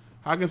even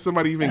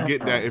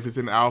get that if it's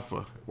in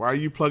alpha? Why are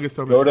you plugging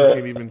something you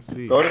can't even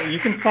see? You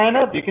can sign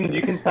up. You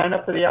can sign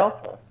up for the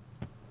alpha.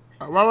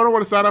 Why would I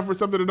want to sign up for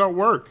something that don't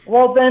work?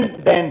 Well,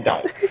 then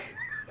don't.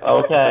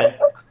 Okay.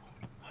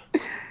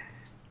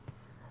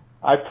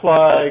 I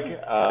plug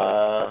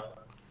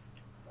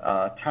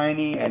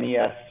Tiny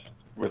NES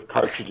with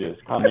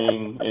cartridges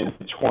coming in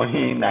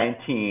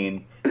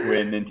 2019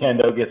 when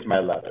Nintendo gets my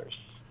leathers.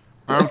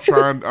 I'm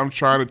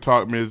trying to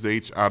talk Ms.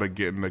 H out of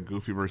getting a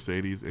goofy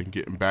Mercedes and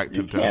getting back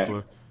to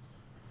Tesla.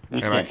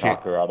 You can't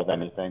talk her out of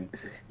anything.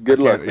 Good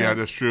luck. Yeah,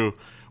 that's true.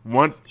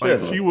 Once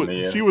she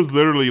was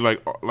literally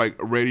like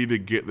ready to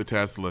get the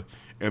Tesla,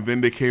 and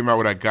then they came out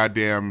with that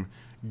goddamn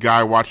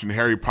guy watching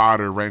Harry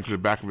Potter ran to the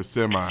back of a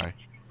semi.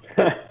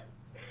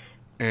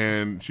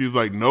 And she's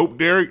like, "Nope,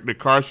 Derek, the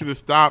car should have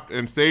stopped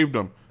and saved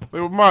him."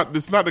 Like, well, Mom,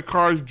 it's not the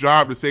car's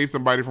job to save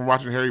somebody from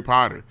watching Harry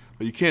Potter.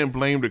 Like, you can't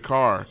blame the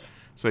car.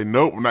 Say,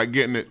 "Nope, I'm not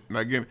getting it.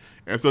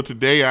 And so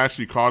today I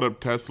actually called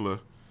up Tesla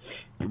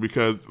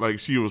because like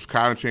she was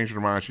kind of changing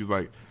her mind. She's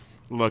like,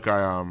 "Look,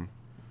 I'm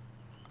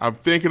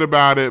thinking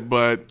about it,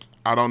 but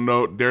I don't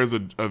know. There's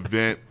an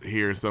event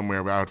here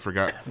somewhere, but I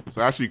forgot."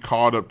 So I actually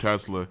called up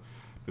Tesla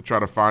to try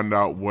to find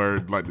out where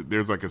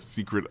there's like a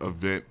secret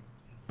event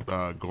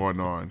going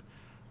on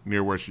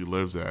near where she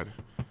lives at.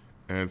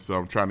 And so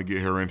I'm trying to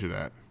get her into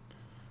that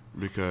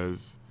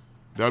because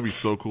that would be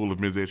so cool if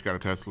Ms. H got a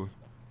Tesla.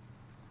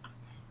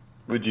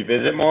 Would you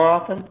visit more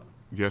often?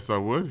 Yes, I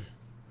would.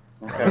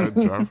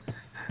 Okay.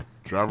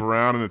 Drive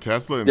around in a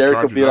Tesla and Derek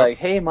charge will be like,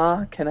 "Hey,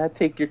 Ma, can I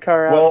take your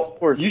car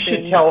out?" Well, you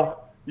should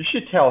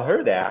tell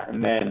her that,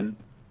 and then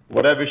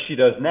whatever she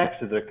does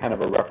next is a kind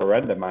of a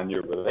referendum on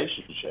your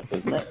relationship,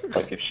 isn't it?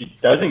 Like if she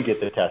doesn't get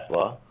the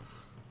Tesla,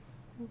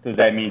 does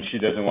that mean she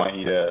doesn't want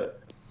you to,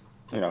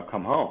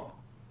 come home?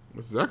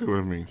 That's exactly what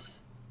it means.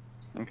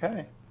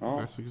 Okay. Well,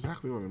 that's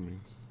exactly what it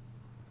means.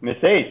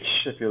 Miss H,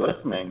 if you're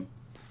listening,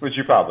 which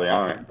you probably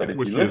aren't, but if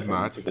you listen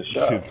to the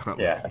show,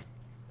 yeah,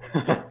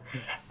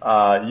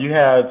 you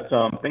have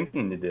some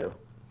thinking to do.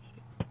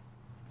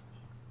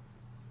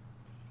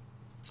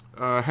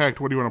 Hecht,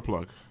 what do you want to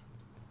plug?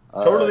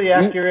 Totally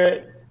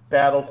Accurate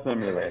Battle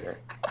Simulator.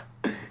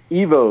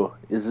 Evo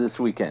is this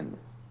weekend,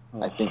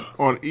 I think.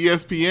 On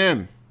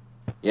ESPN.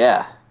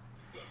 Yeah.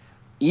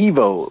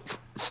 Evo,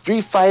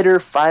 Street Fighter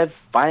 5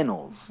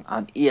 Finals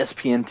on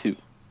ESPN2.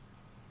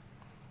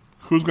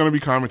 Who's going to be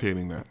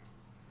commentating that?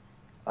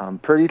 I'm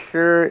pretty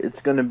sure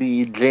it's going to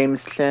be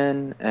James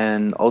Chen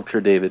and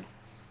Ultra David.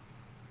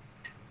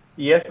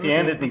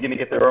 ESPN isn't going to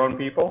get their own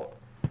people?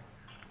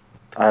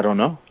 I don't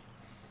know.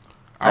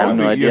 I have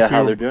no idea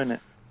how they're doing it.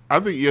 I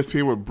think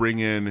ESPN would bring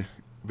in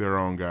their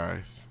own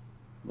guys.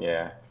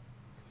 Yeah.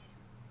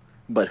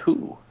 But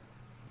who?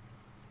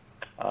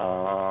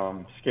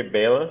 Skip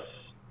Bayless?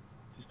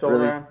 Still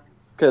really? around?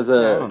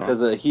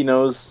 Because he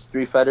knows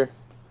Street Fighter?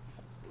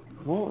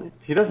 Well,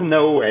 he doesn't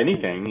know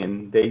anything,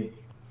 and they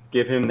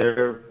give him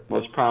their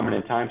most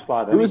prominent time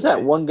slot. Who was that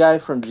anyway. one guy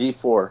from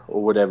G4 or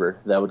whatever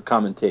that would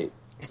commentate?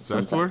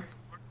 Sessler?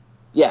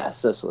 Yeah,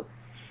 Sessler.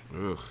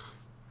 Ugh.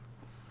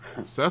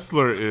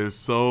 Sessler is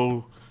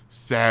so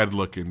sad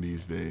looking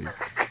these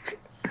days.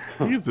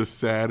 He's the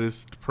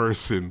saddest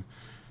person.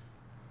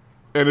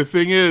 And the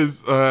thing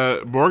is,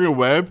 Morgan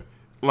Webb,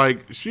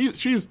 like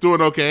she's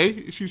doing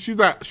okay. She's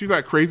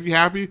not crazy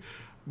happy,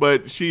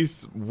 but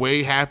she's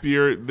way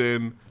happier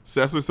than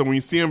Sessler. So when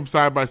you see them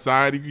side by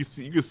side, you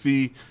can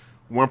see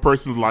one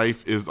person's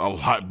life is a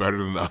lot better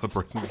than the other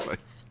person's life.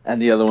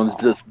 And the other one's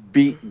just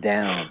beat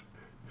down.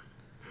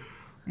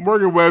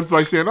 Morgan Webb's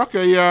like saying,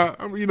 "Okay, yeah,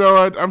 you know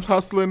what? I'm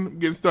hustling,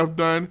 getting stuff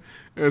done,"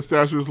 and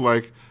Sasha's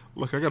like,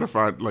 "Look, I got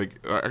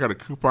a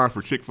coupon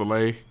for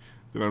Chick-fil-A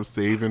that I'm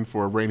saving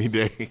for a rainy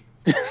day."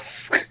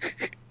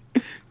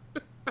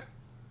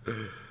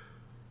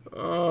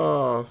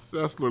 Oh,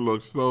 Sessler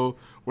looks so.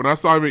 When I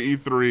saw him at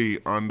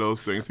E3 on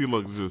those things, he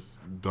looks just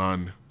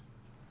done.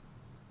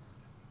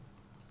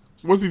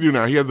 What's he do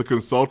now? He has a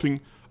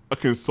consulting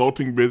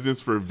business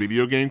for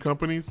video game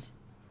companies.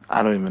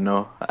 I don't even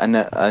know.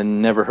 I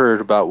never heard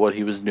about what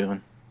he was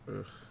doing.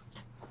 Ugh.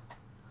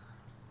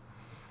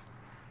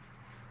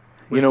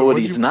 You know what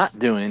he's not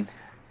doing?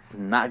 He's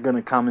not going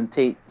to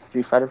commentate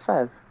Street Fighter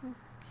V.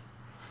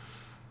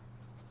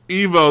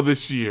 Evo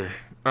this year.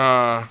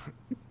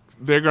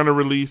 They're going to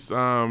release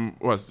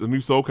the new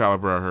Soul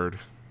Calibur, I heard.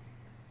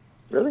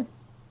 Really?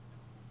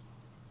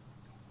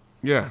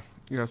 Yeah,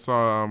 I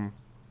saw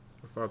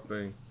a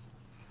thing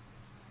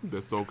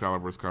that Soul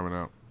Calibur is coming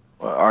out.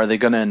 Are they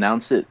going to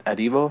announce it at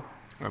Evo?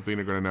 I think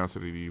they're going to announce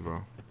it at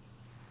Evo.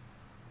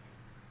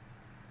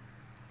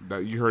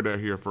 That you heard that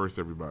here first,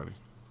 everybody.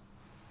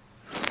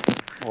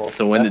 Well,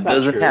 So when it that's not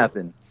doesn't true.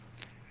 happen,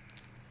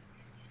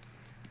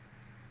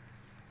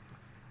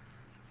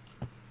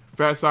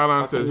 Fat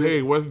Cylon says,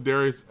 "Hey, what's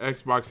Darius'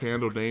 Xbox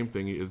handle name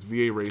thingy? It's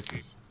VA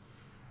Races,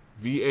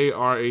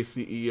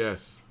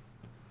 VARACES.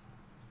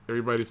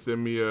 Everybody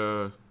send me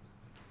a."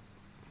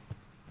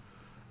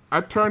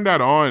 I turned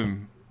that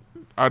on.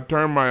 I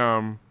turned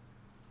my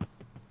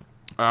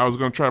I was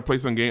gonna try to play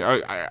some game.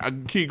 I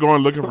keep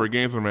going looking for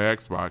games on my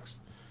Xbox.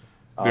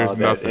 There's That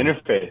nothing.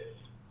 interface.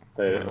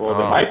 There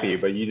might be,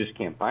 but you just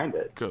can't find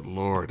it. Good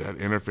Lord, that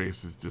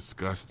interface is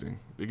disgusting.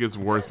 It gets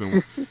worse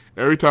and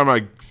every time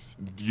I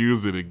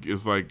use it,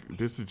 it's like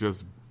this is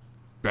just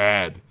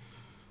bad.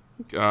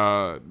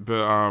 I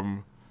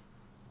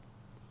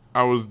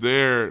was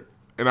there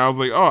and I was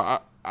like,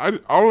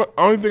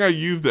 only thing I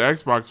use the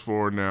Xbox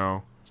for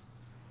now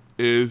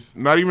is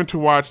not even to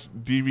watch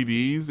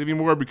DVDs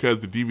anymore because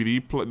the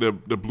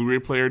the Blu-ray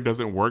player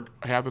doesn't work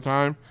half the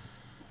time.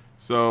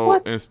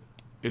 So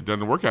it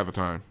doesn't work half the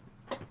time.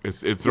 It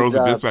throws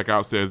the disc back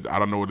out, says, "I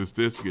don't know what this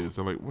disc is."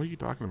 I'm like, "What are you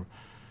talking about?"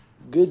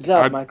 good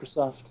job,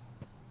 Microsoft.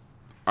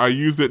 I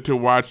use it to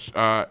watch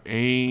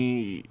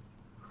a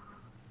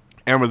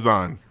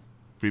Amazon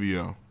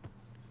video.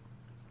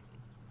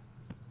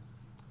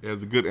 It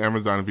has a good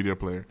Amazon video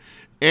player.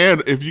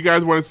 And if you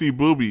guys want to see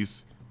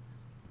boobies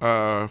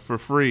for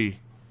free,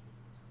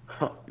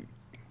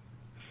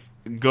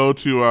 go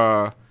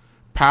to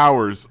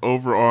Powers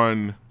over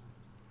on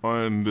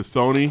the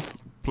Sony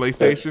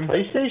PlayStation.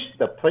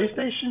 The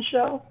PlayStation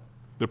show?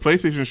 The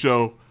PlayStation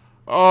show.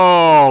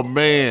 Oh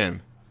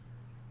man,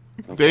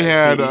 they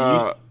had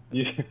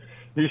You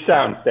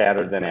sound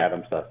sadder than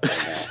Adam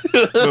Sussman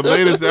now. the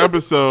latest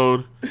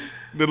episode.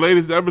 The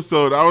latest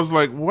episode, I was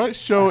like, "What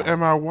show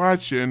am I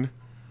watching?"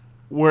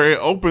 Where it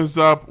opens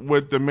up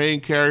with the main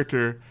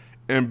character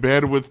in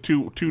bed with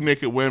two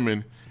naked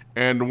women,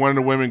 and one of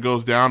the women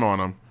goes down on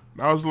him.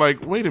 And I was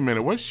like, "Wait a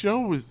minute, what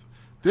show is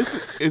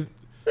this?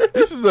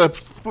 This is a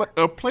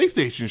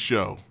PlayStation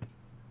show."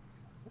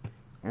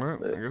 Well,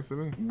 I guess it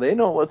is. They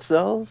know what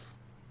sells.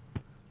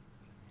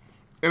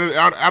 And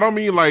I don't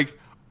mean like,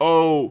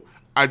 "Oh,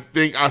 I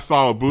think I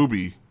saw a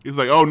boobie." It's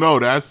like, "Oh no,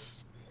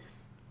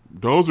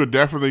 those are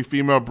definitely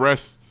female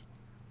breasts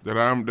that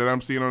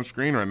I'm seeing on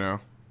screen right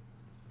now."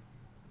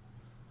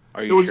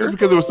 Are It you was sure? just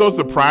because it was so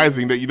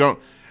surprising that you don't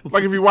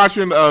like if you're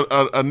watching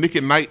a Nick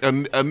at Night a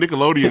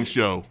Nickelodeon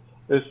show.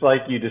 It's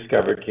like you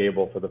discovered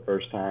cable for the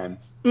first time.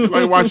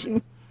 Like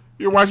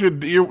you're watching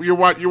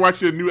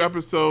a new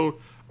episode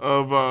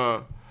of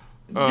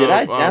Did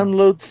I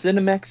download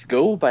Cinemax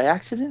Go by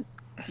accident?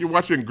 you're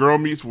watching Girl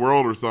Meets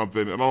World or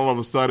something, and all of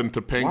a sudden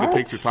Topanga What?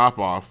 takes her top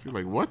off. You're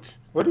like, what?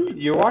 What are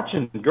you're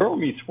watching Girl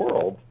Meets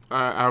World?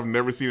 I've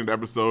never seen an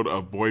episode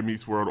of Boy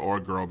Meets World or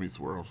Girl Meets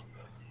World.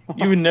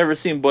 You've never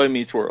seen Boy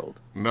Meets World.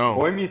 No.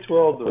 Boy Meets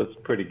World was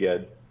pretty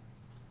good.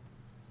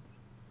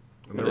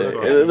 I never saw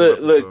a single Look,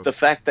 episode. the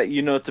fact that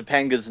you know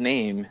Topanga's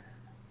name.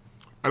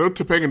 I know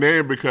Topanga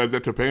name because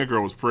that Topanga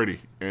girl was pretty,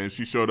 and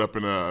she showed up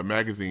in a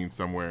magazine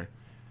somewhere.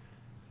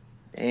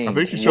 Dang, I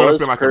think she showed up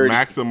was in like pretty. a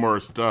Maxim or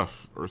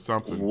stuff or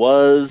something.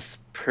 Was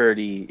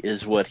pretty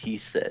is what he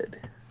said.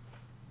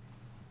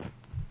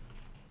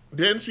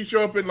 Didn't she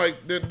show up in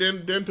like?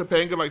 Didn't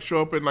Topanga like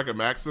show up in like a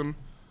Maxim,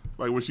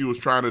 like when she was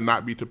trying to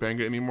not be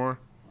Topanga anymore?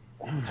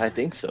 I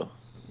think so.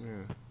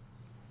 Yeah.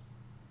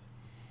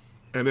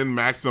 And then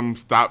Maxim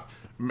stopped.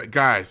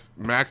 Guys,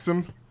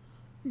 Maxim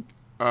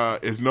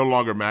is no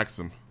longer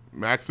Maxim.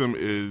 Maxim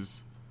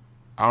is,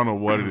 I don't know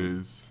what it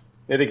is.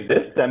 It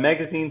exists. That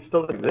magazine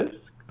still exists.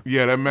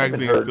 Yeah, that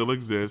magazine still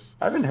exists.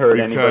 I haven't heard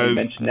anybody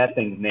mention that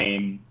thing's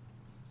name.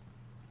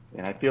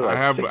 And I feel like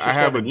I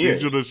have a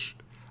digital.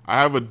 I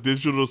have a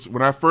digital.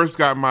 When I first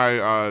got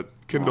my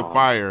Kindle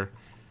Fire,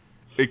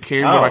 it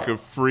came with like a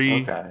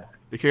free. Okay.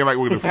 It came like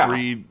with a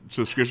free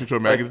subscription to a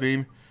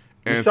magazine.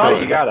 And so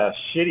you got a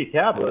shitty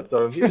tablet,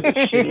 so here's a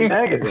shitty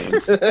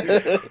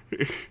magazine.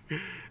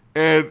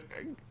 And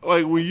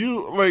like when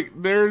you like,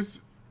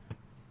 there's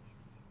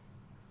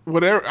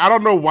whatever. I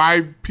don't know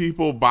why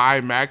people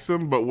buy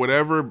Maxim, but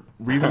whatever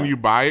reason you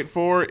buy it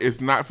for, it's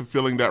not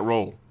fulfilling that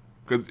role.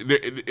 Because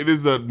it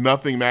is a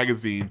nothing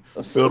magazine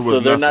filled with So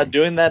they're nothing. not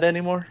doing that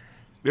anymore?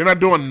 They're not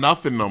doing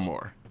nothing no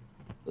more.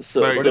 So,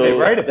 Like, what did they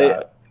write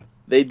about?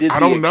 They did I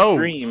the don't know.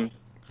 extreme.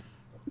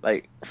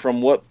 Like,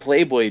 from what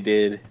Playboy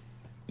did,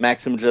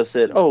 Maxim just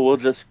said, oh, we'll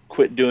just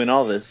quit doing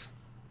all this.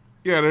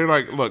 Yeah, they're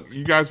like, look,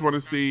 you guys want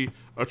to see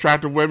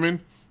attractive women?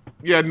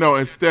 Yeah, no,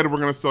 instead we're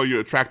going to sell you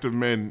attractive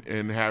men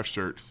in half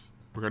shirts.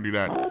 We're going to do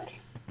that.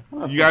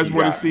 You guys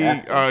want to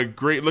see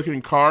great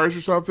looking cars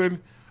or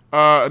something?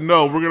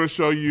 No, we're gonna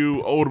show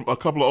you a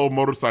couple of old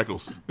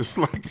motorcycles. It's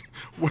like,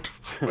 what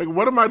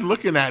am I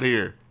looking at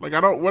here? Like,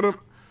 I don't,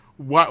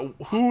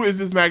 who is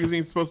this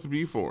magazine supposed to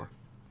be for?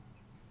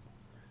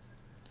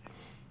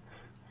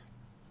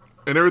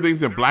 And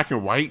everything's in black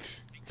and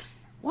white.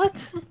 What?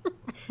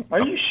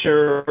 Are you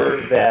sure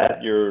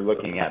that you're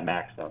looking at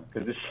Maxim?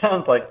 Because it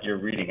sounds like you're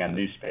reading a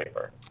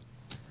newspaper.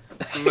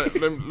 Let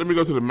me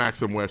go to the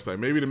Maxim website.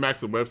 Maybe the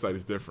Maxim website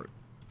is different.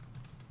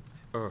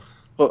 Ugh.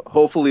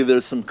 Hopefully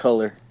there's some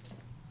color.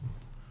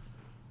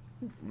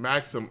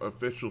 Maxim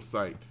official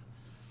site.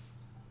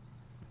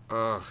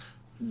 Ugh.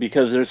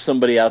 Because there's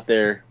somebody out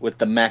there with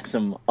the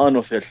Maxim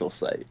unofficial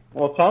site.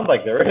 Well, it sounds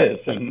like there is,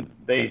 and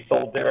they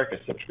sold Derek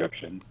a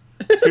subscription.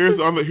 Here's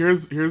on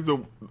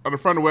the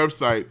front of the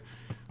website.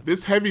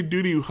 This heavy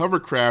duty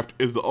hovercraft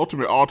is the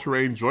ultimate all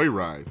terrain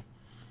joyride.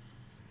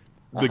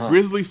 The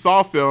Grizzly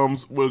Saw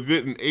films will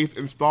get an 8th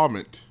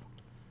installment.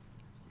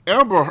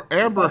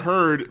 Amber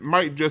Heard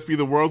might just be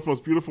the world's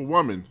most beautiful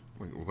woman.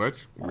 Like,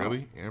 what?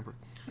 Really? Amber?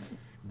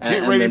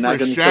 Get ready for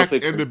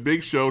Shaq and the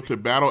Big Show to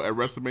battle at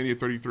WrestleMania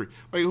 33.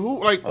 Like,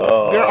 who? Like,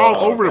 they're all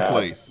over the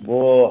place.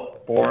 Whoa,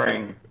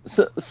 boring.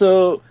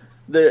 So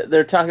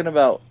they're talking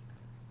about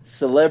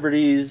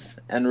celebrities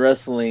and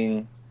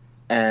wrestling,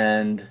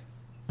 and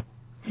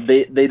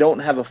they don't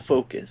have a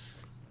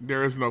focus.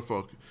 There is no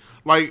focus.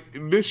 Like,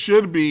 this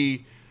should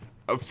be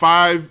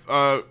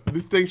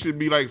this thing should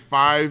be like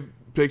 5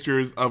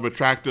 pictures of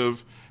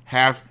attractive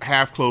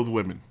half clothed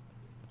women.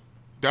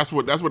 That's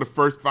what the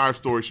first 5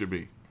 stories should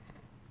be.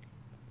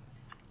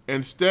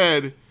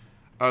 Instead,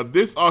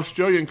 this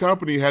Australian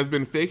company has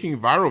been faking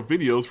viral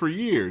videos for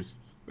years.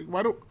 Like,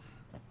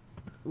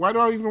 why do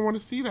I even want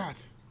to see that?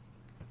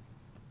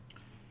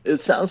 It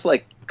sounds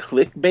like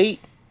clickbait,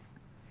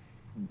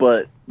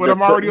 but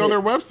I'm already on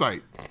their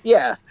website.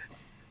 Yeah.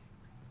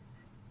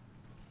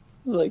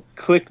 Like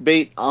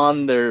clickbait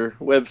on their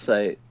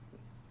website.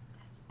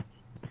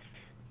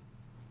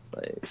 It's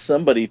like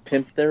somebody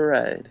pimped their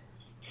ride.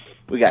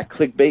 We got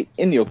clickbait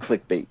in your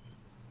clickbait.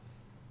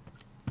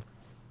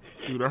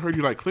 Dude, I heard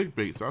you like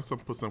clickbait, so I'll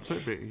put some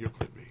clickbait in your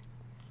clickbait.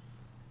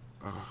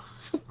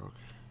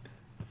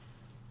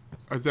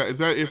 Okay. Is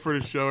that it for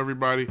the show,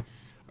 everybody?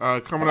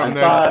 Coming up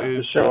next is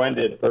the show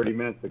ended 30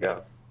 minutes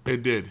ago.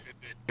 It did.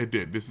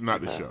 This is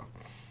not the show.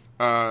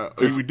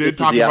 We did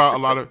talk about a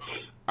lot of.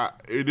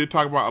 It did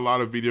talk about a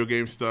lot of video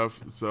game stuff.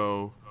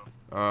 So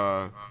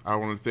I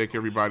want to thank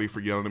everybody for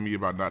yelling at me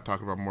about not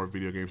talking about more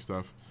video game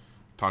stuff.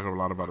 Talking a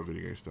lot about the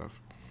video game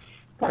stuff.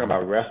 Talking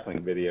about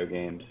wrestling video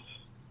games.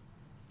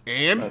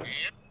 And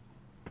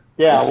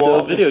it's still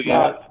a video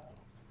game.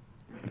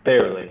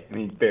 Barely. I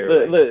mean,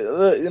 barely.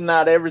 Look,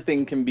 not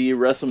everything can be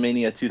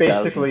WrestleMania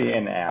 2000. Basically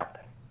an app.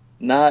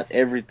 Not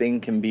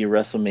everything can be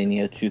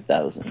WrestleMania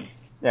 2000.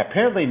 Yeah,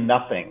 apparently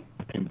nothing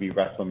can be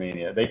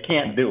WrestleMania. They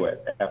can't do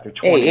it after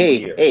 20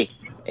 years.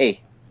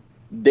 Hey.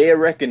 Day of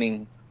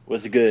Reckoning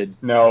was good.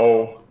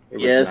 No, it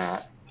was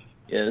not.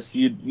 Yes,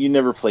 you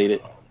never played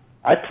it.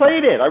 I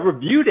played it. I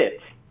reviewed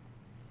it.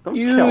 Don't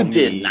you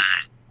did not.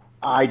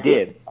 I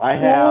did. I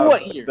have.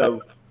 What year?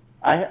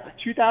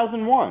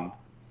 2001.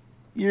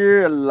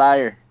 You're a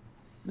liar.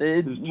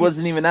 It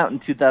wasn't even out in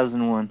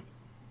 2001.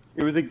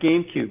 It was a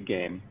GameCube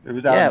game. It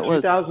was out in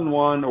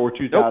 2001 or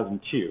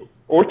 2002. Nope.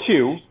 Or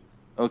 2.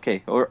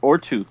 Okay, or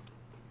 2.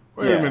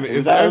 Wait a minute. It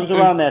was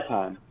around that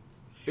time.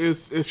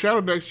 Is Shadow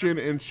Next Gen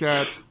in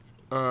chat?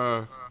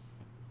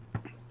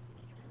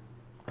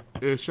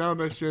 Is Shadow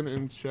Next Gen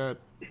in chat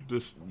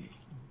just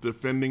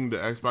defending the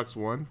Xbox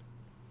One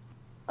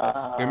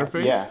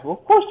interface? Yeah, well,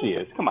 of course he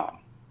is. Come on.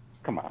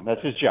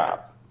 That's his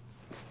job.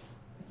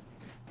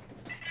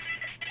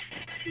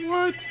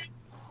 What?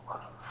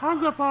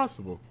 How's that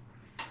possible?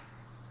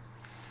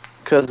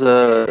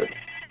 Because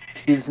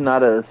he's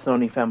not a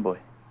Sony fanboy.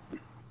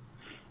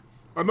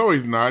 Oh, no,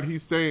 he's not.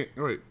 He's saying...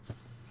 Wait.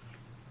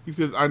 He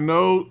says, I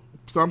know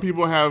some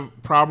people have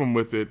problem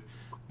with it,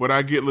 but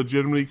I get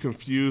legitimately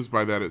confused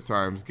by that at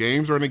times.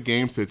 Games are in the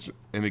game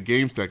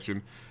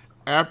section.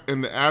 App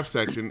in the app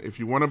section. If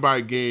you want to buy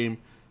a game,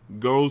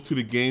 go to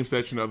the game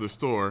section of the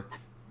store.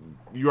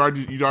 You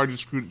already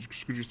screwed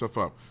yourself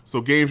up.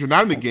 So games are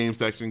not in the game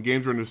section.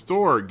 Games are in the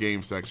store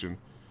game section.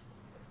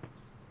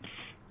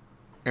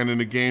 And then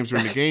the games are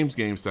in the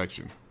game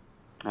section.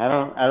 I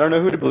don't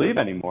know who to believe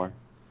anymore.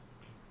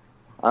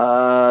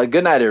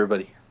 Good night,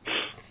 everybody.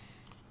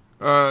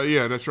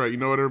 Yeah, that's right. You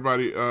know what,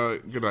 everybody?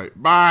 Good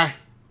night. Bye.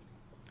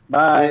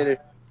 Bye. Later.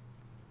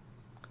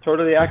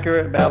 Totally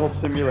accurate battle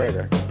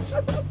simulator.